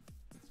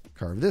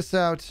 carve this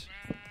out.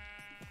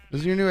 This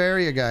is your new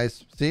area,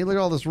 guys. See, look at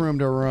all this room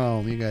to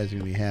roam. You guys are going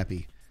to be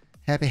happy.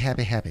 Happy,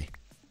 happy, happy.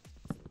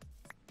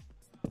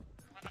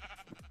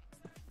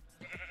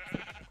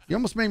 You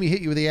almost made me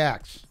hit you with the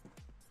axe.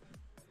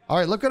 All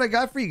right, look what I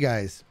got for you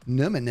guys.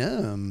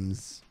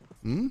 Nums.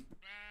 Hmm?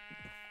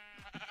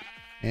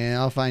 And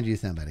I'll find you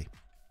somebody.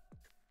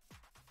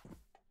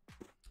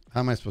 How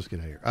am I supposed to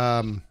get out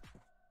of here?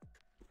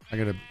 I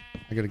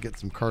gotta get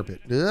some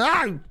carpet.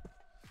 Ah!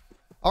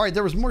 All right,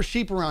 there was more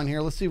sheep around here.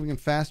 Let's see if we can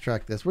fast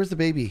track this. Where's the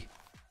baby?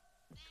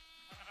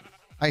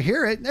 I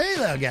hear it. Hey,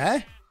 little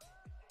guy.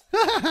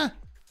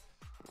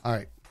 All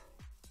right.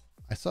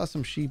 I saw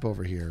some sheep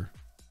over here.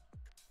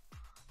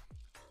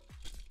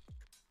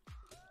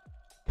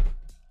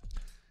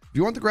 If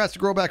you want the grass to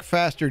grow back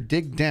faster,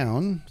 dig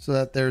down so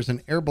that there's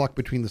an air block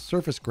between the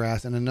surface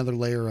grass and another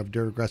layer of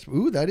dirt or grass.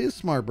 Ooh, that is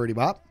smart, Birdie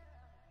Bop.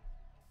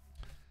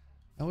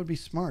 That would be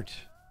smart.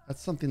 That's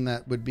something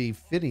that would be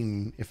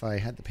fitting if I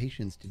had the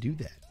patience to do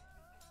that.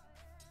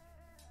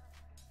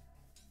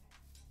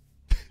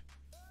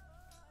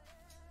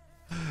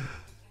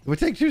 It would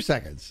take 2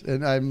 seconds.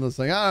 And I'm just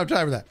like, I don't have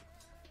time for that.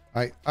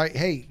 All right. All right.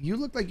 Hey, you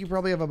look like you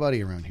probably have a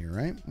buddy around here,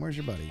 right? Where's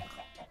your buddy?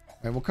 All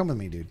right. Well, come with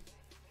me, dude.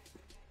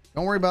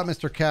 Don't worry about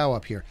Mr. Cow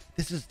up here.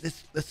 This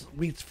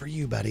wheat's for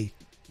you, buddy.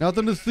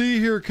 Nothing to see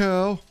here,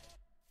 cow.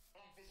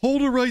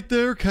 Hold it right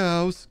there,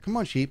 cows. Come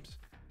on, sheeps.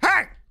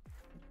 Hey!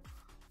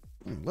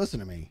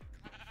 Listen to me.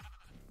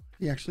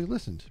 He actually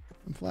listened.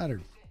 I'm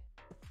flattered.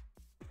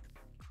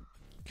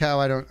 Cow,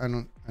 I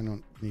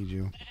don't need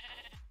you.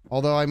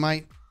 Although I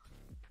might.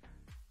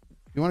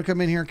 You want to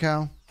come in here,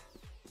 cow?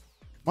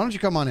 Why don't you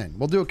come on in?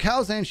 We'll do a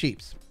cows and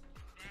sheeps.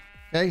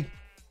 Okay?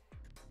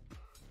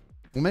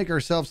 We'll make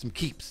ourselves some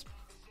keeps.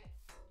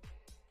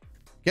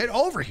 Get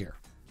over here.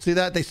 See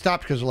that? They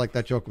stopped because they're like,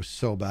 that joke was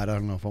so bad. I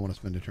don't know if I want to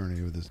spend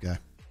eternity with this guy.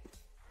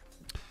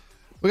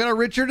 We got a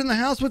Richard in the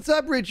house. What's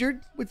up,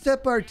 Richard? What's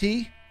up, RT?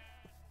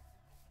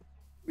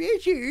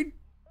 Richard.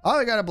 Oh,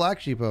 I got a black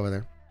sheep over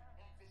there.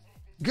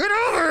 Get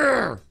over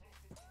here.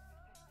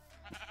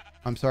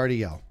 I'm sorry to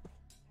yell.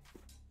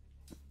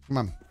 Come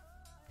on.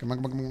 Come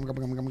on, come on, come on, come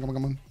on, come on, come on,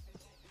 come on.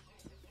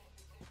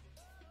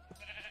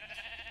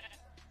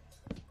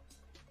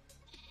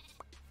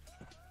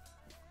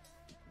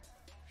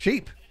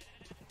 Sheep.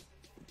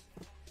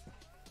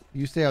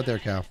 You stay out there,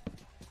 cow.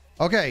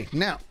 Okay,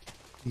 now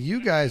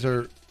you guys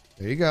are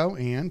there. You go,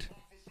 and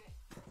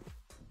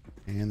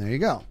there you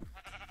go.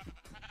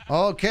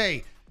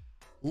 Okay,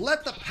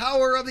 let the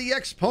power of the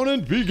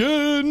exponent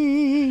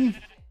begin.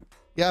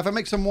 Yeah, if I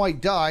make some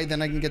white dye,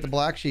 then I can get the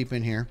black sheep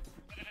in here.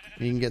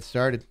 You can get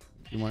started.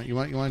 You want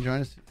to join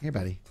us? Here,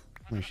 buddy.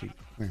 Come here, sheep.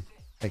 Come here.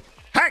 Hey,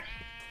 hey.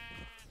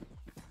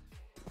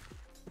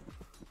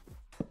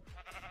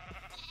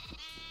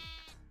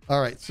 All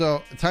right,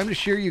 so time to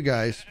shear you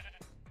guys.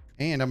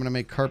 And I'm going to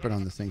make carpet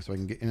on this thing so I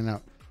can get in and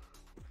out.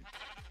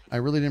 I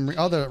really didn't...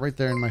 Oh, they're right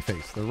there in my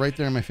face. They're right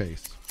there in my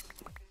face.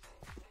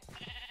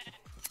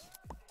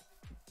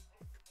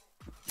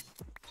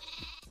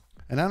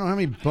 And I don't have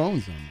any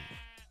bones on me.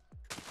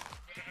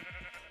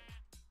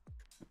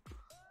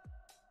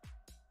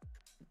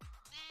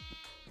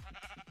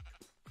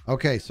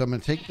 Okay, so I'm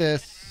going to take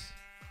this.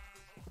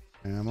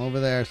 And I'm over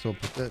there, so we'll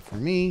put that for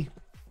me.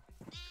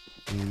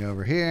 And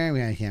over here, we're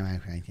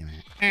gonna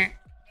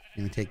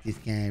take this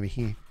guy over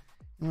here,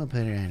 and we'll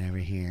put it right over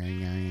here.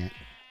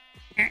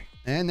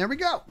 And there we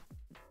go.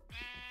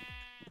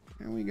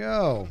 There we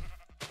go.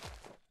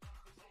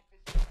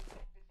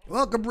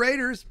 Welcome,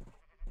 Raiders.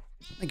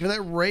 Thank you for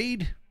that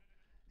raid.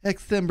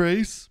 X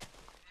embrace.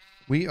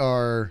 We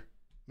are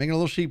making a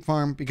little sheep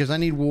farm because I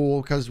need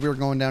wool because we were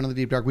going down in the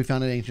deep dark. We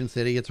found an ancient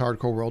city. It's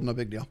hardcore world, no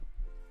big deal.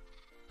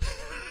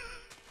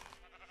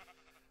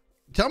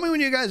 Tell me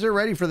when you guys are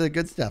ready for the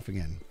good stuff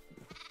again.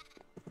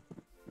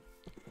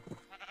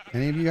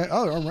 Any of you guys?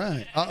 Oh, all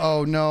right.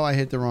 Uh-oh, no, I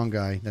hit the wrong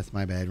guy. That's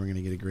my bad. We're going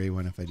to get a gray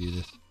one if I do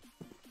this.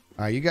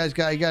 All right, you guys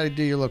got to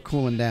do your little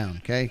cooling down,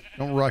 okay?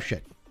 Don't rush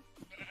it.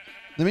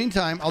 In the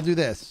meantime, I'll do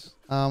this.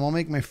 I'll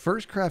make my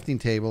first crafting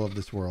table of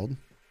this world.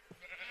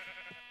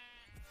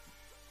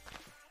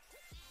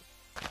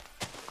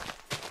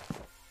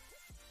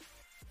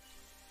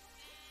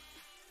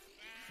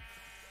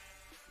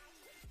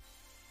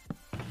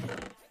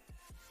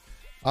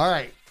 All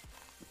right.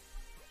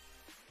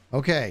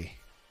 Okay.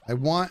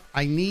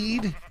 I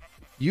need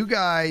you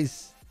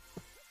guys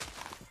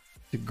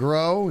to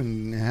grow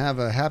and have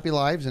a happy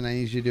lives, and I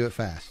need you to do it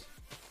fast.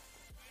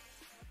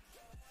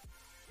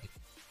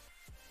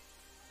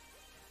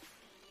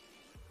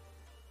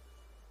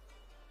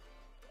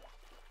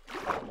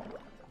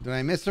 Did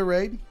I miss a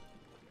raid?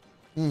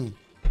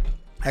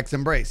 X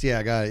Embrace. Yeah,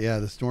 I got it. Yeah,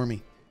 the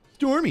Stormy.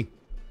 Stormy.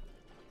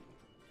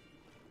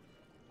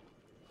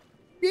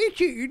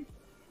 Richard.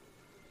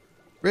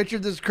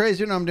 Richard, this is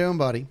crazy what I'm doing,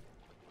 buddy.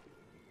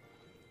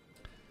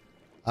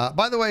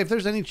 By the way, if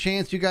there's any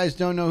chance you guys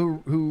don't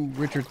know who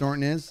Richard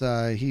Thornton is,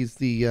 he's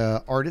the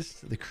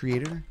artist, the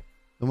creator,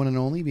 the one and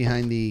only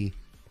behind the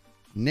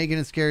Naked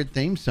and Scared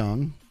theme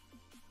song.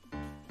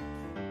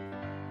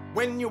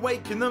 When you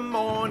wake in the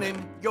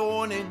morning,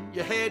 yawning,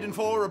 you're heading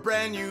for a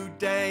brand new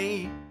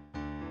day.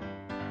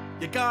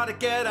 You gotta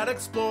get out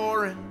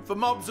exploring, for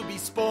mobs will be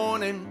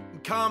spawning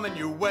and coming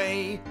your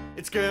way.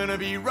 It's gonna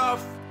be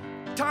rough,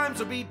 times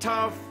will be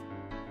tough.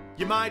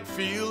 You might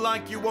feel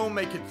like you won't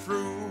make it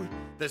through.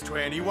 There's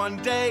 21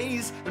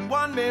 days and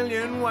 1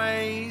 million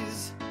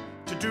ways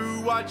to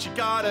do what you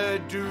gotta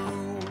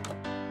do.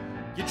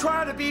 You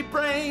try to be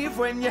brave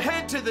when you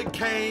head to the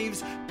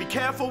caves. Be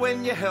careful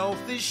when your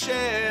health is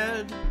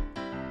shared.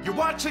 You're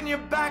watching your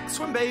backs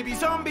when baby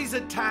zombies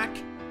attack.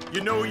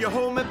 You know your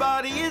home and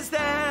body is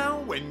there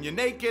when you're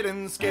naked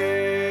and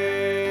scared.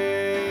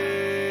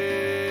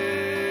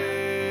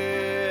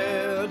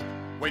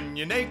 When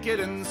you're naked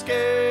and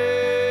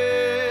scared.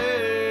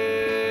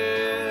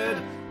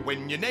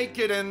 When you're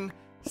naked and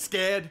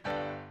scared.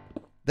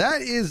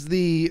 That is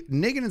the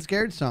Naked and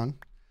Scared song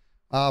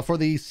for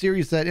the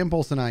series that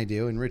Impulse and I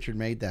do, and Richard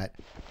made that,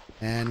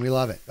 and we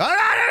love it.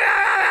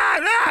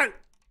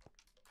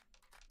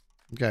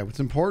 Okay, what's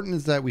important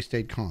is that we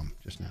stayed calm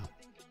just now.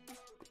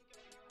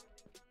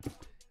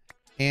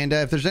 And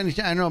if there's any,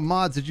 I don't know,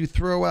 mods, did you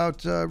throw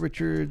out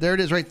Richard? There it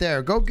is right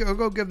there. Go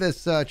give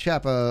this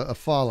chap a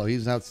follow.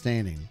 He's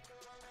outstanding.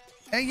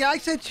 Hey, yeah, I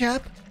said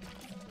chap.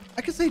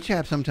 I can say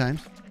chap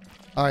sometimes.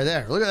 All right,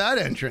 there. Look at that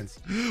entrance.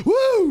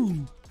 Woo!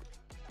 I'm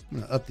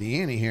going to up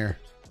the ante here.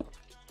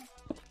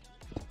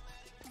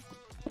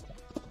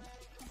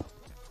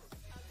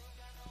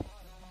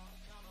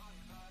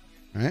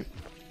 All right.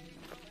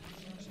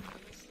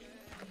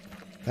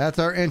 That's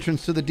our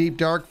entrance to the deep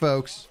dark,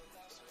 folks.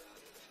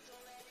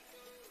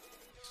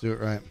 Let's do it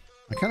right.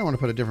 I kind of want to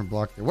put a different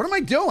block there. What am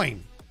I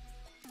doing?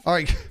 All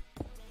right.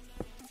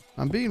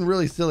 I'm being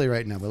really silly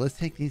right now, but let's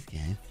take these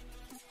guys.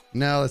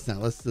 No, let's not.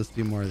 Let's just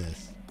do more of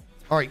this.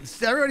 All right.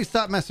 Everybody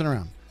stop messing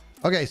around.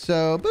 Okay,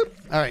 so, boop.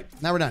 All right.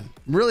 Now we're done.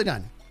 I'm really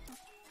done.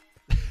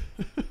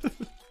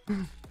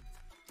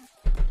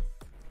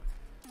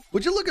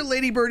 Would you look at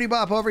Lady Birdie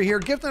Bop over here?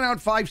 Gifting out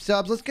 5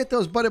 subs. Let's get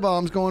those buddy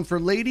bombs going for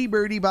Lady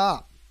Birdie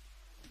Bop.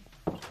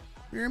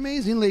 You're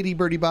amazing, Lady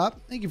Birdie Bop.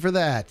 Thank you for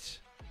that.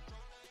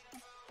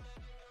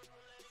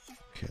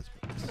 Okay, let's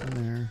put this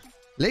in there.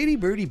 Lady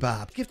Birdie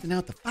Bop gifting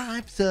out the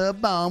 5 sub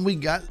bomb. We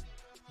got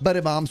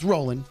buddy bombs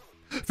rolling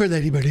for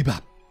Lady Birdie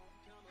Bop.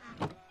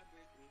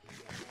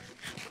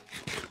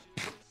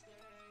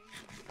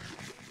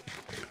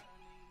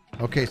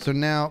 Okay, so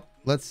now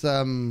let's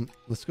go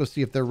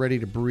see if they're ready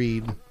to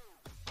breed.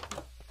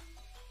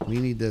 We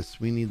need this.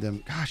 We need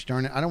them. Gosh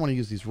darn it! I don't want to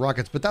use these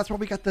rockets, but that's why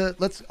we got the.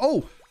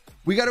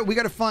 We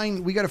gotta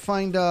find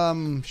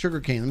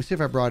sugarcane. Let me see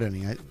if I brought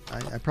any. I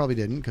probably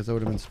didn't because that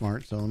would have been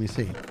smart. So let me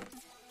see.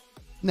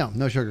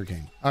 No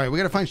sugarcane. All right, we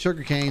gotta find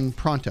sugarcane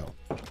pronto.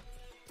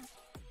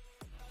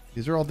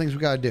 These are all things we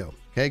gotta do.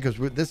 Okay, because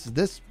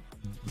this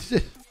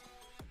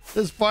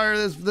fire.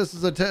 This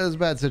is a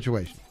bad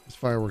situation. These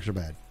fireworks are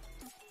bad.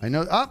 I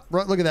know. Oh,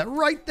 look at that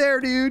right there,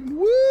 dude.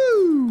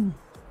 Woo!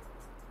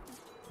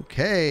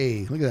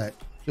 Okay, look at that.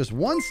 Just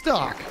one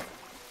stock.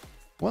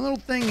 One little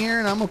thing here,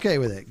 and I'm okay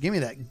with it. Give me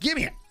that. Give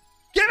me it.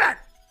 Give it!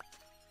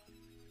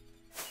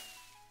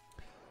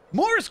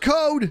 Morse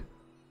code.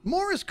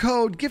 Morse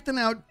code gifting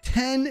out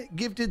 10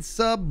 gifted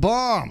sub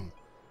bomb.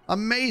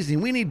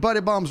 Amazing. We need buddy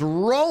bombs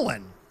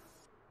rolling.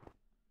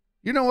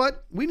 You know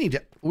what? We need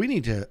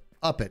to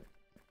up it.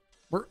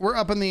 We're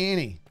up in the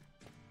ante.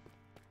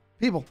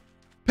 People.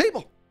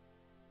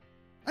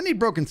 I need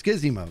broken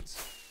Skizz emotes.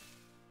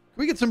 Can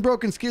we get some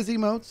broken Skizz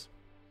emotes?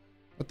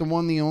 But the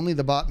one, the only,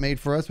 the bot made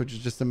for us, which is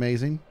just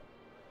amazing.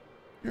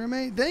 You're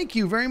amazing. Thank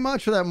you very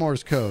much for that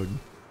Morse code.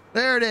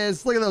 There it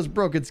is. Look at those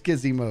broken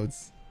Skizz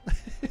emotes.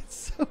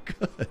 It's so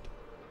good.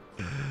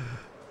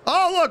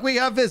 Oh, look, we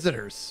have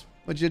visitors.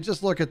 Would you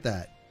just look at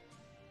that?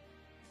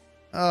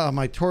 Oh,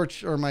 my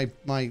torch or my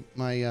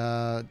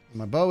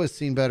bow has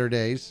seen better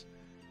days.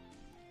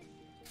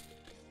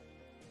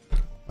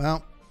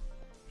 Well,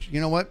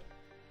 you know what?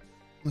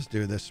 Let's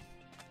do this.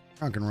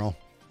 Rock and roll.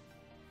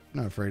 I'm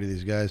not afraid of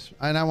these guys.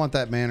 And I want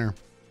that manor.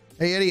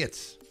 Hey,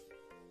 idiots.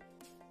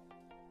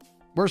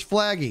 Where's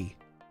Flaggy?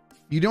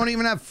 You don't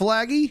even have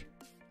Flaggy?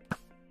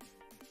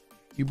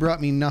 You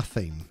brought me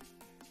nothing.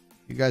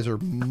 You guys are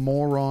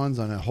morons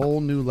on a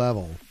whole new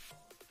level.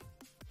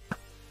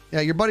 Yeah,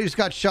 your buddy just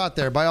got shot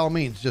there. By all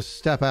means, just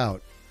step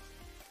out.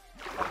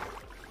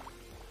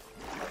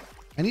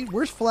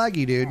 Where's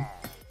Flaggy, dude?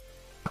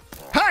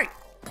 Hey!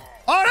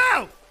 Oh,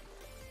 no!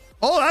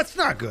 Oh, that's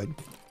not good.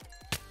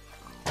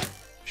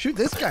 Shoot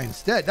this guy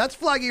instead. That's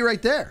Flaggy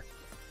right there.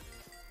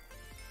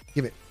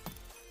 Give it.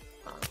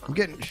 I'm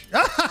getting...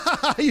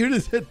 You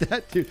just hit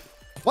that, dude.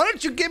 Why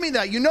don't you give me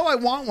that? You know I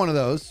want one of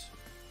those.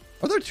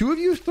 Are there 2 of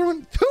you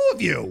throwing? 2 of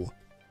you!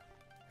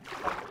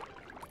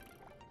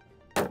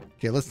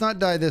 Okay, let's not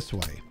die this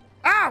way.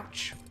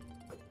 Ouch!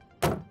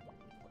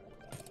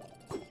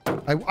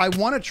 I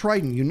want a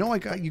trident. You know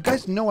you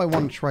guys know I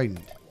want a trident.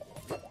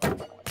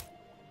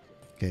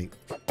 Okay.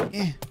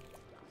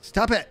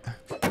 Stop it.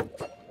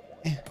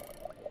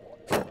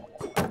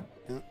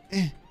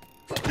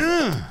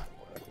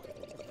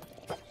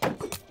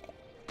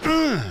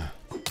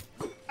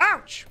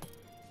 Ouch!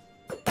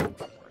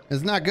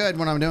 It's not good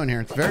what I'm doing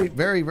here. It's very,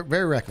 very,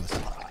 very reckless.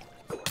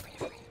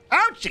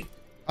 Ouchie!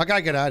 I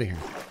gotta get out of here.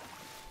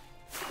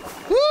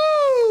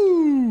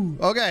 Woo!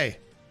 Okay.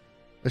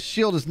 The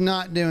shield is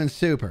not doing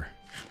super.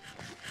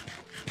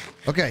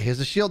 Okay, is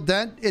the shield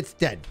dead? It's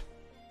dead.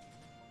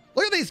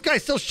 Look at these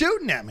guys still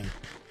shooting at me.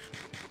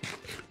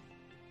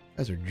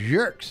 Guys are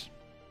jerks.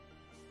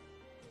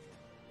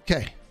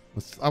 Okay.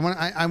 I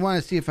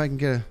want to see if I can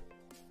get a...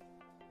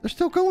 They're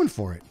still going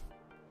for it.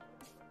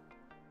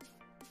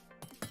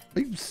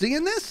 Are you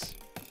seeing this?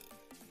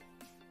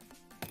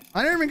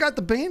 I never even got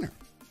the banner.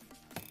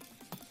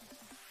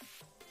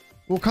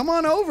 Well, come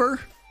on over.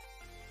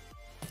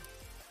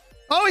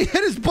 Oh, he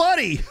hit his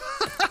buddy.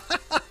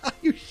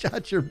 You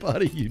shot your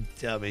buddy, you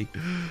dummy.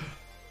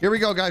 Here we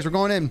go, guys. We're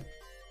going in.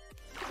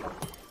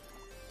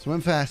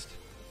 Swim fast.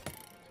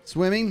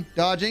 Swimming,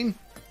 dodging,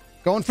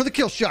 going for the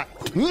kill shot.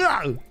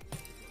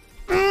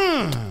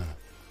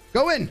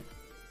 Go in.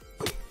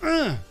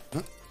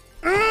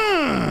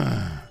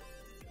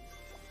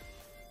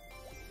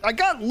 I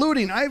got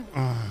looting. I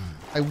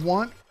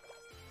want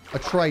a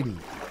trident.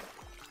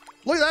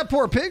 Look at that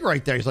poor pig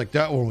right there. He's like,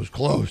 that one was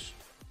close.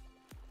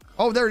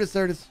 Oh, there it is.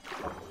 There it is.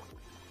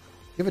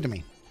 Give it to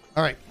me.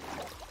 All right.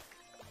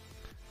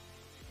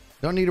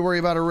 Don't need to worry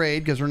about a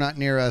raid because we're not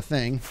near a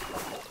thing.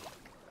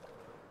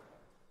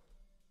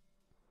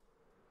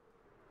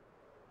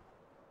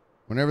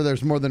 Whenever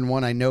there's more than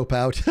one, I nope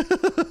out.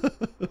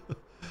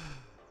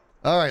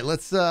 All right,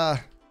 let's...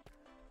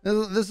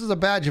 This is a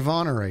badge of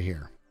honor right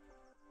here.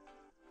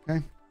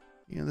 Okay?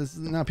 You know, this is...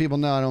 Now people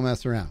know I don't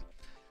mess around.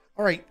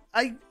 All right,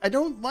 I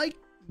don't like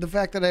the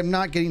fact that I'm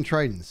not getting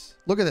tridents.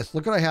 Look at this.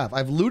 Look what I have. I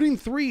have looting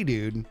 3,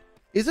 dude.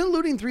 Isn't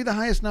looting 3 the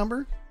highest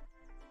number?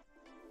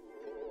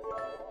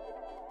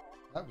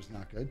 That was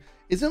not good.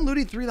 Isn't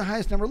looting 3 the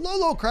highest number?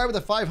 Lolo cry with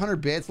a 500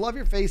 bits. Love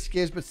your face,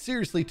 Skizz, but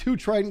seriously, 2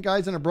 trident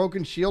guys and a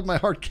broken shield. My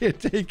heart can't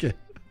take it.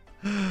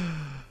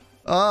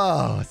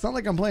 Oh, it's not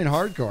like I'm playing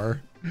hardcore.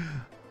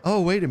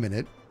 Oh, wait a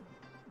minute.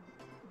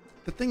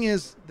 The thing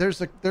is,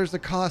 there's a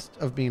cost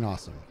of being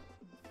awesome.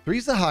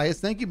 3's the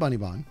highest. Thank you, Bunny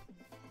Bon.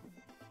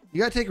 You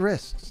gotta take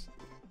risks.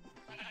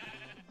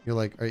 You're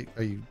like,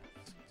 are you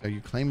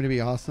claiming to be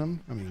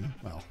awesome? I mean,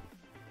 well,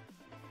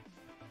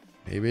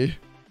 maybe.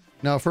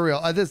 No, for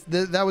real.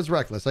 That was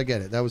reckless. I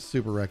get it. That was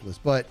super reckless,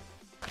 but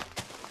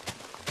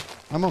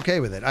I'm okay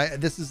with it.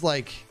 This is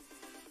like,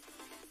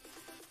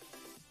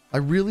 I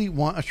really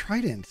want a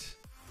trident.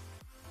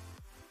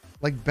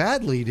 Like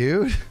badly,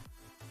 dude.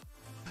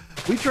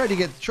 We tried to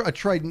get a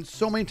trident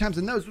so many times,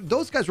 and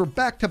those guys were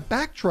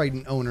back-to-back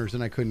trident owners,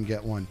 and I couldn't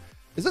get one.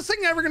 Is this thing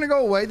ever going to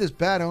go away, this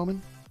bad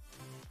omen?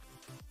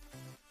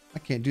 I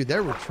can't do.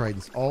 There were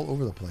tridents all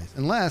over the place.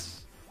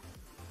 Unless,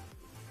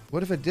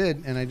 what if it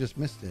did, and I just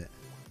missed it?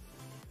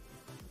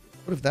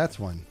 What if that's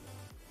one?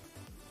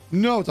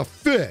 No, it's a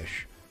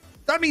fish.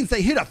 That means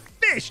they hit a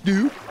fish,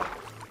 dude.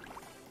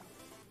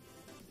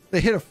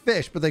 They hit a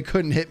fish, but they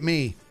couldn't hit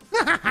me.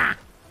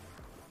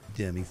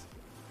 Dummies.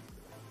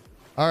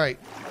 All right.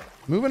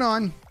 Moving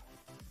on.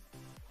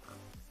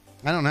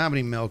 I don't have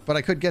any milk, but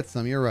I could get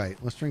some. You're right.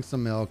 Let's drink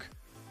some milk.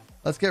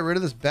 Let's get rid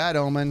of this bad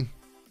omen in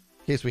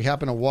case we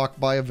happen to walk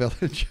by a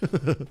village.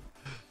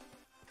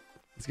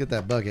 Let's get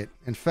that bucket.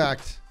 In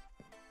fact,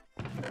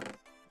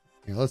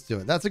 here, let's do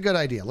it. That's a good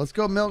idea. Let's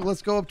go milk.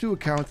 Let's go up to a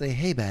cow and say,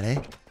 hey, buddy.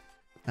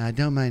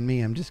 Don't mind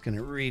me. I'm just going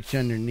to reach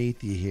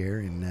underneath you here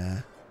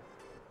and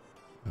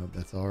hope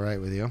that's all right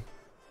with you.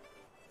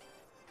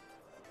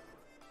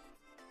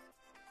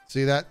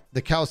 See that?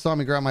 The cow saw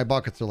me grab my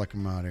buckets. They're like,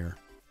 I'm out here.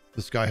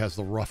 This guy has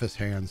the roughest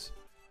hands.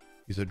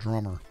 He's a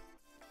drummer.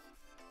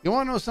 You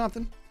want to know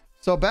something?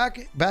 So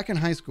back in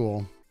high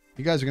school,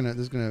 you guys are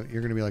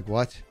you're gonna be like,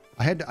 what?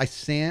 I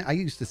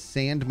used to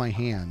sand my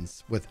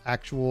hands with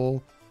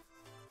actual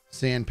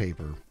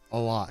sandpaper a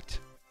lot.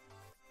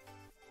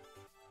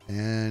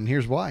 And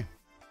here's why.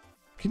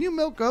 Can you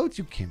milk goats?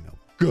 You can't milk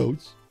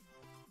goats.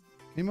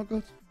 Can you milk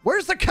goats?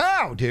 Where's the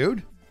cow,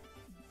 dude?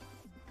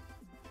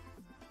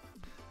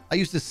 I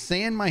used to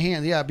sand my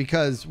hands. Yeah,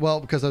 because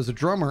I was a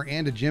drummer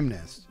and a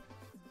gymnast.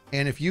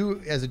 And if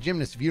you, as a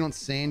gymnast, if you don't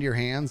sand your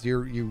hands,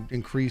 you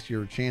increase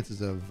your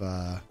chances of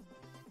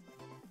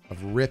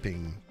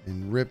ripping.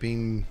 And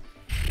ripping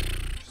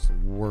is the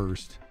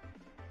worst.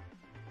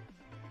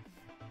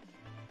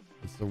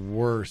 It's the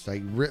worst.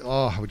 I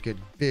would get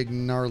big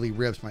gnarly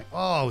rips. It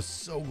was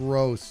so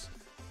gross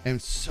and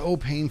so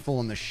painful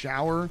in the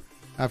shower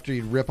after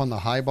you'd rip on the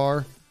high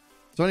bar.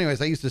 So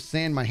anyways, I used to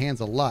sand my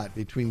hands a lot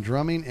between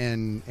drumming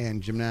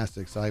and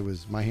gymnastics.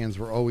 My hands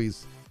were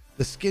always,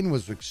 the skin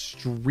was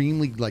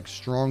extremely like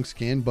strong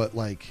skin, but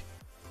like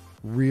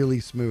really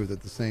smooth at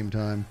the same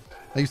time.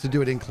 I used to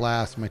do it in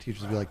class. My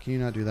teachers would be like, can you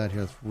not do that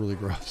here? That's really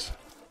gross.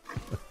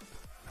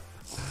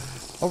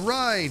 All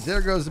right,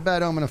 there goes the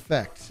bad omen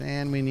effect.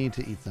 And we need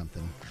to eat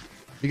something.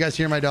 You guys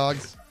hear my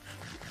dogs?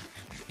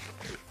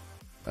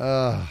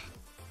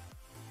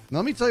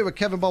 Let me tell you what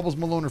Kevin Bubbles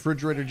Malone,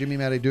 Refrigerator Jimmy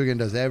Matty Dugan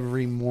does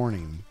every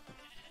morning.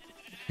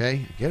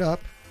 Okay, I get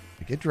up,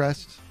 I get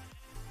dressed,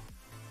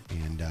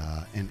 and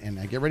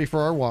I get ready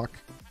for our walk.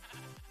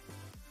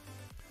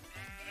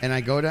 And I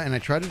go down and I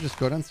try to just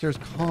go downstairs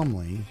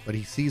calmly, but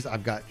he sees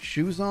I've got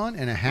shoes on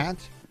and a hat,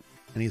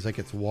 and he's like,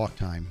 it's walk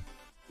time.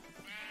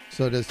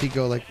 So does he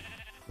go like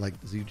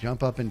does he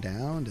jump up and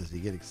down? Does he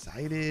get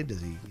excited?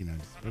 Does he,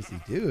 what does he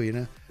do?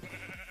 This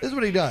is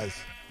what he does.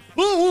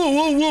 Whoa, whoa,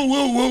 whoa, whoa,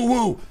 whoa, whoa,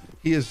 whoa.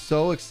 He is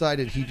so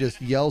excited. He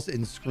just yells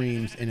and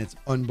screams, and it's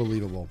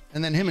unbelievable.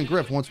 And then him and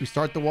Griff, once we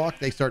start the walk,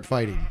 they start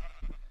fighting.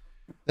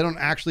 They don't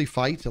actually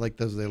fight like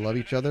those. They love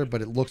each other,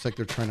 but it looks like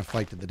they're trying to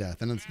fight to the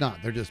death. And it's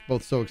not. They're just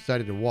both so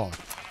excited to walk.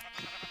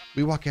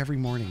 We walk every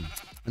morning,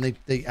 and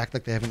they act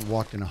like they haven't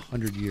walked in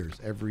 100 years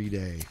every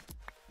day.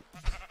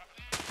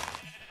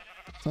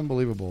 It's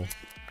unbelievable.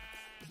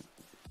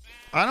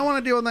 I don't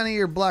want to deal with any of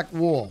your black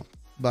wool,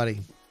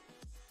 buddy.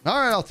 All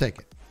right, I'll take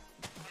it.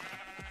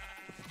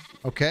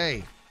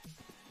 Okay.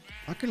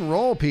 Rock and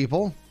roll,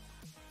 people.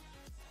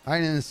 All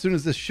right, and as soon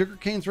as this sugar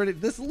cane's ready,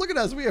 look at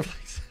us. We have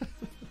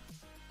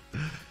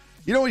like,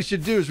 you know what we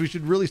should do is we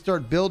should really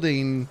start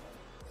building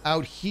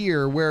out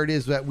here where it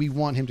is that we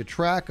want him to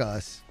track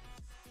us.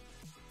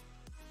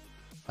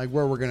 Like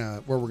where we're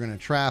gonna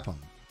trap him.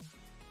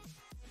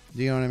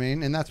 Do you know what I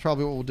mean? And that's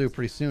probably what we'll do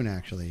pretty soon,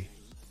 actually.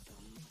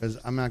 Because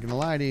I'm not gonna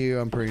lie to you,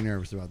 I'm pretty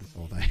nervous about this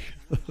whole thing.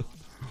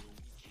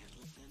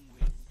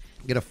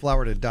 Get a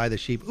flower to dye the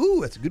sheep.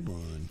 Ooh, that's a good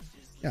one.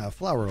 Yeah, a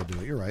flower will do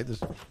it. You're right.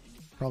 There's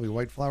probably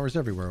white flowers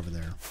everywhere over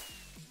there.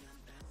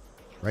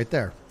 Right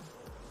there.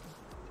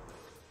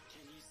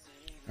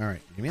 All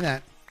right, give me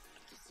that.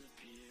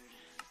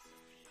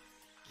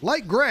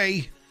 Light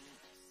gray.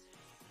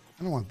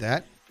 I don't want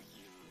that.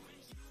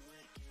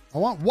 I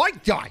want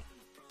white dye.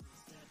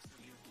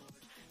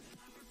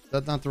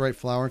 That's not the right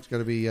flower. It's got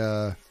to be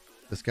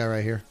this guy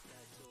right here.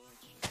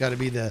 It's got to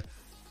be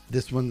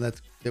this one.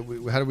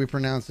 How do we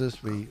pronounce this?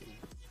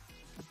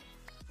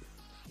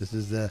 This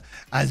is the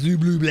azul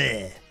bleu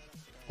bleu.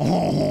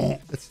 Oh,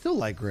 it's still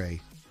light gray.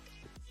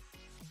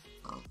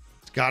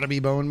 It's got to be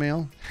bone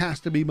meal. Has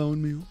to be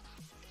bone meal.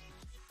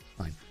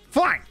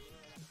 Fine.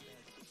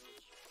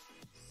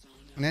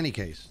 In any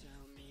case,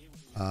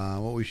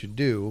 what we should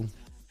do,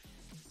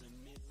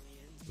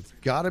 it's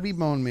got to be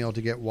bone meal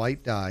to get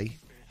white dye.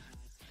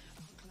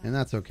 And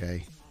that's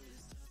okay.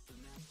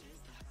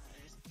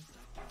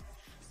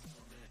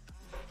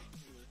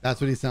 That's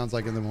what he sounds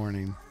like in the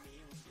morning.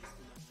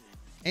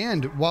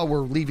 And while we're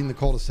leaving the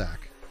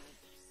cul-de-sac,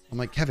 I'm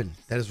like, Kevin,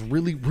 that is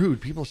really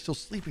rude. People are still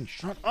sleeping.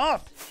 Shut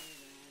up.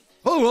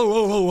 Whoa, whoa,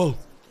 whoa, whoa, whoa.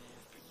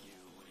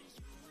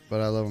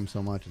 But I love him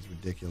so much. It's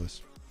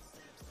ridiculous.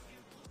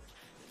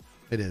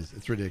 It is.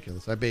 It's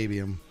ridiculous. I baby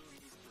him.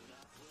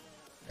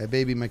 I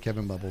baby my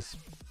Kevin Bubbles.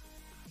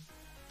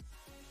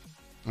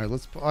 All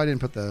right, I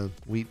didn't put the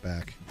wheat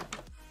back.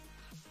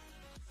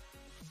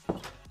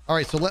 All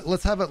right, so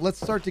let's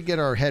start to get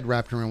our head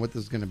wrapped around what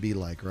this is going to be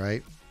like,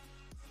 right?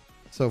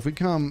 So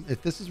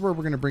if this is where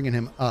we're going to bring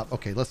him up.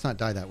 Okay, let's not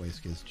die that way,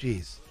 Skizz.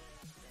 Jeez.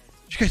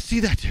 Did you guys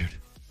see that, dude?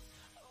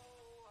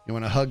 You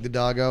want to hug the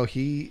doggo?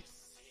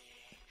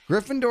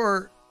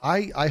 Gryffindor,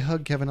 I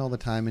hug Kevin all the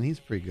time, and he's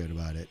pretty good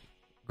about it.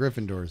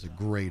 Gryffindor is a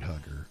great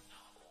hugger.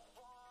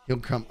 He'll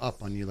come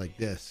up on you like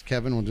this.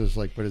 Kevin will just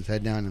like put his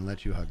head down and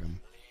let you hug him.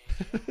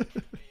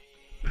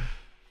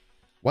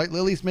 White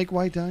lilies make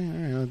white dye. All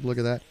right, let's look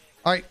at that.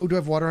 All right. Oh, do I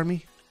have water on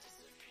me?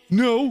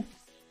 No.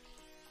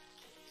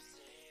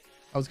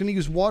 I was going to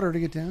use water to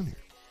get down here.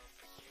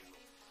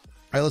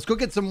 All right, let's go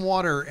get some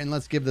water and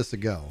let's give this a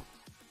go.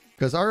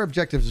 Because our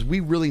objective is we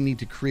really need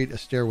to create a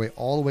stairway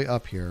all the way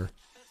up here.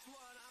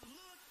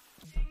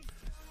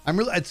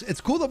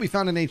 It's cool that we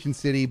found an ancient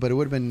city, but it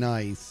would have been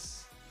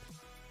nice.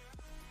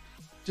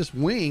 Just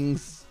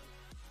wings.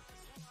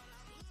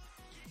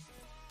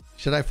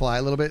 Should I fly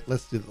a little bit?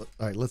 Let's do.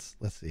 All right, let's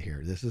see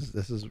here. This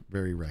is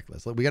very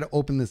reckless. We got to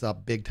open this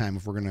up big time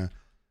if we're gonna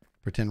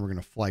pretend we're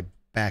gonna fly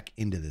back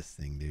into this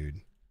thing, dude.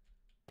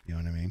 You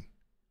know what I mean?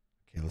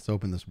 Okay, let's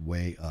open this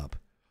way up.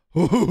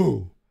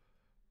 Ooh.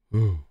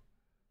 Ooh.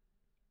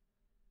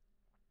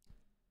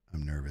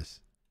 I'm nervous.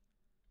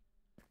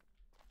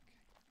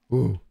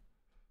 Ooh.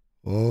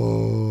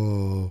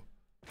 Oh.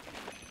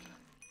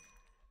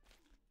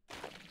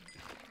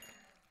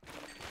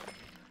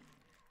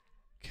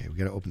 Okay, we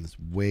got to open this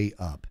way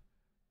up.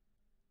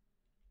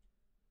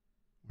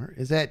 Where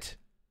is it?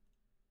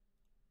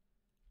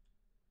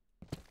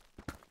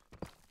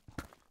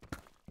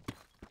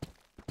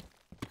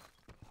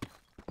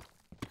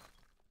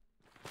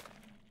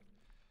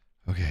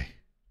 Okay.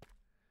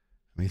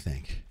 Let me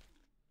think.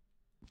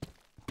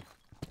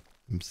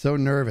 I'm so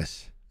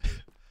nervous.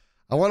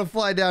 I want to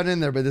fly down in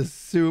there, but this is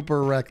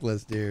super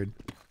reckless, dude.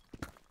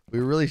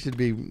 We should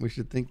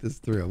think this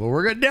through, but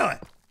we're going to do it.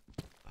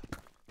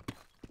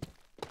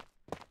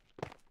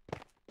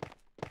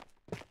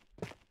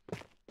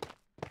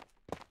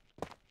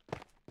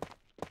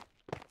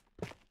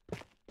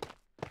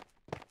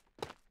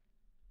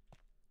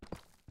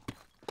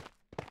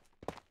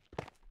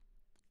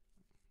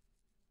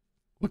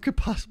 What could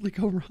possibly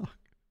go wrong?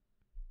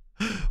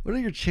 What are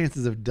your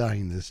chances of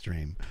dying this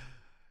stream?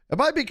 It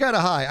might be kind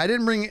of high.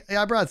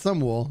 I brought some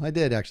wool. I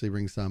did actually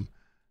bring some.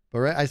 But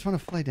right, I just want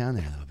to fly down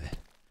there a little bit.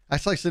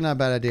 That's actually not a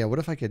bad idea. What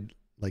if I could,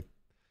 like,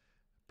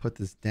 put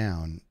this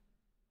down?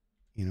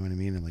 You know what I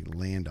mean? And, like,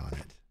 land on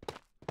it.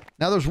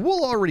 Now, there's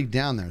wool already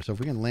down there. So if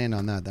we can land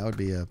on that, that would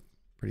be a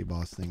pretty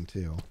boss thing,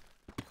 too.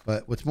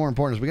 But what's more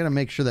important is we got to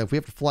make sure that if we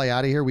have to fly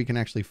out of here, we can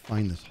actually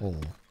find this hole.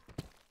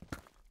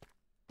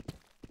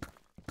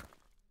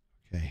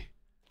 Okay.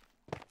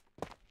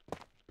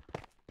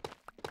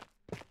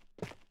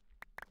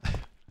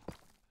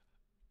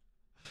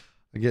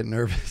 I get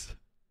nervous.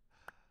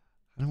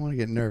 I don't want to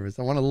get nervous.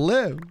 I want to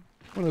live.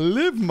 I want to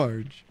live,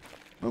 Marge.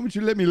 Why won't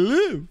you let me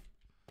live?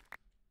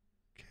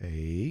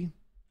 Okay.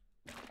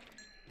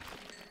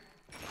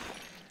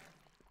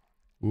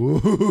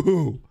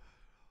 Whoa.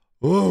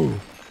 Whoa.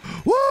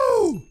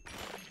 Whoa.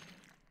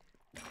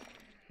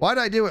 Why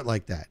did I do it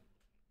like that?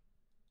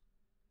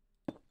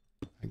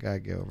 I gotta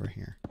go over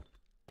here.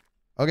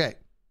 Okay.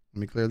 Let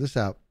me clear this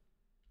out.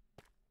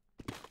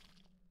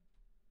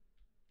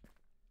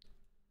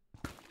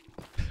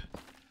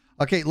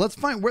 Okay, let's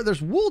find where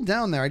there's wool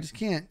down there. I just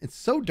can't. It's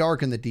so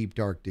dark in the deep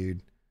dark,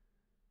 dude.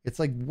 It's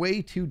like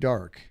way too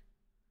dark.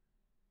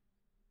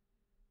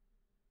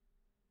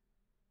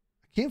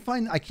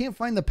 I can't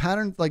find the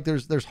pattern. Like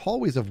there's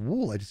hallways of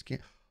wool. I just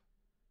can't.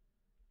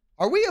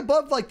 Are we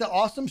above like the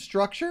awesome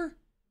structure?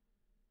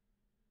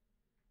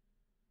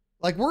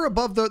 Like we're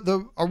above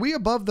are we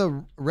above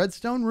the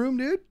redstone room,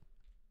 dude?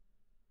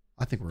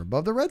 I think we're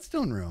above the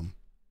redstone room.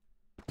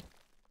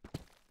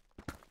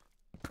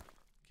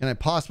 Can I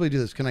possibly do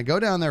this? Can I go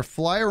down there,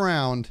 fly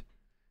around,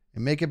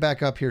 and make it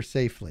back up here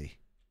safely?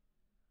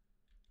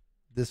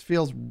 This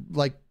feels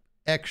like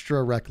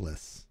extra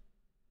reckless.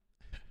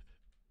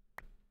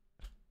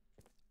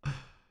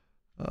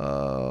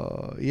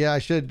 Yeah, I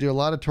should do a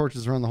lot of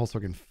torches around the hole so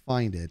I can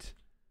find it.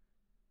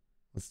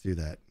 Let's do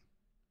that.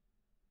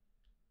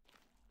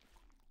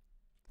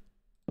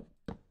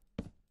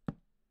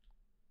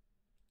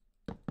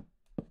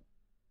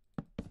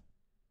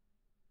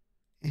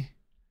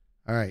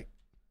 All right.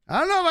 I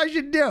don't know if I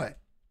should do it.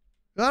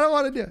 I don't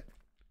want to do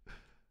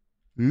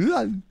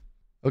it.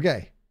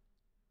 Okay.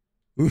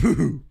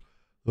 Ooh.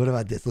 What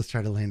about this? Let's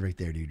try to land right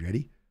there, dude.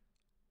 Ready?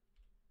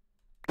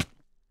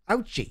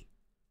 Ouchie.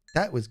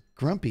 That was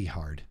grumpy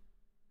hard.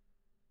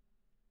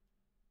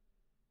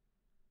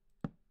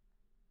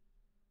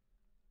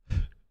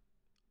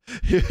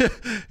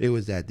 It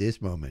was at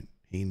this moment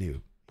he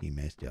knew he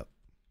messed up.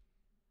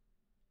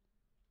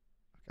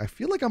 I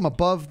feel like I'm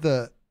above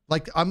the... I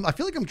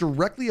feel like I'm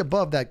directly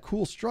above that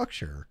cool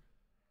structure.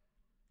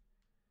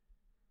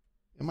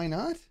 Am I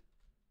not?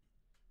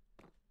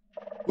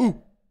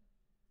 Ooh.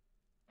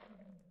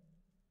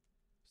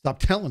 Stop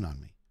telling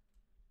on me.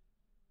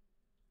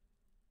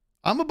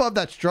 I'm above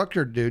that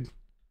structure, dude.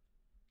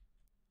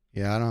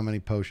 Yeah, I don't have any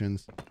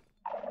potions.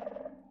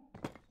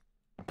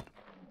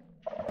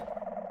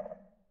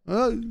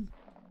 Don't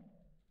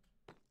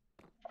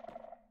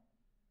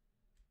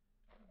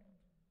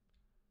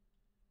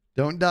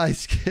die,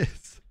 Skizz.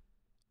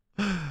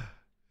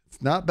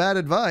 It's not bad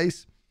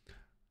advice.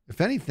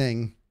 If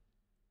anything,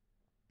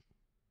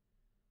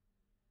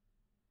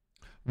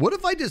 what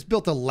if I just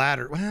built a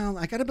ladder? Well,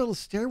 I got to build a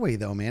stairway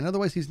though, man.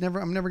 Otherwise,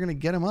 I'm never going to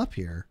get him up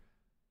here.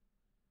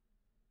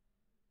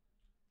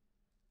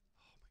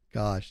 Oh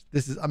my gosh,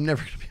 I'm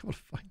never going to be able to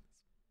find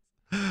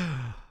this.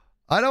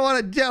 I don't want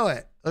to do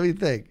it. Let me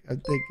think.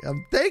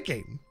 I'm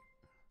thinking.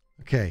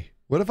 Okay.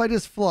 What if I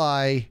just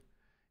fly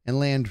and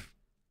land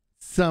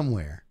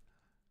somewhere?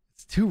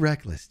 It's too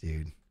reckless,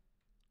 dude.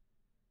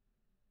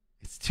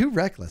 It's too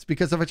reckless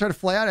because if I try to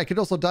fly out, I could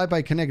also die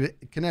by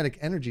kinetic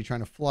energy trying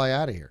to fly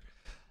out of here.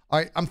 All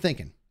right, I'm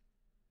thinking.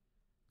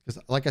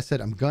 Because like I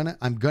said, I'm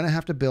gonna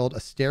have to build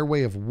a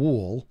stairway of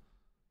wool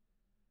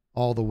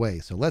all the way.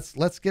 So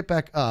let's get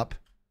back up.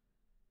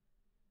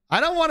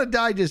 I don't want to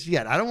die just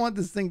yet. I don't want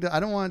this thing I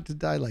don't want it to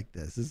die like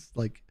this. It's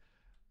like,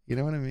 you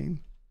know what I mean?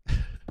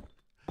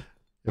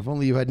 If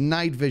only you had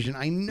night vision.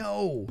 I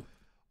know.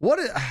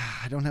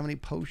 I don't have any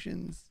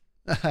potions.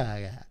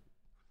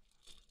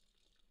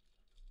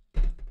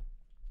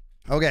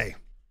 Okay.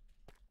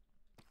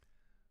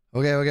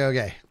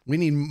 Okay. We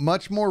need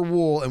much more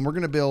wool, and we're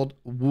going to build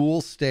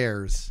wool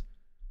stairs.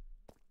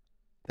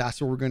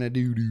 That's what we're going to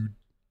do, dude.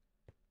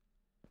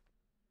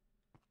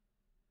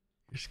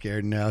 You're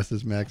scared now,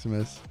 says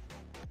Maximus.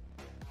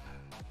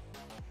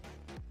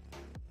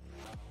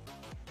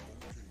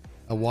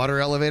 A water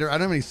elevator? I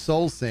don't have any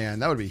soul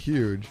sand. That would be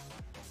huge.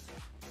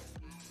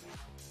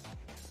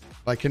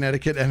 By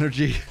Connecticut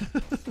Energy.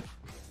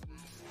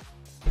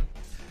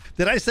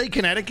 Did I say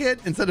Connecticut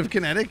instead of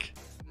kinetic?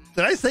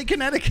 Did I say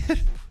Connecticut?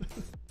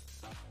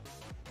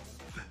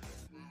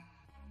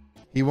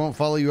 He won't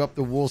follow you up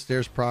the wool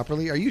stairs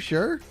properly. Are you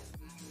sure?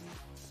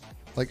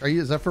 Like,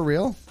 is that for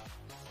real?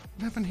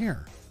 What happened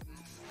here?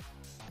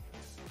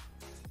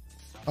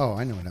 Oh,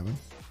 I know what happened.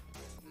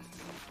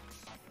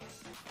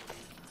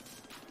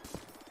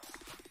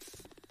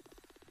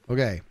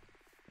 Okay.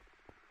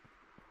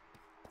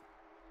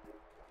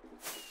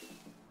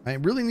 I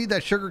really need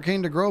that sugar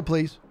cane to grow,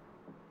 please.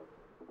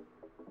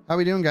 How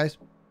we doing, guys?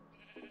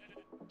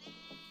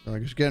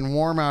 Like it's getting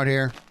warm out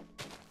here.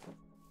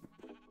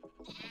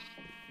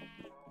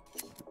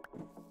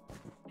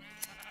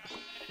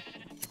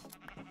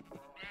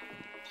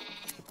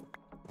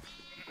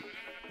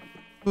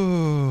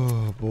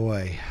 Oh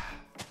boy.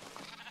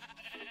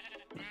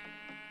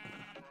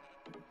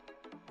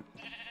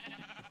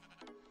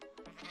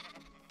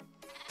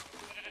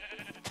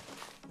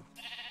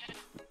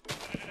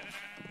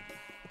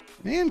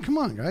 Man, come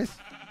on, guys.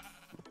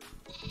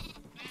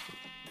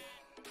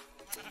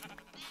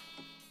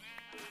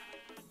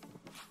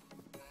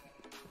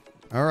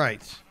 All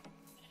right.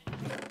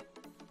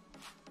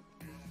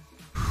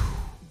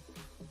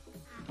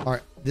 All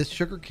right. This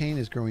sugar cane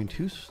is growing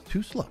too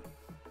slow.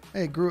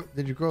 Hey,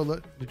 did you grow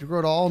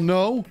it all?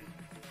 No.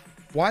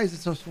 Why is it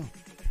so slow?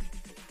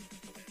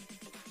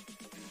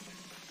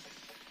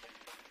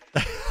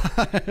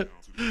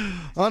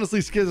 Honestly,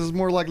 Skizz is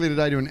more likely to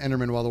die to an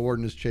Enderman while the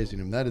Warden is chasing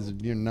him. That is,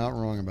 you're not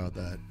wrong about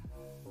that.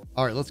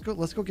 All right, let's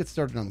go get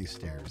started on these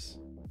stairs.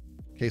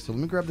 Okay, so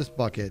let me grab this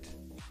bucket.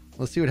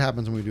 Let's see what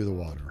happens when we do the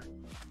water.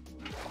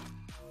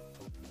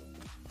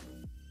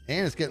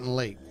 And it's getting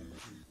late.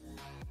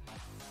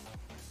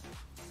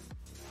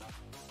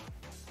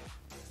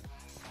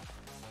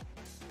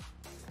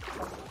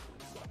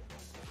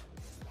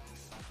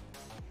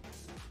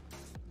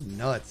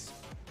 Nuts.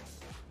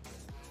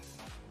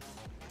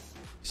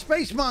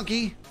 Space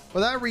Monkey,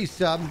 well, that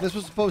resub. This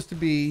was supposed to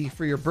be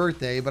for your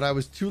birthday, but I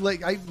was too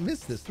late. I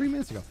missed this 3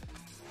 minutes ago.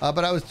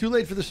 But I was too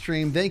late for the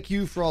stream. Thank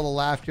you for all the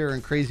laughter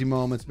and crazy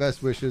moments.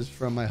 Best wishes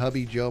from my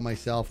hubby, Joe,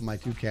 myself, and my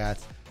 2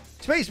 cats.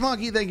 Space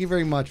Monkey, thank you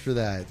very much for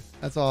that.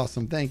 That's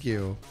awesome. Thank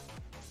you.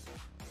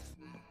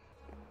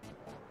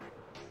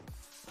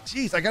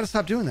 Jeez, I got to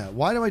stop doing that.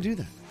 Why do I do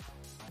that?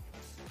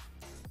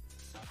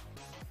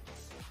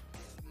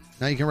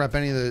 Now you can wrap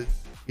any of the,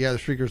 the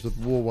shriekers with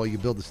wool while you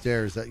build the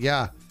stairs.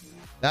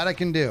 That I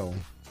can do.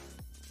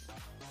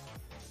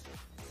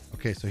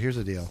 Okay, so here's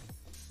the deal.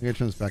 I'm going to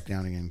turn this back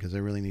down again because I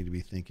really need to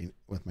be thinking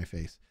with my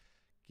face.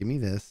 Give me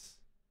this.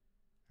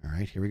 All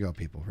right, here we go,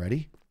 people.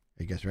 Ready?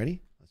 Are you guys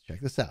ready? Let's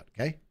check this out,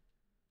 okay?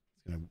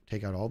 It's going to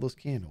take out all those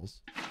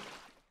candles.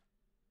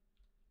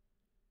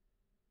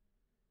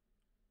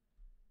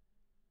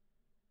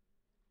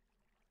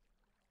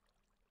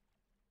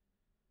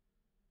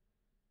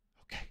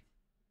 Okay.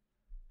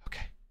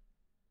 Okay.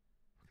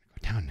 We're going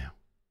to go down now.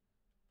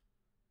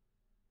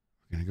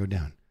 We're going to go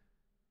down.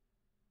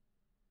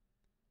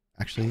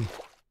 Actually,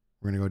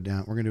 we're going to go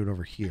down. We're going to do it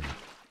over here.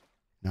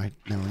 No,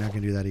 we're not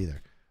going to do that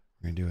either.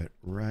 We're going to do it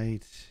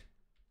right.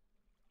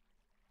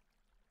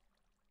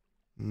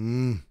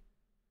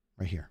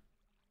 Right here.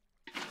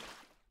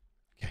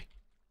 Okay.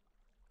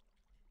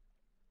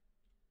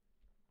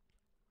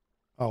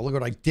 Oh, look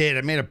what I did.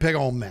 I made a big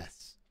old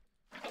mess.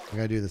 I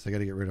got to do this. I got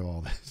to get rid of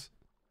all this.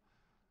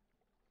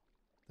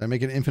 Did I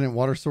make an infinite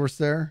water source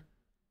there?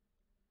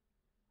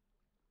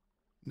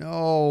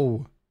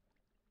 No.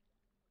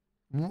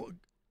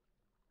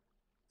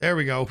 There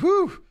we go.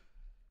 Whew.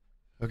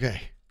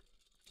 Okay.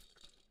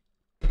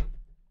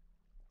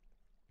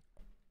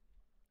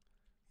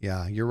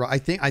 Yeah, you're right.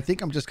 I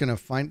think I'm just gonna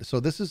find. So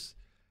this is.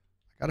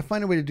 I got to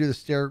find a way to do the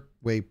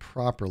stairway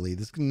properly.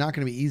 This is not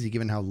going to be easy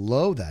given how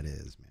low that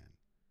is, man.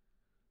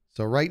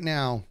 So right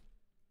now.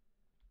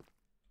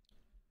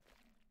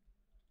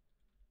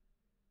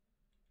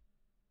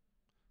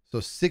 So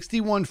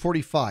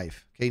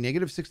 6145. Okay,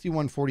 negative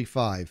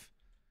 6145.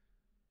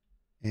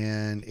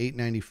 And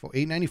 894.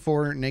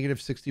 894,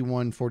 negative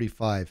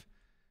 6145.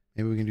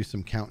 Maybe we can do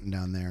some counting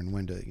down there and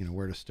when to,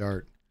 where to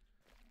start.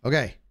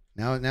 Okay,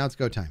 now it's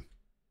go time.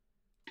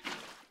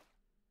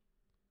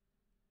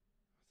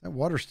 That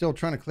water still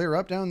trying to clear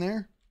up down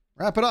there?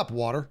 Wrap it up,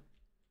 water.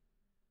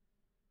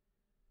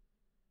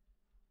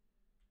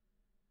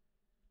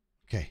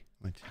 Okay.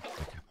 Hold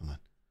on.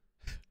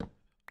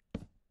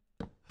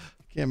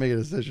 Can't make a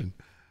decision.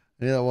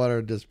 I need that water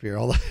to disappear.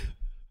 Hold on.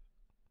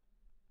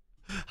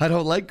 I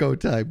don't like go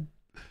time.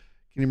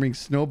 Can you bring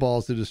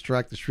snowballs to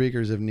distract the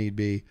shriekers if need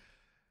be?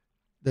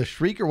 The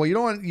shrieker, well, you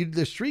don't want,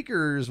 the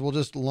shriekers will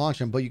just launch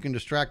them, but you can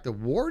distract the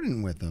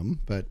warden with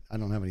them, but I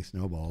don't have any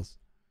snowballs.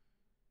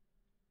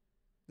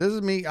 This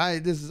is me.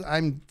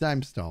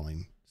 I'm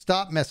stalling.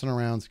 Stop messing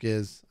around,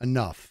 Skizz.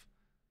 Enough.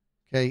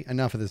 Okay,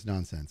 enough of this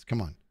nonsense.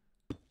 Come on.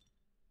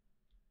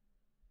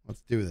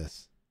 Let's do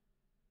this.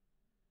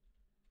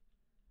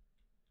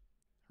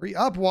 Hurry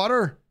up,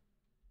 water.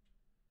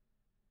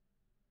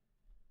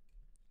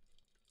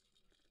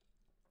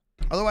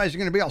 Otherwise, you're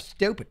going to be all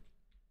stupid.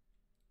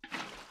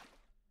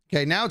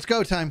 Okay, now it's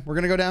go time. We're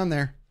going to go down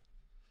there.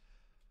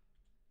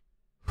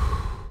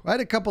 I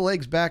had a couple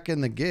eggs back in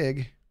the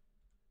gig.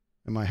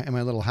 In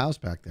my little house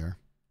back there.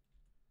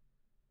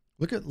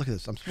 Look at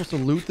this. I'm supposed to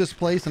loot this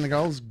place and I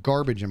got all this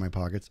garbage in my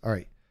pockets. All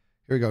right.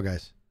 Here we go,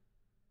 guys.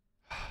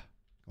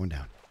 Going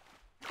down.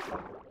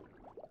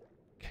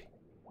 Okay.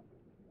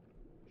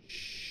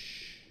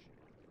 Shh.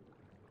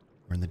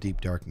 We're in the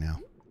deep dark now.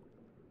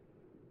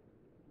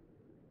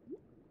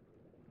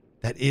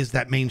 That is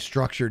that main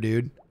structure,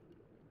 dude.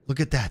 Look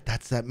at that.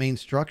 That's that main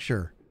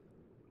structure.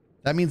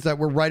 That means that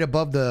we're right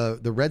above the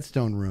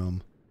redstone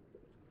room.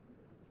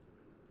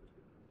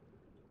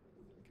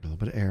 Get a little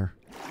bit of air.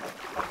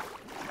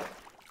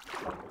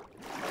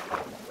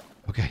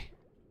 Okay.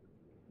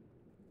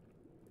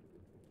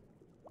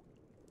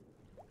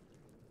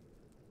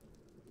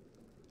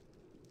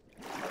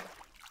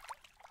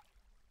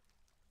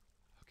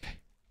 Okay.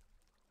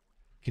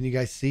 Can you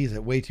guys see? Is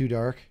it way too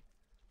dark?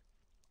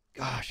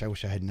 Gosh, I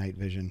wish I had night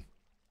vision.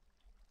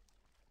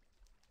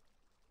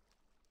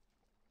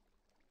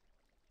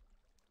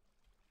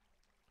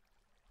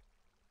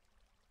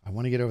 I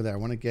want to get over there. I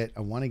want to get,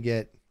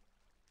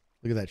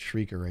 look at that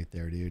shrieker right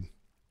there, dude.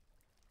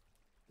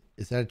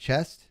 Is that a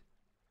chest?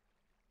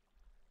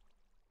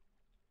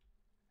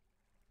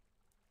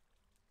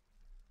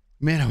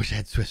 Man, I wish I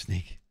had Swift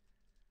Sneak.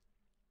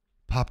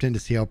 Popped in to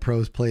see how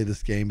pros play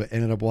this game, but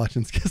ended up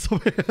watching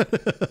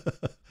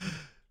Skizz.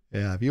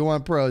 Yeah, if you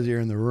want pros, you're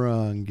in the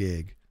wrong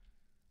gig.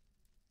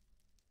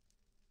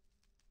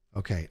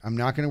 Okay, I'm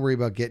not going to worry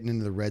about getting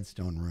into the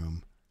redstone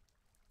room.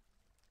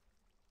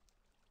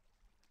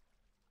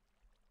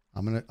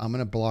 I'm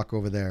gonna block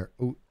over there.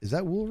 Oh, is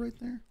that wool right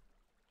there?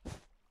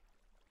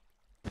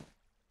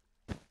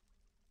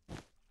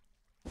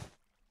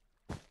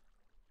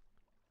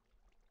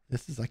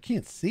 This is, I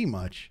can't see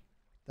much.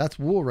 That's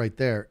wool right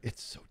there.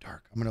 It's so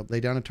dark. I'm gonna lay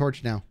down a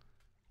torch now.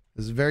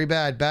 This is very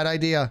bad. Bad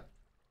idea.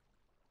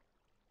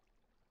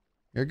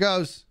 Here it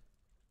goes.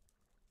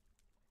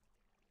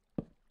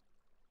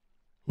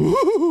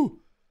 Woo!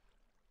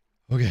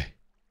 Okay.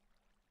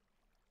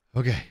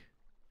 Okay.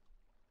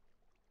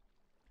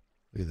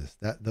 Look at this.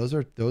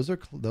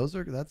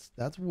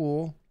 That's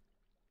wool.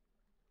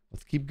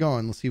 Let's keep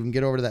going. Let's see if we can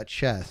get over to that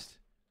chest.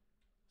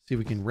 See if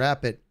we can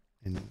wrap it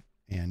and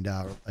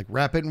like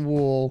wrap it in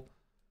wool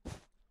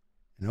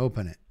and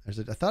open it.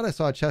 I thought I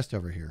saw a chest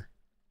over here.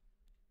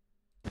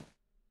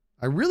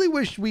 I really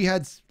wish we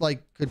had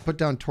could put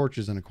down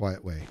torches in a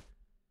quiet way.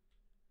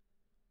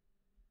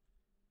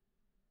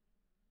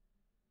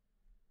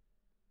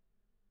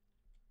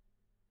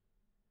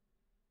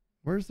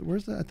 Where's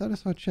the, I thought I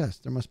saw a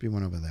chest. There must be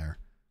one over there.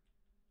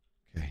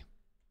 Okay.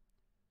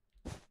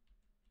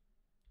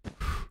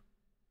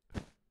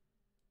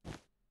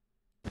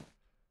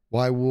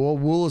 Why wool?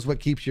 Wool is what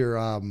keeps your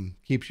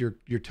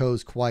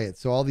toes quiet.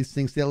 So all these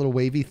things, that little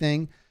wavy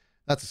thing,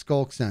 that's a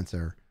skulk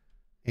sensor.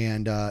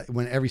 And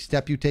when every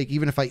step you take,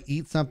 even if I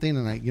eat something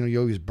and you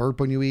always burp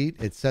when you eat,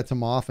 it sets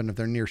them off. And if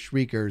they're near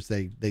shriekers,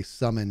 they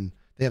summon.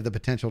 They have the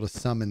potential to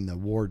summon the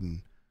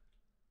warden.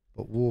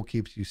 But wool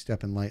keeps you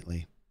stepping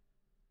lightly.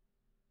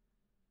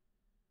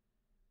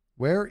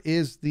 Where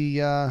is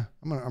the? I'm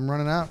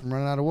running out. I'm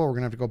running out of wool. We're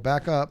gonna have to go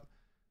back up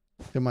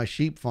to my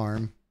sheep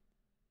farm.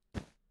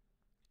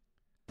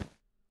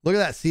 Look at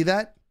that. See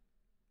that?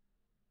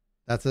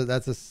 That's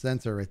a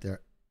sensor right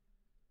there.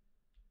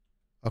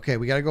 Okay,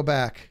 we got to go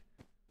back.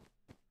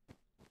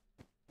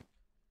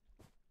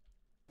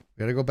 We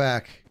got to go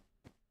back.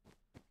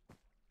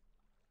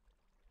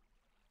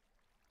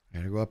 I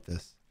got to go up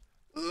this.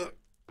 Okay,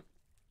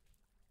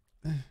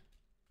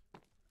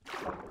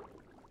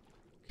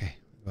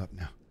 go up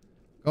now.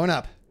 Going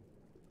up.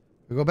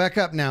 We go back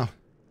up now.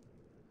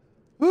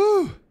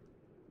 Woo!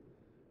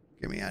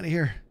 Get me out of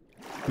here.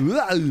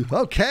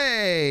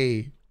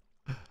 Okay.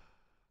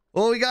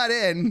 Well, we got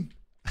in.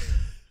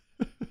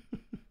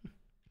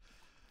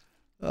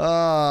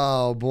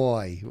 Oh,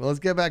 boy. Well, let's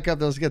get back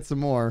up. Let's get some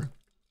more.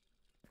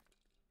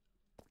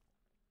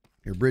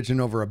 You're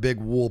bridging over a big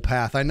wool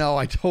path. I know.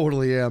 I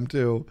totally am,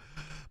 too.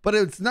 But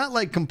it's not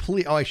like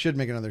complete. Oh, I should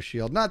make another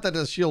shield. Not that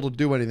the shield will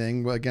do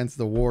anything against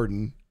the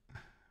warden.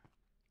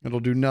 It'll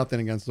do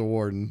nothing against the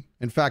warden.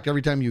 In fact,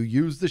 every time you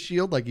use the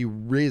shield, like you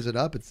raise it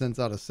up, it sends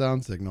out a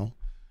sound signal.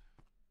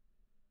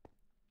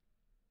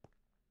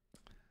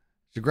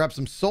 Should grab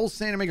some soul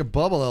sand and make a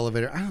bubble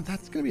elevator. I don't.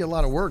 That's going to be a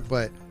lot of work,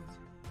 but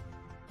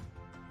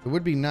it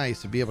would be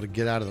nice to be able to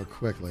get out of there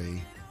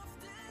quickly.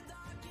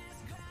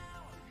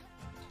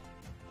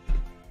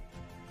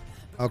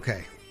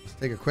 Okay, let's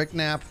take a quick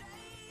nap.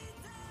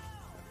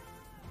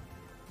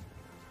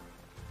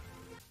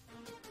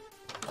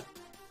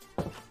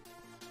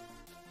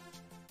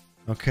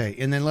 Okay,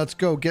 and then let's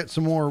go get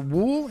some more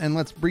wool and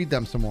let's breed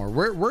them some more.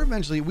 We're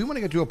eventually, we want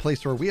to get to a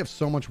place where we have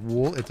so much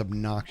wool, it's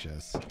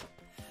obnoxious.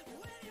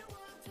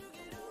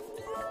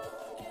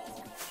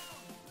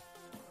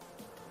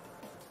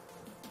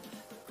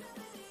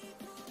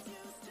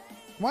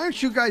 Why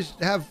don't you guys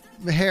have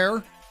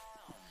hair?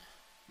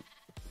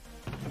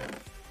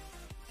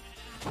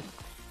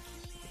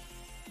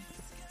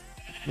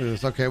 Look at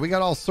this. Okay, we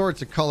got all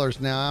sorts of colors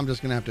now. I'm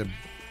just going to have to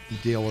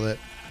deal with it.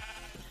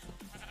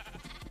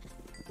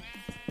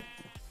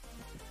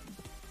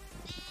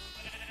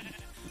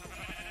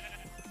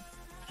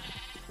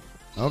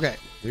 Okay,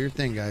 do your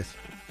thing, guys.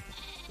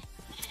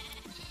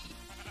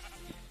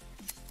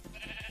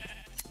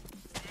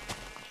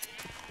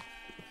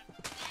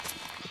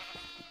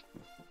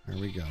 There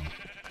we go.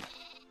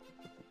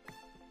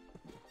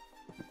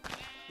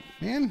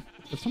 Man,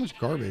 there's so much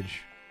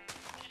garbage.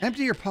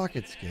 Empty your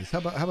pockets, Skizz. How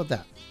about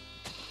that?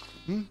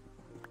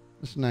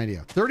 Just an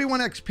idea.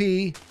 31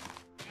 XP.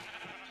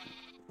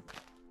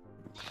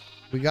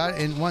 We got,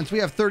 and once we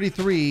have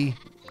 33,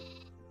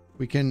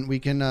 we can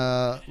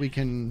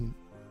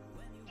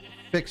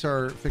fix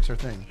our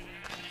thing.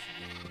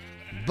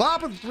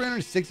 Bob with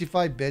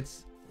 365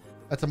 bits.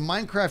 That's a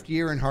Minecraft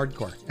year in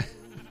hardcore.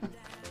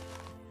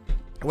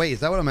 Wait, is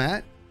that what I'm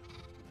at?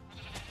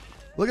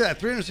 Look at that,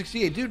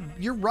 368. Dude,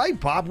 you're right,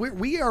 Bob.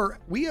 We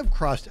have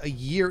crossed a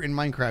year in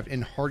Minecraft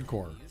in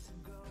hardcore.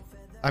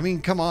 I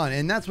mean, come on.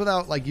 And that's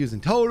without like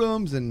using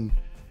totems and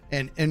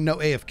no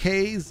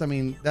AFKs. I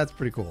mean, that's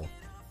pretty cool.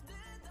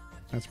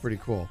 That's pretty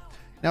cool.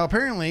 Now,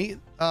 apparently,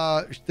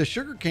 the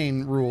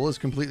sugarcane rule is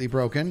completely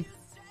broken.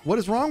 What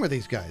is wrong with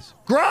these guys?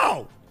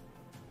 Grow!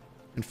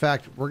 In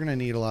fact, we're going to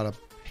need a lot of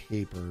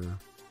paper.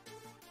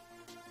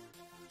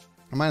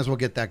 I might as well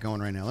get that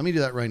going right now. Let me do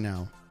that right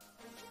now.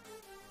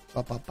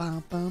 Do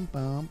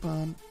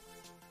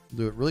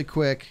it really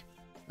quick.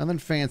 Nothing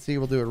fancy.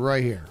 We'll do it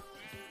right here.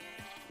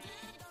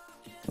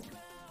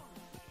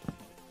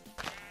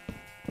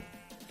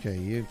 Okay,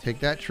 you take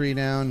that tree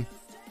down.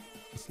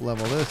 Let's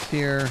level this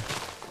here.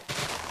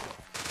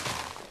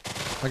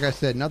 Like I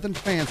said, nothing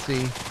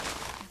fancy.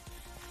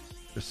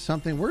 There's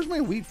something. Where's my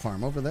wheat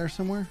farm? Over there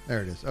somewhere?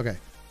 There it is. Okay.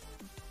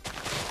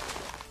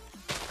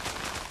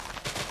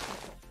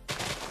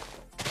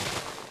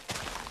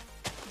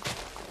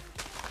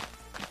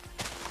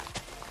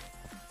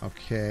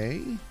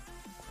 Okay.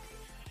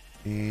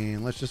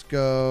 And let's just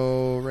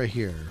go right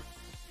here.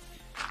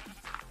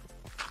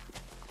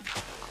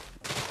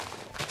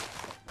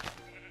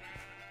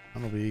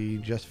 That'll be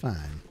just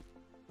fine.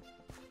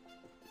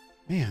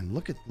 Man,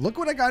 look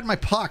what I got in my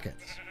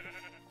pockets.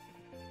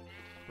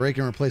 Break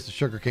and replace the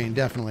sugarcane,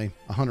 definitely.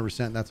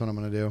 100%, that's what I'm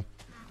going to do.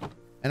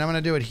 And I'm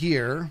going to do it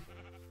here.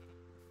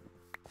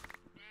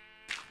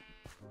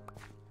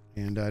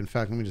 And in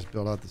fact, let me just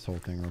build out this whole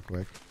thing real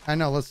quick. I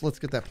know, let's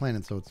get that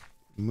planted so it's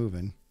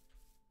moving.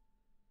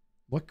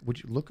 What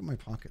would you look at my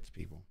pockets,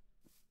 people?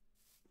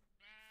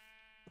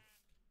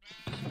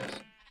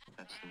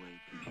 That's the way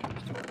you can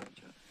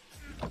each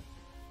other.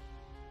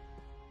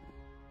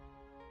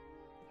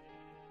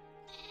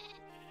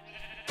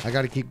 I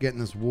got to keep getting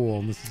this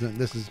wool.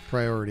 This is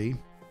priority.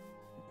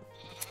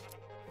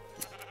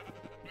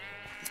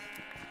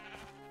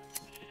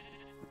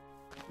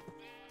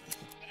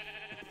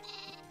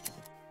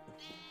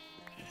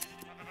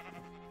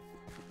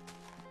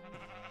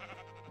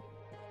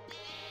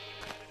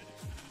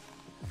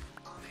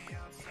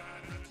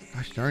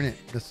 Gosh darn it.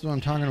 This is what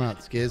I'm talking about,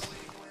 Skizz.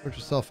 Put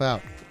yourself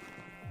out.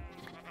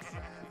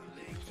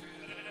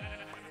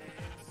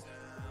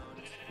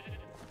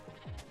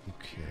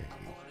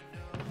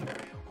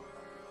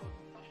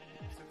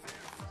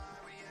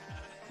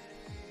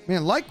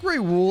 Man, light gray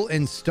wool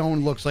and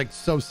stone looks like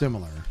so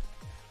similar.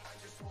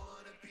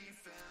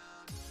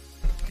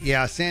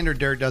 Yeah, sand or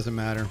dirt doesn't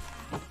matter.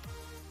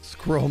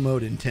 Scroll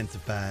mode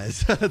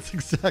intensifies. That's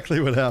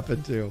exactly what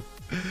happened too.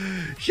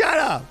 Shut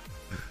up!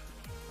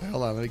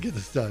 Hold on, let me get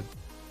this done.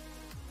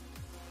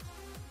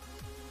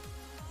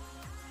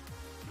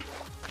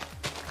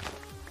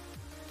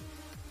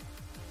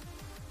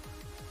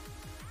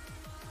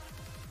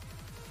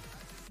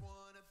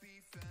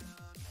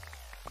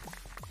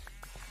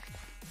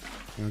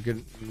 I'll get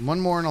one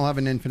more and I'll have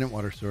an infinite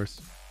water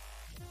source.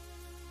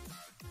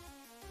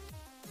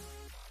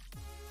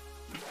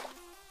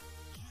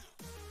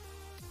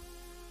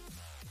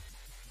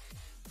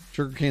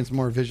 Sugarcane's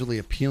more visually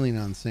appealing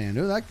on sand.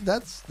 Oh,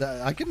 that's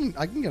I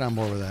can get on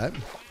board with that.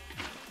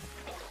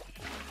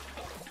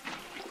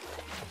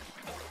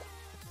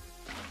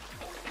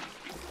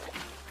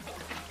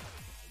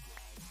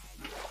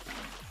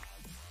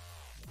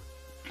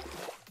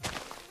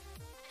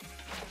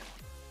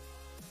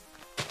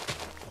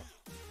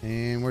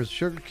 And where's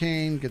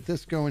sugarcane? Get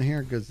this going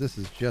here because this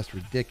is just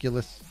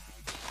ridiculous.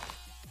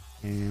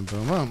 And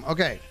boom, boom.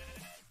 Okay.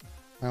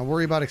 I'll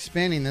worry about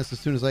expanding this as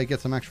soon as I get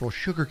some actual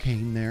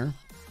sugarcane there.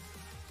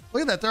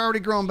 Look at that. They're already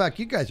growing back.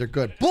 You guys are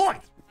good. Boy!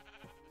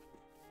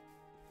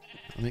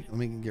 Let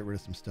me get rid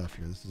of some stuff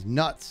here. This is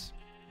nuts.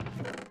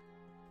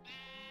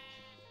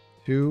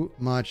 Too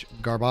much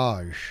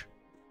garbage.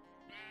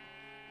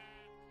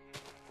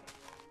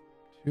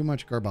 Too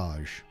much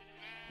garbage.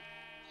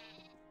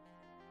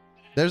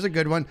 There's a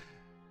good one.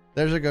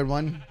 There's a good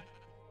one.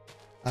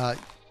 Why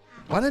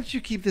don't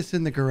you keep this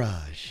in the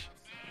garage?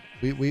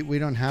 We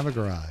don't have a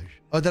garage.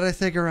 Oh, did I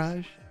say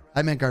garage?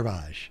 I meant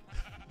garbage.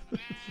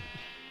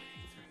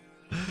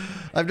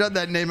 I've done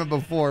that name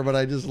before, but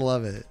I just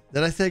love it.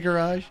 Did I say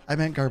garage? I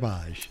meant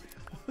garbage.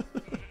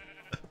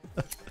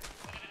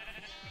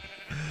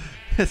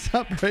 It's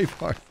not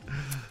Braveheart.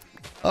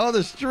 Oh,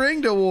 the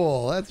string to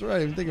wool. That's right. I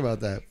didn't think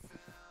about that.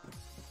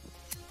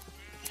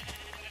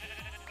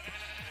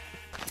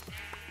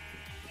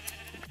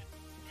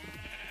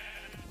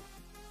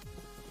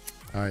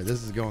 All right,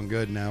 this is going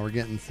good now. We're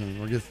getting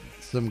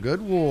some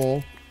good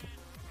wool,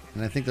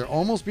 and I think they'll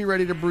almost be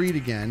ready to breed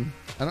again.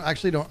 I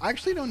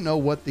don't know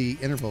what the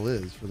interval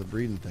is for the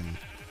breeding thing.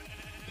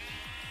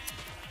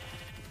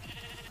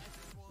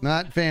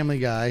 Not Family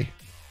Guy.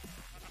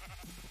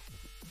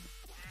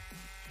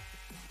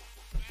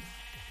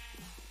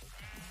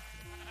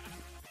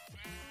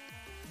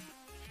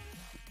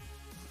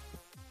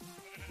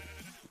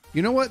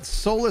 You know what?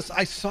 Solus,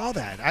 I saw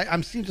that.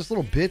 I'm seeing just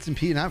little bits and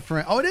pieces, not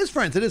friends. Oh, it is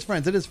friends. It is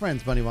friends. It is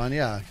friends, Bunny One.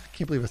 Yeah. I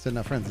can't believe I said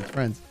not friends. It's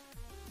friends.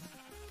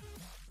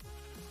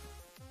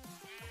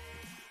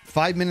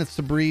 5 minutes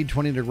to breed,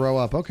 20 to grow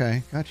up.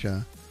 Okay.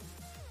 Gotcha.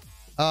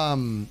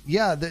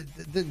 Yeah,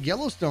 the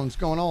Yellowstone's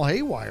going all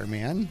haywire,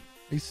 man.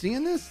 Are you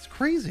seeing this? It's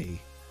crazy.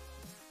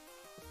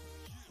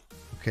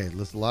 Okay,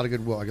 there's a lot of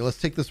good wool. Okay,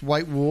 let's take this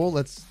white wool.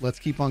 Let's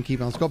keep on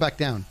keeping. Let's go back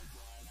down.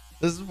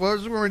 This is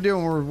what we're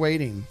doing. We're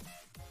waiting.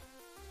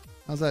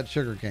 How's that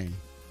sugar cane?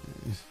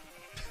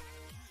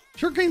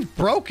 Sugar cane's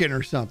broken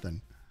or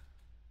something.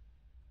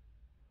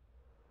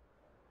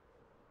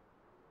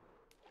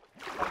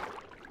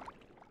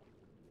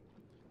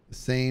 The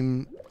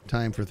same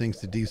time for things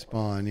to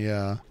despawn,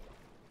 yeah.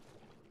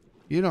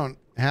 You don't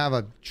have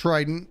a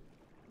trident.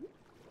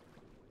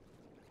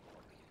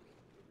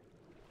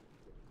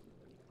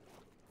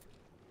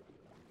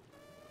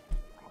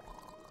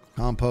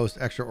 Compost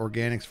extra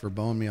organics for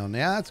bone meal.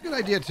 Yeah, that's a good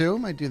idea too.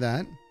 Might do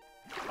that.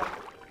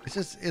 It's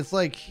just, it's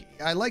like,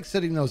 I like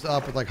setting those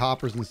up with like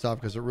hoppers and stuff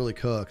because it really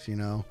cooks, you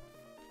know.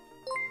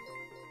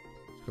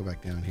 Let's go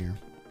back down here.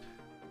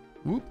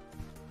 Whoop.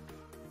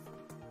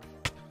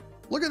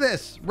 Look at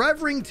this.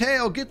 Revering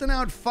Tail getting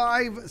out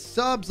 5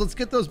 subs. Let's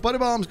get those buddy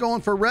bombs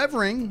going for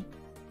Revering.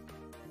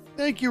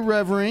 Thank you,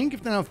 Revering.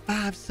 Gifting out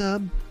 5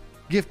 sub.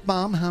 Gift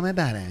bomb. How am I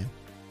it?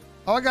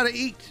 Oh, I gotta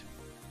eat.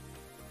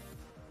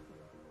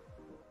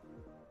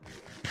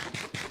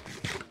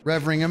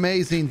 Revering,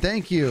 amazing.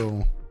 Thank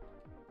you.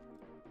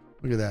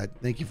 Look at that.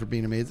 Thank you for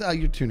being amazing. Oh,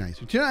 you're too nice.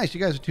 You're too nice. You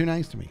guys are too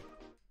nice to me.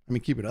 I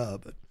mean, keep it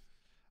up. But...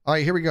 All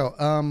right, here we go.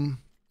 We're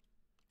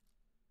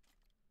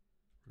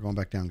going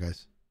back down,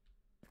 guys.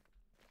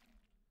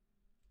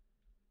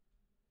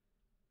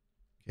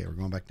 Okay, we're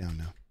going back down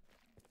now.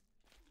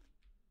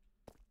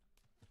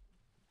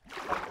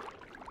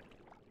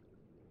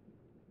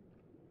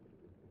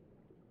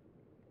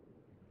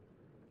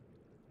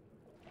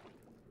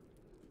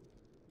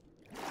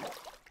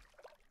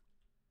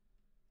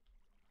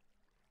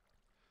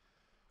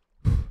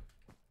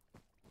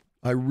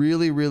 I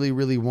really, really,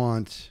 really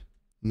want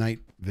night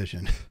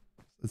vision.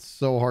 It's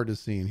so hard to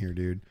see in here,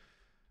 dude.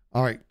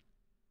 All right.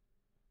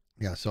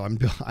 Yeah, so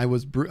I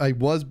was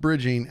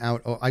bridging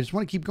out. Oh, I just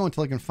want to keep going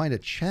until I can find a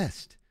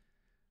chest.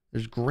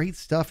 There's great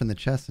stuff in the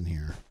chest in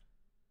here.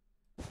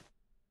 I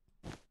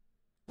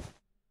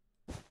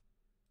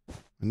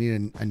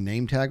need a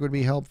name tag would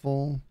be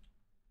helpful.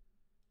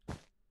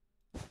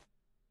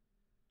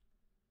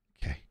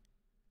 Okay.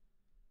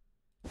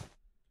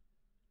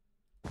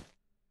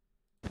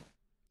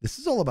 This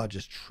is all about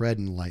just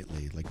treading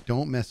lightly. Like,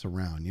 don't mess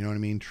around. You know what I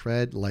mean?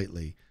 Tread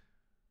lightly.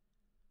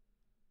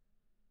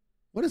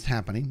 What is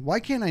happening? Why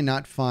can't I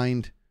not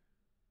find...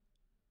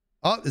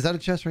 Oh, is that a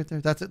chest right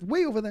there? That's it.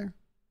 Way over there.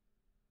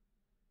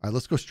 All right,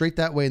 let's go straight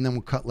that way, and then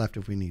we'll cut left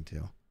if we need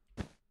to.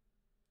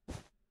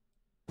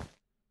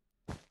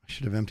 I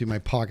should have emptied my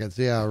pockets.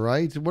 Yeah,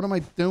 right? What am I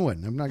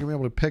doing? I'm not going to be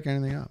able to pick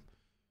anything up.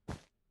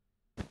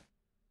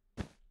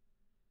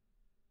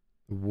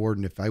 The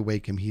Warden, if I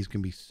wake him, he's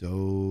going to be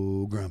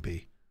so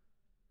grumpy.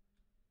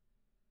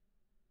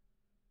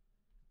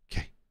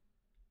 Okay.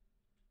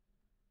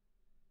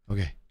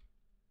 Okay.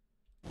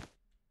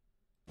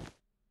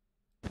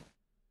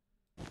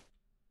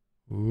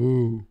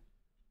 Ooh.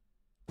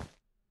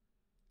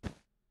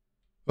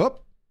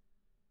 Up.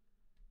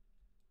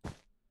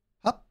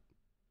 Up.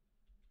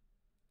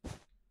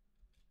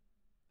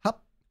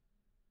 Up.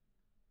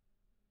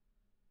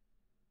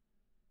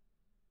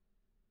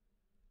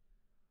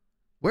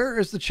 Where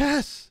is the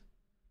chest?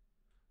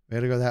 We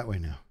gotta go that way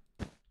now.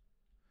 We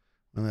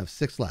only have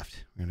 6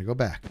 left. We're gonna go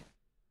back.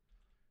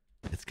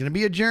 It's gonna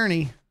be a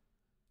journey.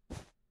 It's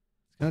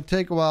gonna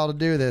take a while to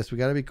do this. We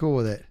gotta be cool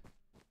with it.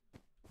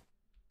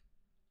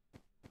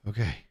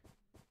 Okay.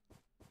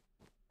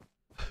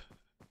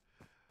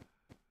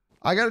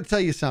 I got to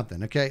tell you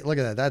something. Okay. Look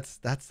at that.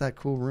 That's that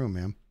cool room,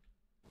 man.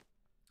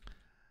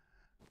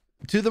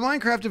 To the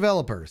Minecraft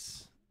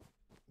developers,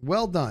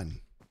 well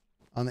done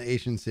on the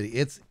Asian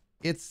city.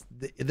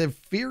 The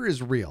fear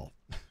is real.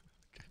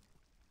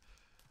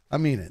 I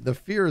mean it. The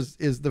fear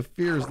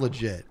is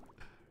legit.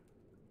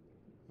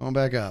 Going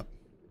back up.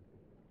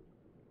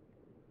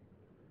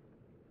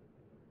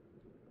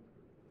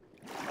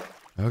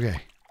 Okay.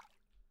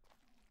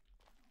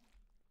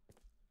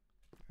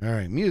 All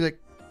right, music.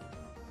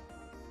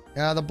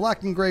 The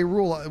black and gray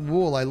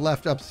wool I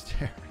left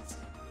upstairs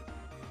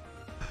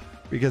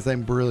because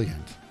I'm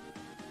brilliant.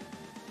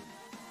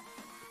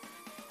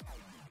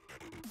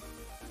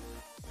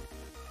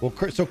 Well,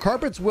 so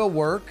carpets will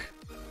work,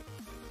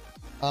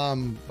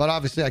 but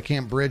obviously I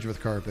can't bridge with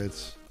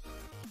carpets.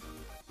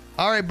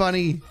 All right,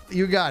 Bunny,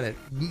 you got it.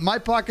 My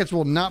pockets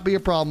will not be a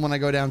problem when I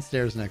go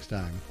downstairs next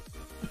time.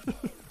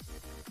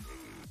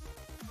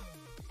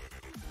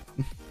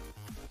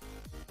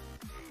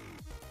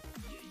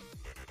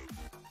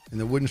 In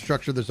the wooden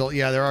structure, there's all,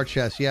 yeah, there are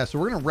chests. Yeah, so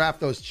we're going to wrap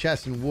those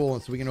chests in wool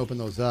so we can open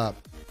those up.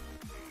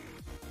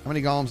 How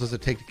many golems does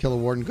it take to kill a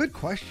warden? Good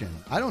question.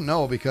 I don't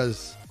know,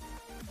 because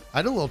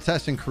I did a little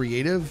test in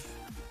creative,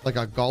 like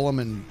a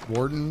golem and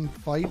warden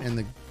fight,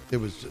 and it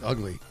was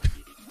ugly.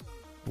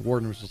 The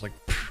warden was just like,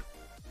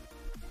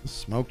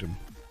 smoked him.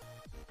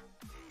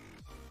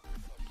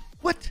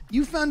 What?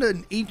 You found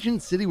an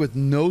ancient city with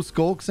no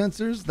skulk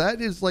sensors?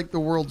 That is like the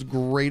world's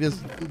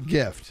greatest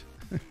gift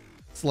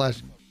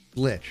slash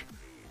glitch.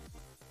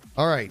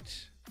 All right.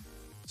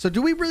 So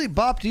do we really,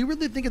 Bop, do you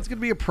really think it's going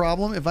to be a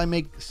problem if I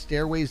make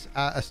stairways,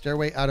 a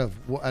stairway out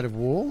of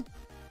wool?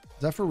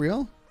 Is that for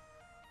real?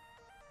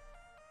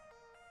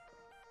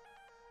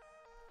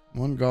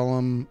 One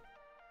golem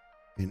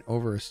and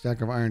over a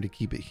stack of iron to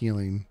keep it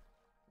healing.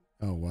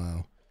 Oh,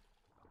 wow.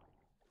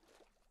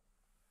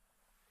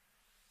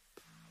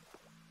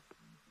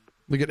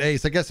 Look at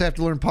Ace. I guess I have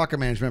to learn pocket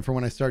management for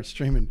when I start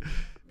streaming.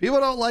 People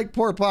don't like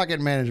poor pocket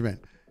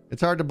management.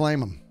 It's hard to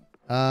blame them.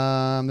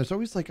 There's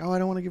always like, oh, I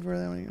don't want to give her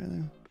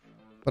that.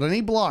 But I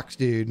need blocks,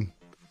 dude.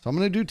 So I'm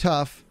going to do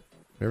tough.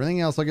 Everything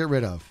else I'll get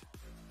rid of.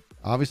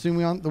 Obviously,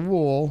 we want the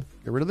wool.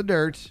 Get rid of the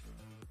dirt.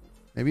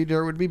 Maybe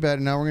dirt would be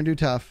better. Now we're going to do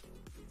tough.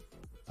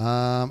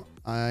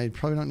 I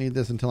probably don't need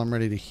this until I'm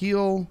ready to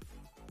heal.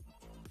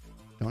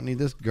 Don't need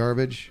this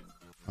garbage.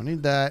 Don't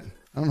need that.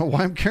 I don't know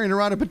why I'm carrying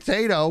around a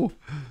potato.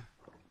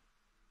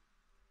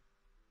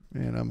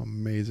 Man, I'm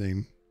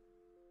amazing.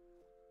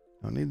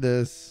 Don't need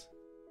this.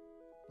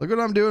 Look what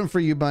I'm doing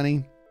for you,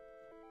 Bunny.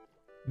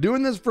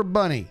 Doing this for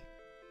Bunny.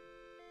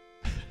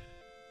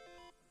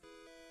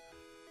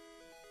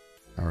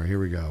 All right, here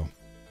we go. All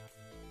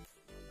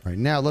right,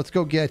 now let's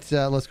go check.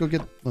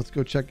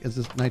 Is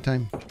this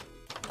nighttime?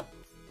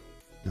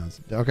 No,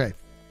 it's okay.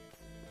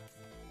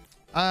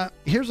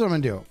 Here's what I'm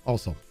gonna do.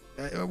 Also,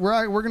 I'm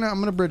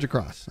gonna bridge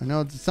across. I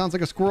know it sounds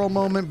like a squirrel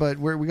moment, but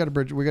we got to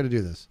bridge. We got to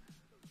do this.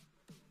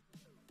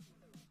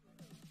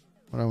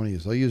 What do I want to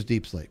use? I'll use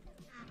deep sleep.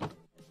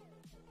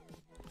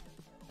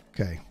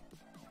 Okay.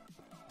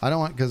 I don't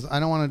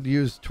want to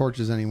use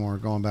torches anymore,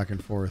 going back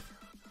and forth.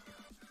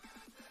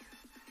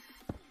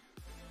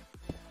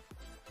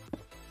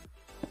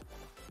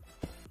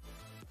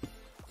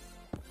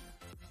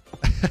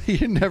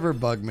 You never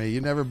bug me.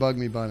 You never bug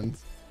me,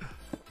 Buttons.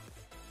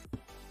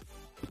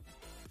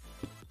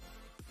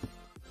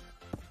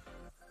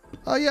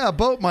 Oh yeah, a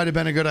boat might have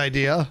been a good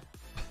idea.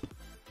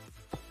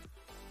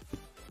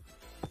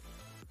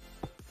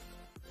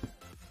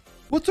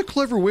 What's a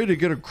clever way to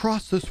get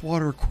across this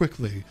water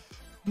quickly?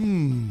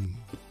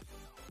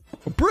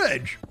 A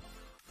bridge.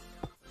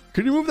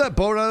 Can you move that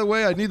boat out of the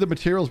way? I need the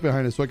materials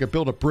behind it so I can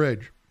build a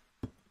bridge.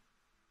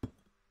 I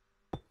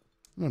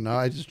don't know.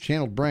 I just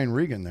channeled Brian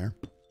Regan there.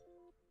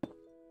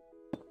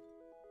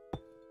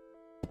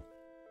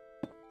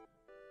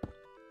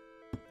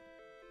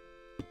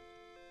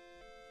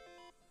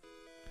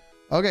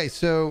 Okay,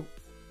 so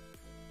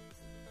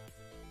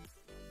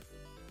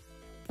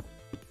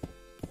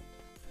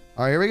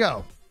all right, here we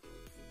go.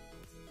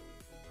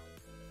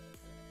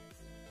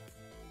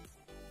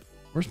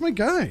 Where's my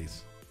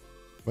guys?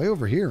 Way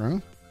over here,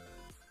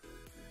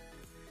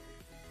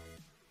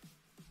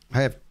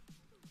 huh?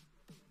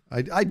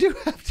 I do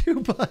have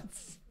 2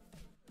 butts.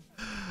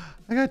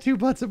 I got 2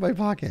 butts in my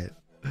pocket.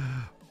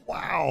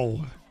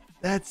 Wow.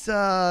 That's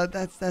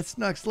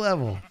next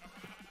level.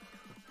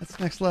 That's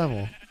next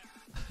level.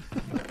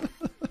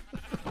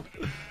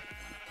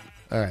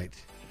 All right.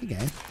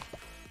 Okay.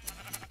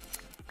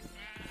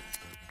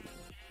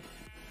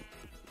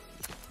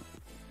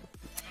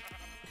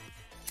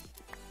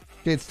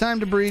 Okay, it's time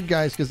to breed,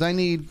 guys, because I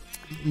need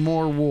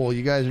more wool.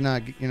 You guys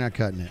are you're not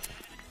cutting it.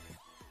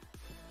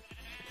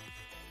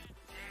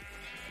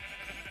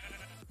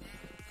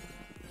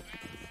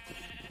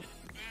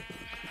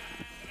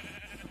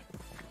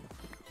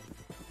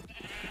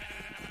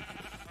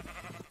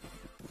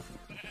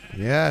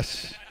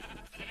 Yes.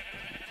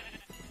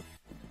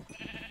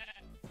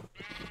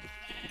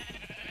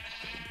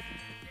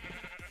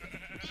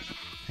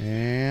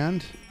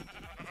 And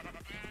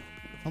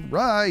all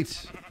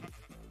right.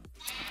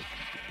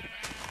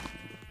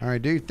 All right,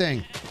 do your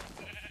thing.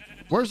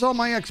 Where's all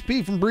my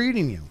XP from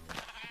breeding you?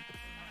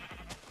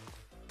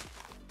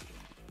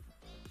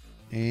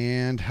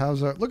 And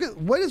how's our... Look at...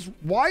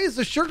 Why is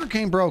the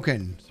sugarcane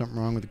broken? Something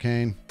wrong with the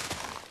cane.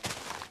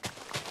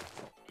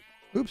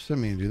 Oops,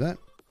 didn't mean to do that.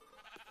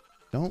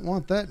 Don't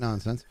want that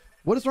nonsense.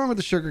 What is wrong with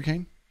the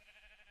sugarcane?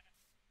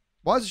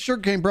 Why is the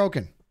sugarcane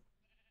broken?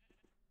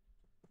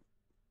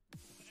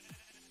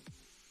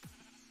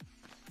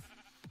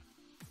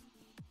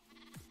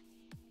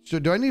 So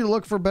do I need to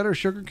look for better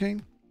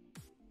sugarcane?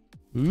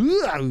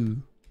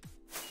 We're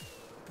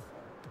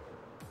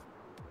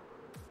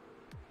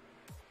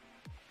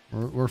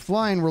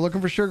flying. We're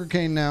looking for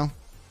sugarcane now.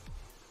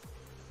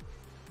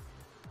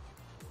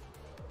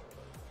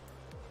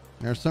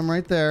 There's some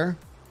right there.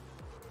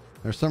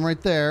 There's some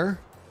right there.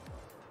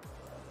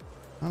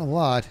 Not a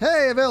lot.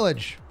 Hey, a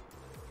village.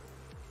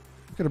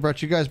 Could have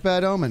brought you guys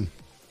bad omen.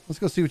 Let's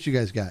go see what you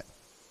guys got.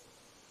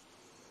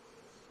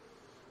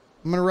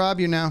 I'm gonna rob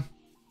you now.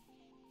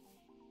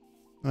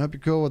 I hope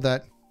you're cool with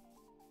that.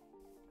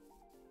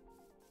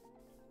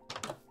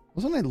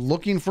 Wasn't I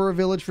looking for a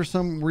village for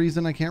some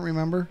reason? I can't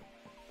remember.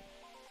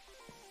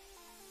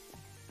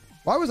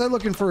 Why was I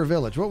looking for a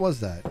village? What was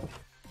that?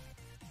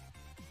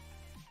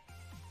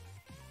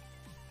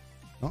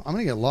 Oh, I'm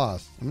gonna get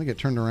lost. I'm gonna get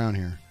turned around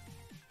here.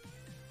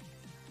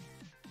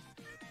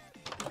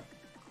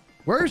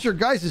 Where's your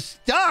guys'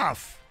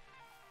 stuff?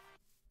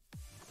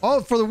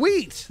 Oh, for the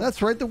wheat.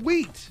 That's right, the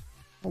wheat.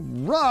 All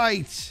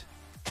right.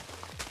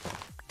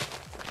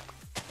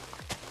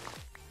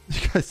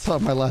 You guys saw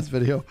my last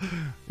video.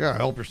 Yeah,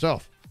 help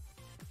yourself.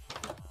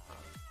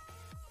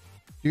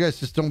 You guys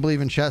just don't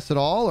believe in chests at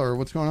all, or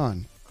what's going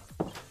on?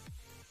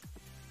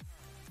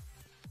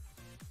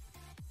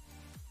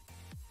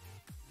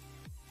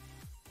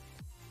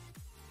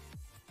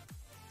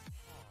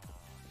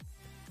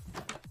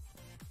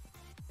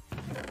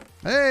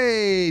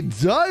 Hey,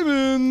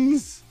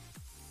 diamonds!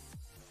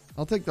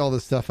 I'll take all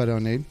this stuff I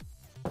don't need.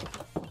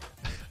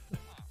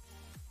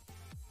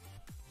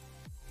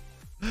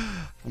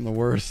 I'm the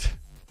worst.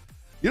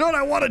 You know what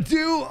I want to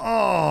do?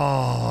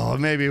 Oh,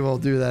 maybe we'll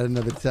do that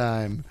another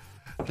time.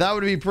 That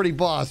would be pretty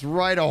boss.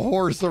 Ride a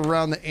horse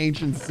around the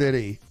ancient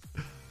city.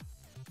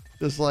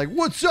 Just like,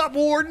 what's up,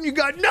 Warden? You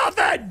got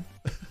nothing!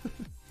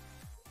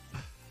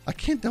 I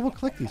can't double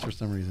click these for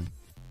some reason.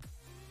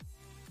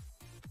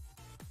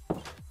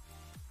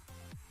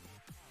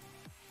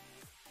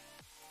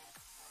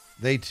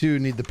 They too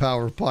need the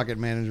power of pocket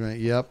management.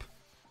 Yep.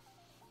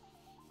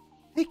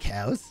 Hey,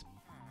 cows.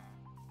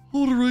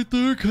 Hold it right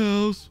there,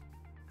 cows.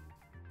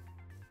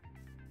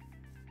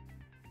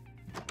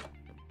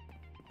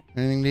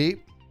 Anything to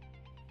eat?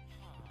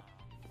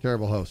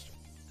 Terrible host.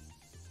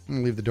 I'm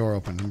gonna leave the door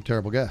open. I'm a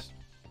terrible guest.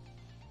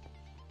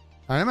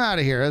 All right, I'm out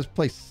of here. This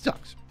place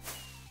sucks.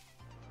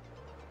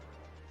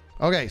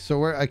 Okay, so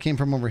where I came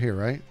from over here,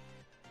 right?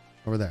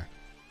 Over there.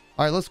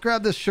 All right, let's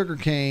grab this sugar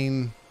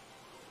cane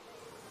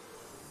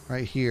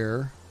right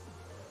here.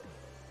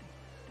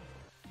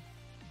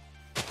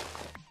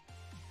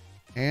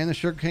 And the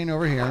sugar cane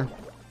over here.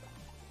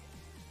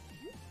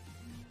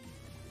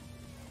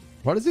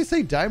 Why does he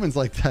say diamonds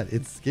like that?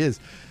 It's Skizz.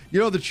 You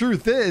know, the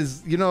truth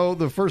is, you know,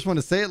 the first one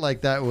to say it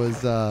like that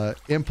was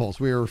Impulse.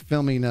 We were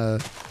filming a,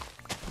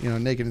 you know,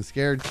 Naked and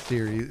Scared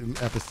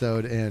series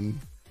episode, and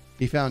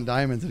he found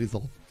diamonds, and he's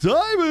like,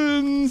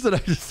 diamonds! And I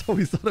just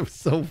always thought it was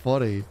so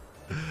funny.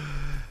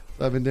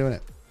 So I've been doing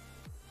it.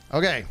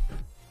 Okay.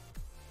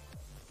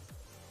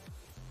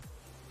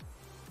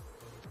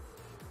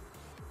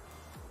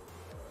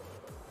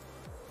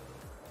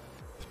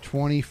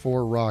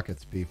 $24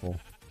 rockets, people.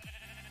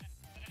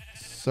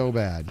 So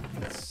bad.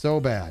 It's so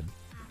bad.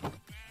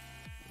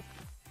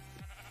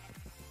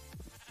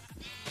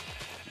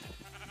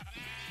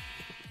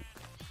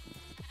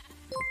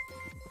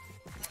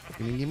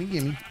 Gimme, gimme,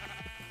 gimme.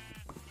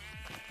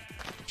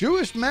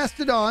 Jewish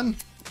Mastodon.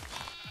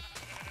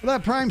 For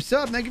that prime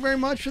sub. Thank you very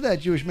much for that,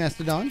 Jewish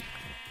Mastodon.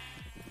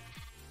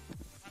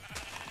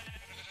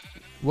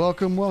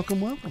 Welcome,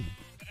 welcome, welcome.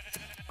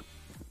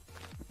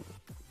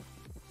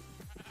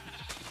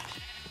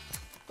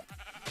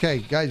 Okay,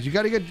 guys, you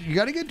gotta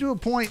get to a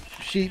point,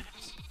 sheep,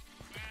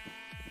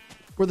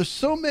 where there's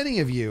so many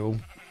of you.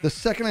 The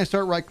second I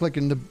start right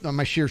clicking,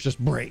 my shears just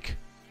break.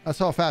 That's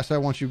how fast I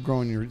want you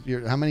growing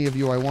your how many of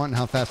you I want and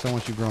how fast I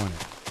want you growing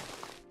it.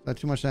 Is that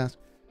too much to ask?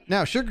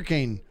 Now,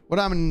 sugarcane, what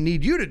I'm gonna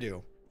need you to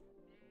do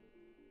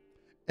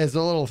is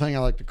a little thing I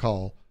like to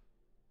call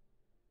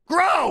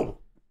grow.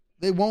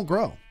 They won't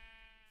grow.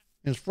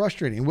 It's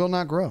frustrating. It will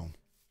not grow.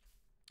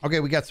 Okay,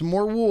 we got some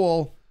more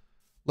wool.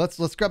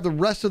 Let's grab the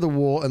rest of the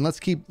wool and let's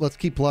keep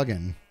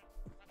plugging.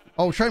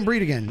 Oh, try and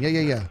breed again.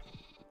 Yeah.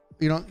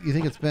 You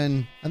think it's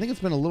been? I think it's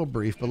been a little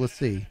brief, but let's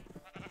see.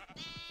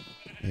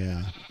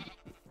 Yeah.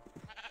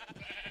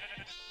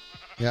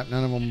 Yep,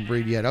 none of them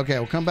breed yet. Okay,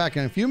 we'll come back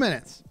in a few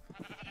minutes.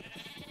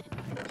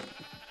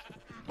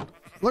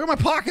 Look at my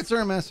pockets,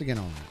 they're a mess again.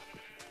 On.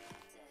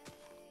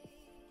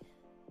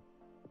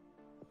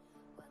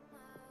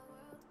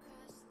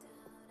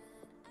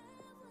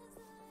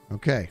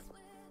 Okay.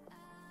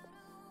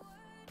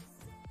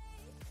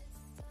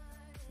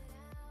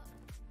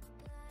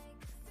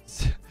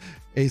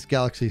 Ace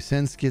Galaxy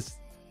sends Skizz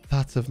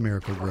thoughts of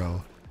Miracle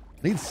Grow.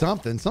 Need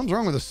something. Something's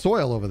wrong with the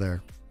soil over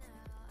there.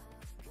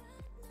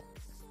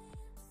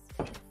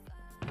 All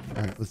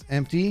right, let's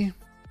empty.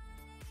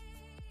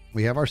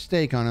 We have our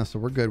steak on us, so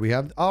we're good. We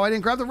have... Oh, I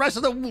didn't grab the rest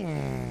of the...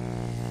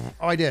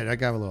 Oh, I did. I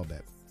got a little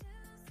bit.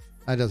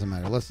 That doesn't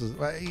matter. Let's just...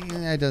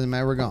 It doesn't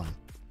matter. We're going.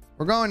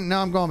 We're going...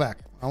 Now I'm going back.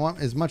 I want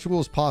as much wool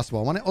as possible.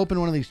 I want to open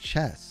one of these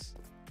chests.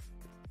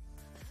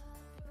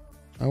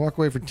 I walk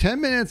away for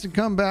 10 minutes and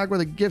come back with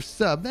a gift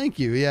sub. Thank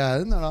you. Yeah,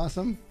 isn't that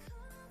awesome?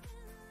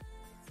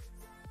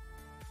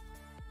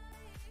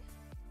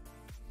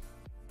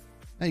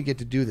 Now you get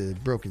to do the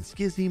broken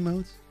Skizz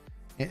emotes.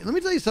 And let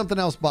me tell you something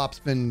else Bop's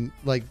been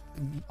like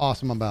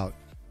awesome about.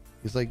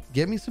 He's like,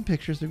 get me some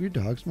pictures of your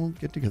dogs and we'll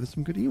get together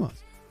some good emotes.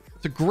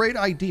 It's a great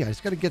idea. I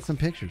just got to get some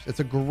pictures. It's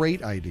a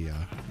great idea.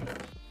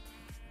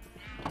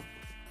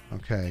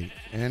 Okay,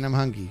 and I'm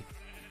hungry.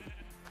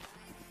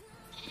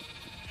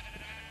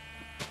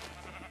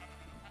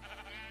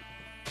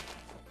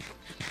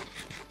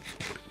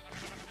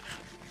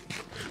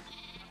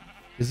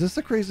 Is this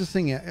the craziest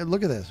thing?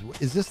 Look at this.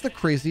 Is this the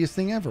craziest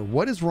thing ever?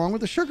 What is wrong with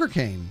the sugar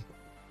cane?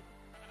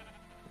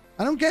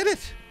 I don't get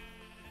it.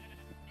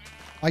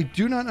 I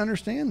do not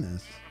understand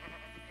this.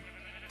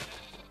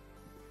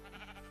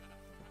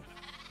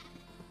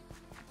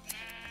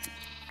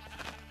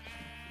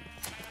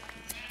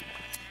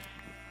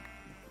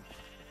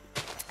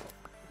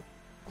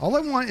 All I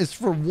want is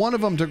for one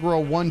of them to grow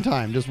one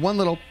time. Just one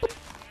little,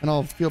 and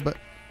I'll feel better.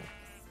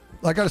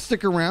 I got to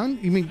stick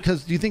around? You mean,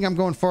 because do you think I'm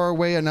going far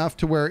away enough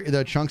to where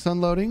the chunk's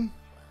unloading?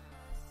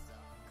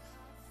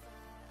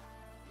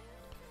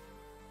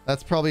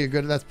 That's probably a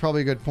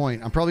good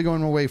point. I'm probably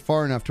going away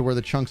far enough to where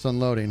the chunk's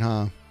unloading,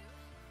 huh?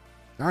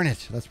 Darn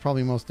it. That's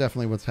probably most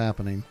definitely what's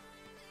happening.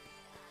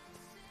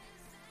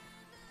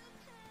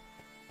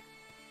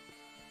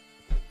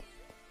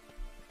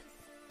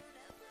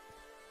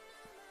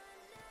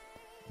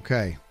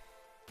 Okay.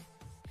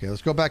 Okay,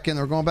 let's go back in.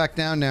 We're going back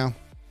down now.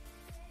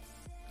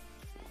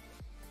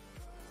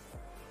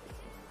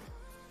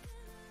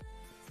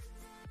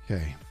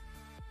 Okay.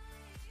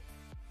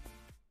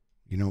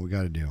 You know what we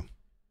got to do?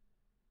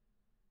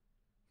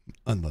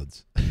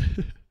 Unloads.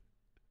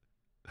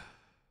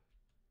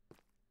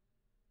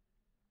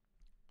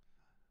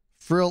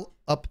 Frill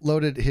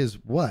uploaded his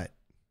what?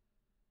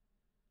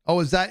 Oh,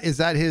 is that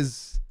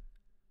his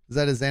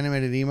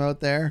animated emote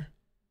there?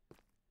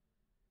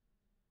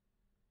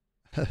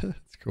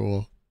 That's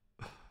cool.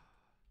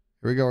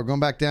 Here we go. We're going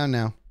back down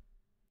now.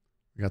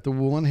 We got the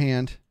wool in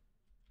hand.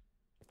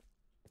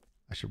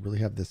 I should really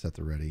have this at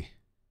the ready.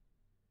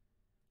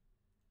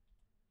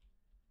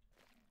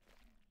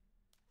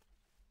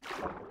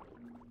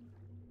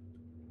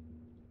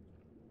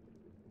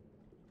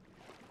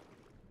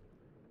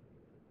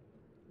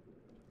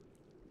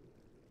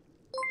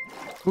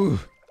 Ooh,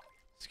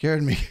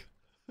 scared me.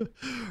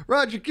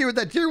 Roger Q with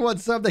that tier 1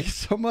 sub. Thank you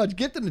so much.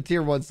 Gifting the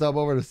tier 1 sub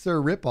over to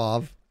Sir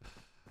Ripoff.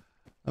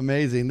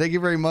 Amazing. Thank you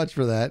very much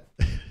for that.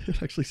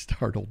 It actually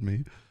startled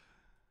me.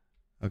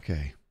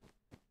 Okay.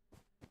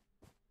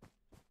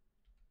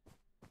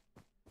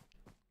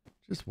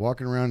 Just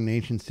walking around an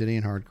ancient city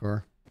in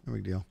hardcore. No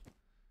big deal.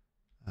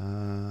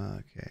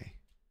 Okay.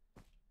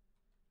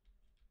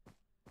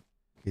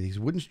 Okay, these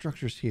wooden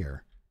structures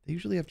here, they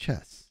usually have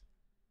chests.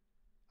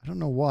 I don't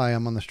know why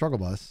I'm on the struggle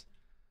bus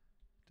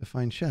to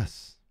find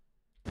chests.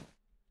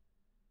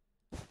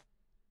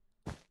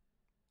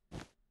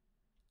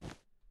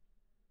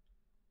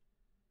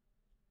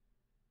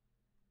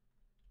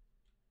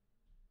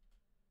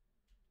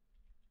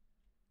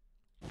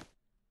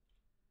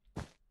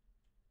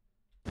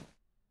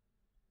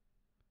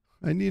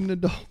 I need an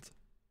adult.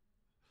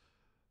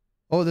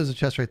 Oh, there's a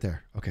chest right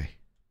there. Okay.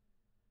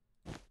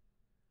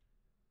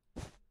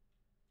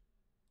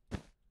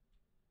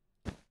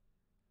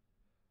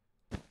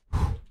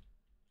 Let's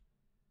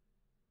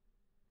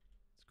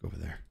go over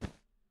there.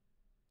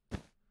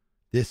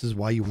 This is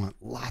why you want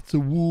lots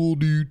of wool,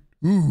 dude.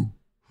 Ooh.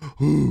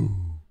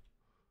 Ooh.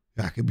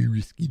 That could be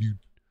risky, dude.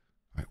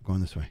 All right, we're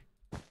going this way.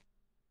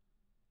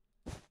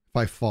 If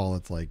I fall,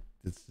 it's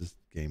just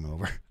game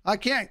over. I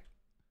can't.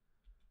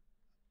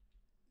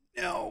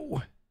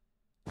 No.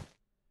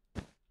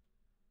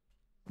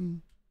 I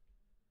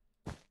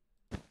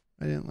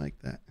didn't like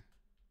that.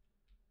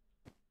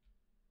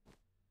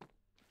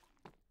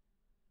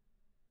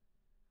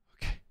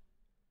 Okay.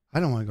 I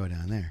don't want to go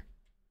down there.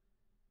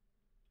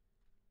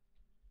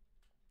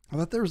 I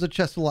thought there was a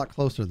chest a lot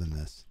closer than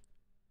this.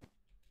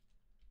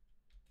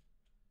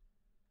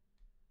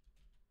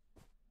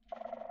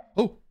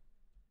 Oh.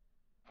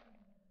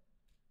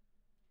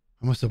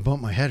 I must have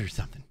bumped my head or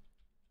something.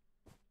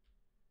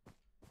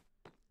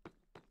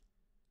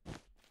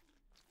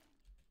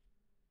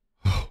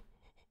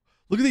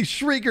 Look at these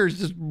shriekers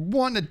just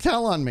wanting to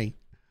tell on me.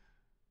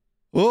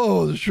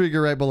 Oh, the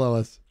shrieker right below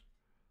us.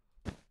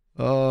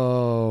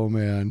 Oh,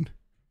 man.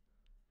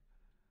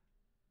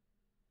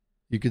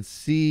 You could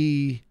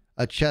see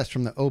a chest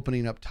from the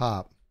opening up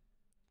top.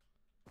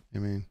 I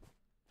mean.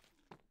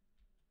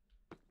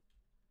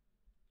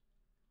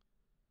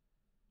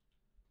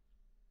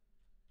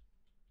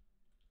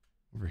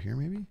 Over here,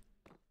 maybe?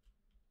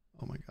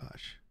 Oh, my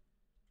gosh.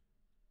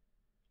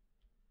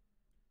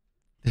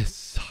 This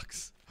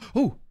sucks.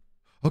 Oh!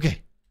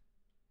 Okay.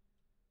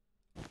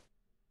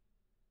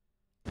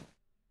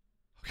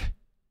 Okay.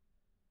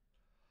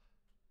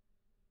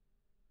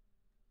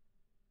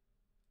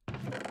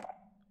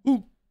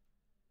 Ooh.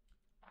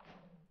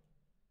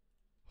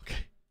 Okay.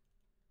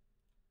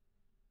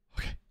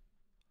 Okay.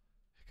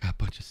 I got a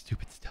bunch of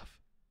stupid stuff.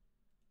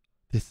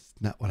 This is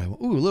not what I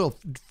want. Ooh, a little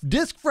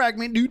disc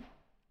fragment, dude.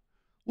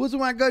 What's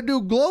what I gotta do?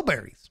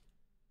 Glowberries.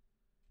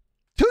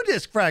 2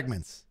 disc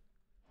fragments.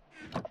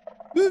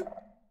 Ooh.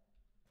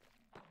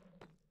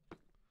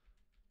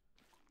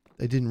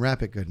 They didn't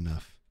wrap it good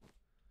enough.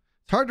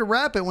 It's hard to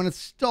wrap it when it's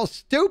still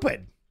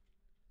stupid.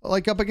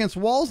 Like up against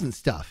walls and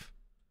stuff.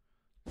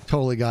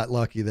 Totally got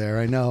lucky there,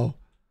 I know.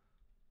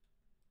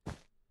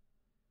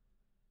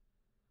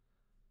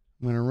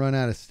 I'm going to run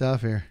out of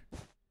stuff here.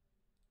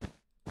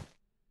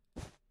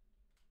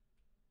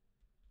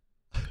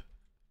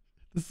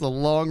 This is a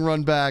long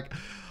run back.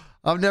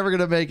 I'm never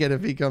going to make it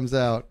if he comes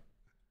out.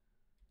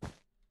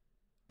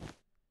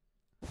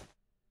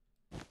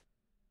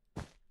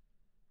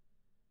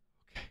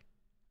 Okay.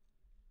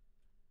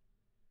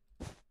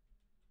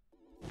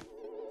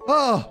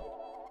 Oh!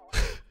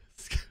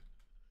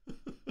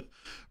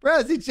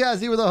 Brassy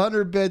Chassis with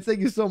 100 bits. Thank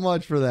you so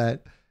much for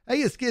that.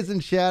 Hey, Skizz in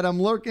chat.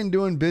 I'm lurking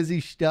doing busy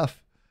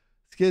stuff.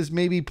 Skizz,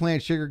 maybe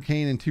plant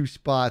sugarcane in 2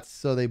 spots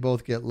so they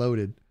both get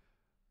loaded.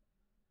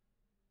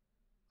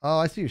 Oh,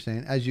 I see what you're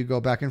saying. As you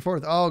go back and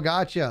forth. Oh,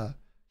 gotcha.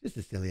 Just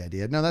a silly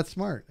idea. No, that's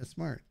smart. That's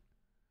smart.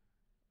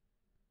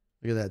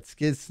 Look at that.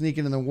 Skizz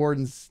sneaking in the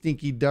Warden's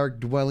stinky, dark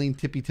dwelling,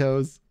 tippy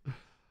toes.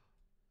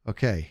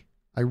 Okay.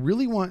 I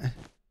really want...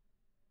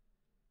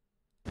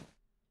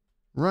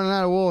 Running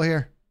out of wool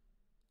here.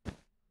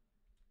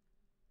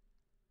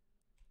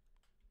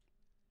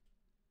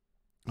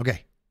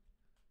 Okay.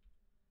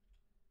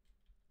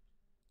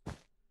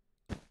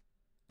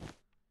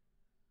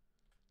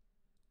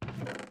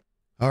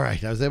 All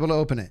right. I was able to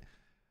open it.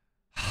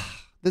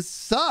 This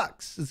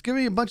sucks. It's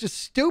giving me a bunch of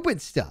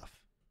stupid stuff.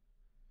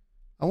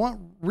 I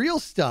want real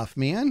stuff,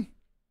 man.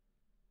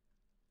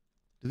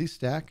 Do these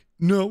stack?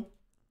 No.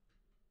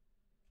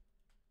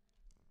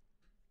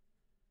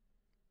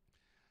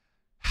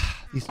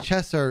 These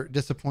chests are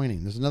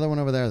disappointing. There's another one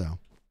over there, though.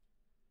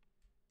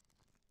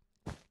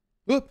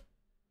 Whoop.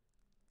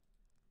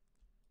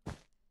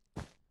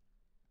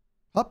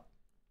 Up.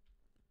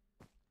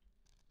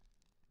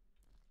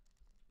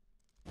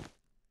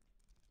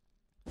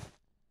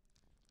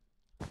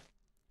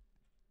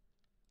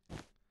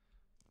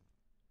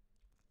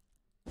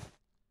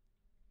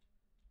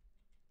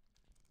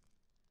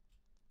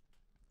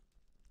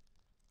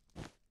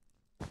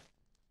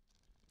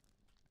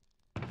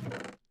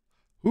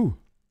 Ooh.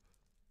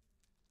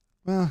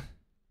 Well,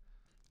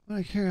 I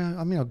don't care.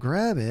 I mean, I'll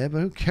grab it, but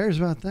who cares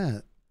about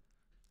that?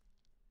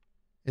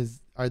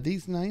 Are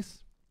these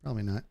nice?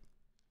 Probably not.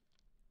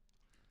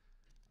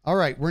 All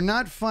right, we're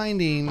not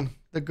finding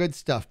the good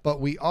stuff, but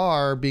we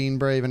are being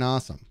brave and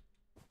awesome.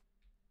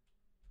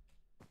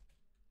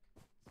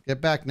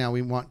 Get back now.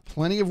 We want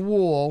plenty of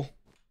wool.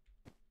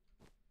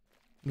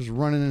 I'm just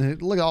running in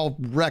it. Look, all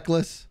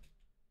reckless.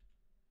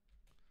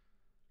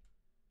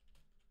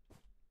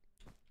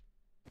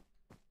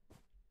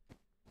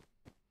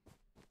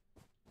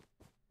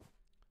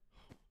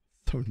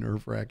 So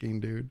nerve-wracking,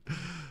 dude.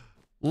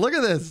 Look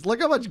at this. Look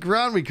how much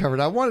ground we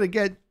covered. I wanted to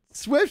get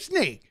Swift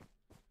Sneak.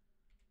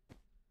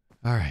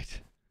 All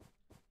right.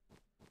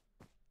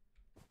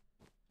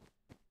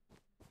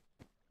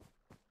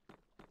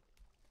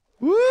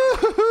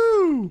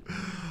 Woohoo!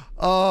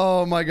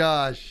 Oh my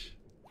gosh.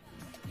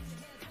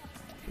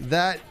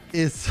 That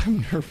is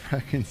some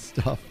nerve-wracking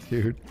stuff,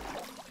 dude.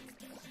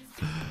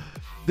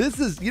 This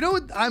is, you know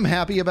what I'm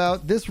happy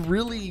about? This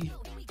really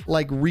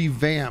like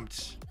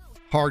revamped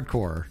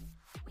hardcore.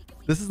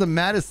 This is the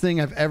maddest thing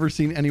I've ever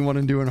seen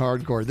anyone do in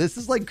hardcore. This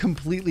is like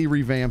completely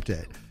revamped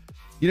it.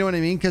 You know what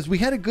I mean? Because we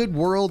had a good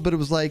world, but it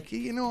was like,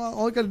 you know,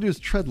 all I got to do is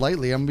tread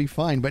lightly. I'm going to be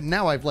fine. But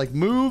now I've like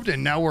moved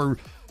and now we're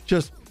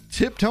just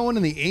tiptoeing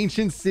in the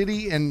ancient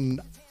city. And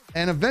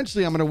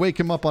eventually I'm going to wake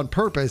him up on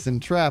purpose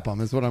and trap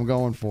him is what I'm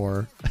going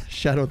for.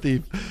 Shadow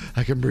Thief.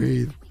 I can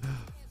breathe.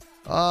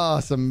 Oh,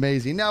 it's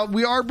amazing. Now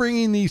we are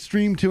bringing the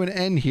stream to an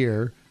end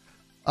here.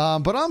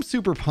 But I'm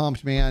super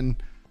pumped, man.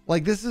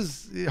 Like this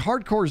is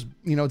hardcore's,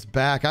 you know, it's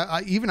back.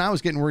 I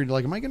was getting worried.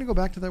 Like, am I going to go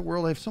back to that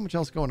world? I have so much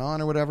else going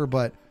on or whatever,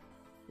 but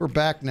we're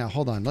back now.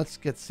 Hold on. Let's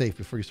get safe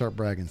before you start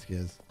bragging,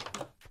 Skizz.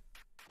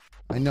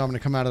 I know I'm going to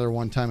come out of there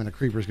one time and a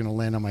creeper is going to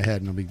land on my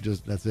head and it'll be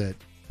just, that's it.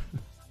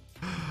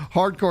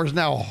 Hardcore is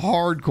now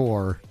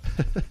hardcore.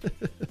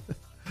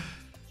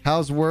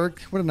 How's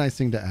work? What a nice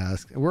thing to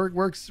ask.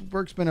 Work's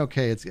been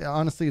okay. It's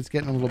honestly, it's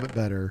getting a little bit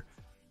better.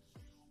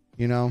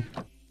 You know,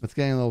 it's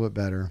getting a little bit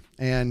better.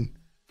 And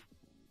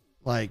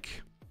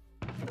like,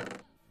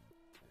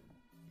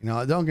 you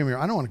know, don't get me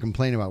wrong. I don't want to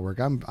complain about work.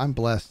 I'm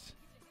blessed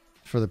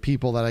for the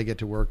people that I get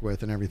to work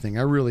with and everything.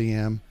 I really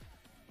am.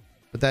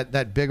 But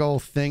that big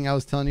old thing I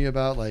was telling you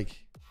about,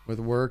 like with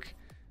work,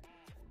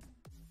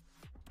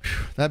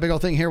 that big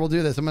old thing here. We'll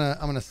do this. I'm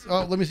gonna.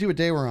 Oh, let me see what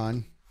day we're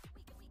on.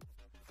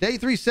 Day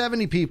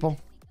 370, people.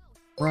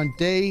 We're on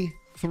day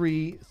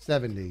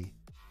 370.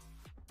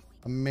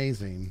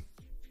 Amazing.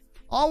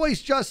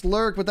 Always just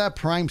lurk with that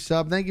prime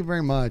sub. Thank you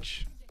very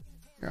much.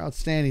 You're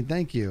outstanding.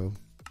 Thank you.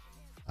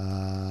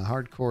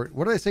 Hardcore.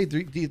 What did I say?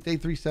 Day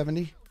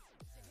 370?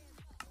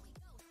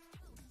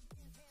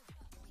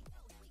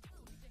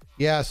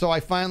 Yeah, so I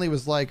finally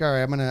was like, all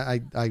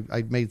right,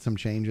 I made some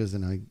changes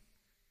and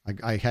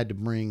I had to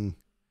bring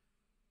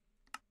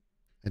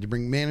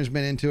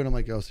management into it. I'm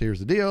like, oh, so here's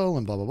the deal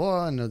and blah, blah,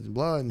 blah, and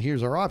blah, and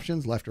here's our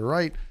options, left or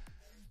right.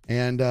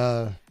 And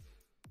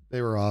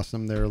they were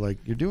awesome. They were like,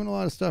 you're doing a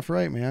lot of stuff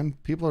right, man.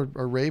 People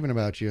are raving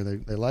about you.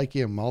 They like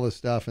you and all this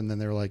stuff. And then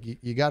they were like,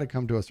 you got to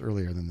come to us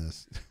earlier than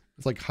this.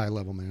 It's like high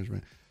level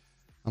management.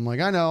 I'm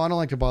like, I know, I don't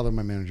like to bother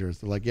my managers.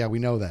 They're like, yeah, we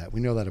know that. We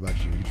know that about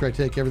you. You try to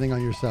take everything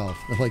on yourself.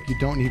 They're like, you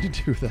don't need to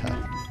do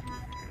that.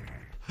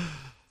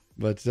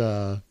 But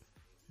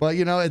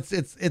you know,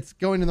 it's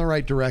going in the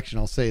right direction.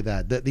 I'll say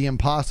that. The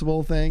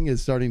impossible thing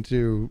is starting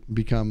to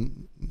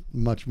become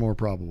much more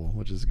probable,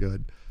 which is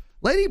good.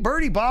 Lady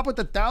Birdie Bop with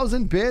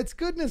 1,000 bits.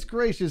 Goodness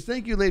gracious.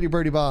 Thank you, Lady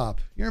Birdie Bop.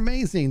 You're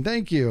amazing.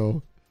 Thank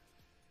you.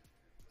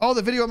 Oh,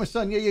 the video of my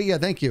son. Yeah.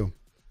 Thank you.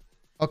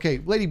 Okay,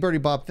 Lady Birdie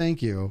Bop,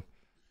 thank you.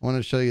 I wanted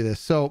to show you this.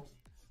 So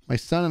my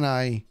son and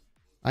I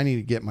need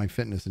to get my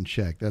fitness in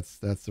check. That's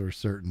for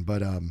certain.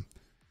 But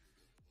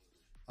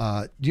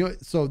you know,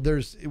 so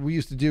we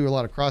used to do a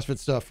lot of CrossFit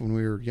stuff when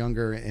we were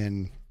younger,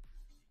 and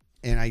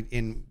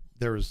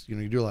there was, you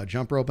know, you do a lot of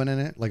jump roping in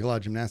it, like a lot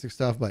of gymnastic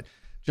stuff, but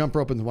jump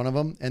roping is one of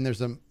them. And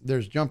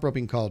there's jump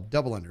roping called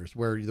double unders,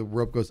 where the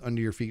rope goes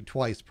under your feet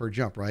twice per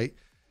jump, right?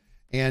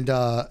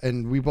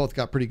 And we both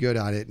got pretty good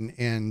at it,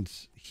 and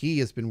he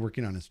has been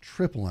working on his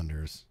triple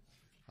unders.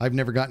 I've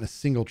never gotten a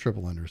single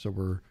triple under, so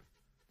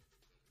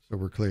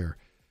we're clear.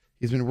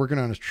 He's been working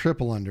on his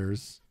triple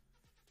unders.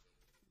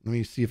 Let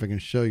me see if I can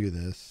show you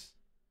this.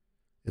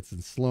 It's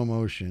in slow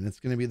motion. It's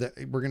going to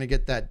be we're going to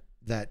get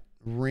that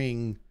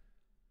ring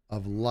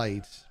of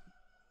light.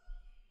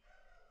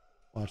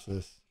 Watch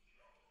this.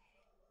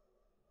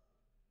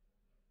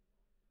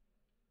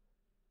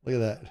 Look at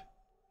that.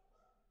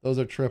 Those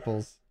are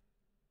triples.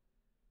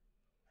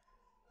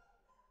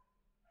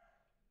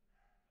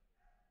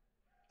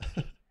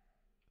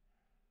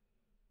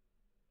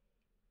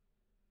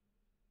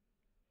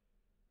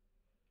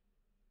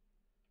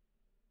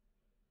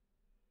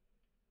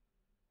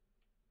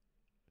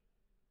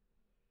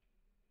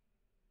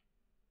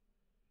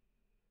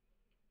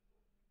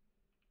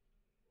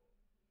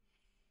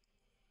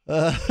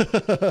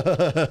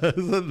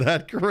 Isn't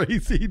that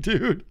crazy,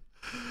 dude?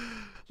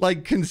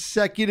 Like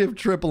consecutive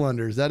triple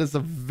unders. That is a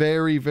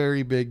very,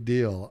 very big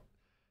deal.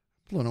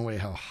 Blown away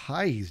how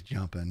high he's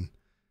jumping.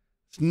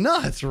 It's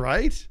nuts,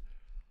 right?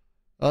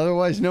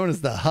 Otherwise known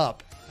as the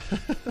hup.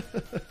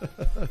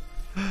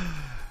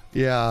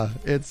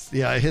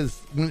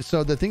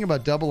 So the thing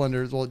about double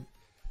unders, well,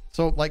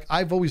 so like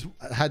I've always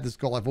had this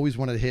goal. I've always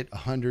wanted to hit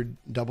 100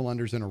 double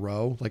unders in a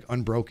row, like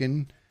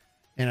unbroken.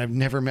 And I've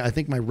never, I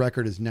think my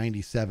record is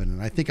 97,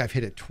 and I think I've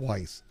hit it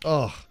twice.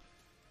 Ugh.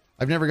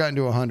 I've never gotten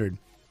to 100.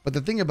 But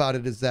the thing about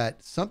it is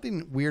that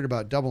something weird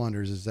about double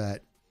unders is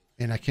that,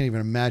 and I can't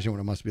even imagine what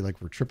it must be like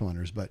for triple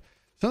unders, but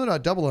something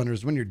about double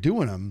unders, when you're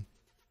doing them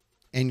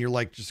and you're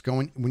like just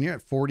going, when you're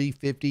at 40,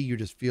 50, you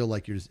just feel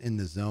like you're just in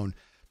the zone.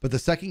 But the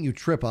second you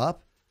trip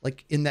up,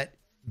 like in that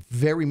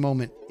very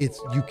moment,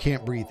 you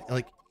can't breathe.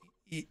 Like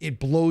it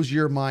blows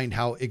your mind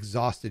how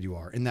exhausted you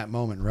are in that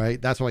moment, right?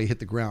 That's why he hit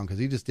the ground, because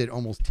he just did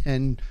almost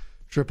 10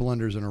 triple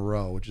unders in a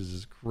row, which is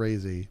just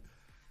crazy.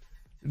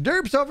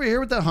 Derp's over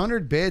here with the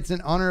 100 bits in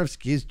honor of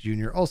Skizz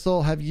Jr.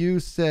 Also, have you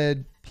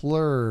said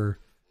plur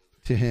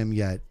to him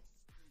yet?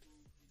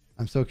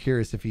 I'm so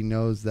curious if he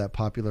knows that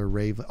popular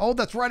rave. Oh,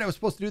 that's right. I was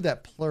supposed to do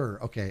that plur.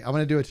 Okay, I'm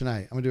going to do it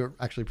tonight. I'm going to do it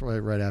actually probably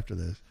right after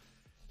this.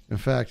 In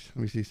fact,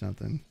 let me see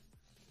something.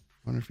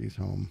 I wonder if he's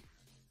home.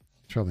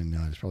 He's probably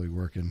not. He's probably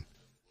working.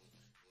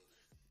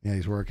 Yeah,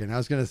 he's working. I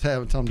was going to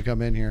tell him to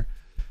come in here.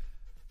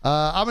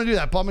 I'm going to do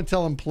that. But I'm going to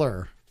tell him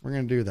plur. We're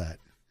going to do that.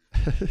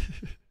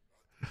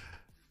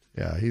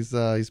 Yeah,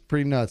 he's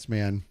pretty nuts,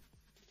 man.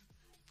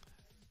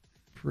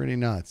 Pretty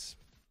nuts.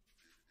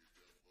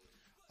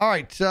 All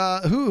right,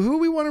 who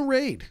we want to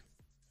raid?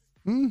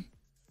 Who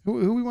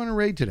we want to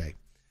raid today?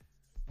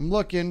 I'm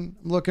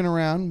looking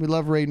around. We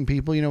love raiding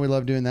people. You know, we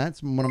love doing that.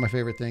 It's one of my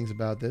favorite things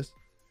about this.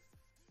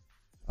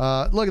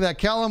 Look at that.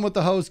 Callum with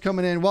the host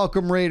coming in.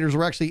 Welcome, raiders.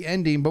 We're actually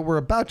ending, but we're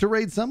about to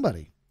raid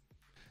somebody.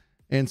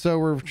 And so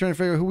we're trying to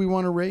figure out who we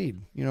want to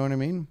raid. You know what I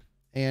mean?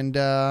 And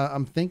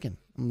I'm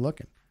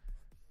looking.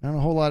 Not a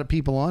whole lot of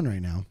people on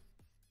right now.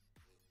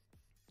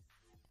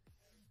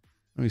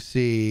 Let me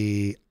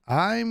see.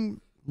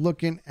 I'm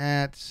looking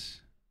at...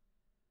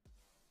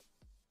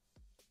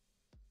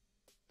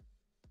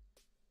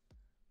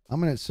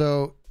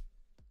 So,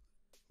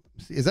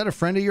 is that a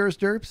friend of yours,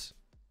 Derps?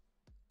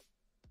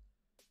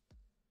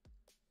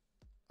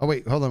 Oh,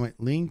 wait, hold on, wait.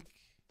 Link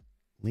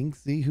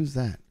Z, who's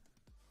that?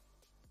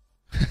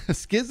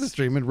 Skizz is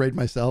streaming, raid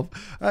myself.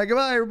 All right,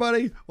 goodbye,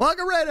 everybody.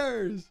 Welcome,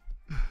 Raiders.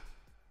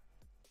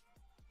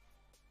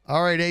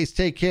 All right, Ace,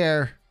 take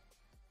care.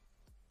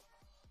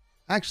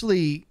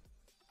 Actually,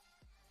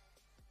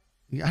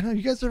 I don't know,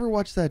 you guys ever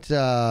watch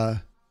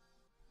that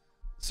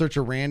Search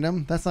a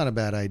Random? That's not a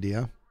bad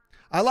idea.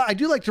 I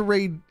do like to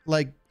raid,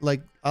 like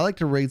I like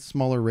to raid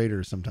smaller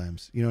raiders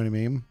sometimes. You know what I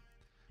mean?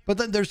 But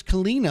then there's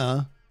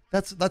Kalina.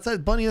 That's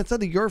that Bunny. That's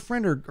either your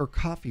friend or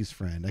Coffee's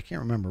friend. I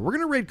can't remember. We're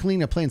gonna raid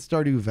Kalina playing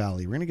Stardew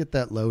Valley. We're gonna get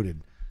that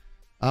loaded.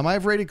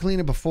 I've raided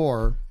Kalina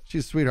before.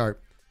 She's a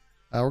sweetheart.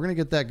 We're gonna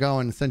get that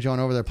going and send you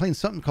on over there playing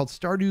something called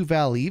Stardew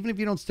Valley. Even if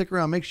you don't stick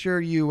around, make sure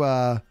you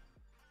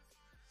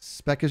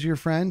Spec is your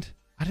friend.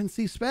 I didn't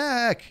see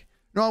Spec.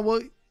 No,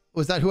 well,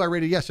 was that who I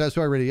raided yesterday? That's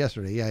who I raided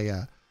yesterday.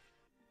 Yeah.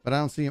 But I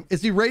don't see him.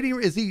 Is he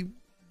raiding? Is he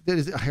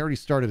I already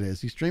started it.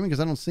 Is he streaming? Because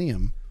I don't see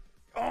him.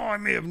 Oh, I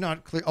may have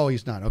not clicked. Oh,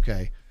 he's not.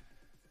 Okay.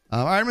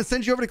 All right, I'm going to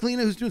send you over to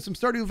Kalina, who's doing some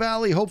Stardew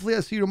Valley. Hopefully,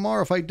 I see you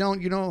tomorrow. If I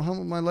don't, you know how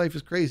my life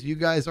is crazy. You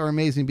guys are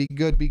amazing. Be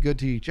good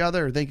to each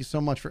other. Thank you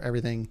so much for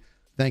everything.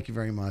 Thank you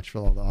very much for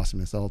all the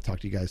awesomeness. I'll talk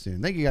to you guys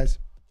soon. Thank you, guys.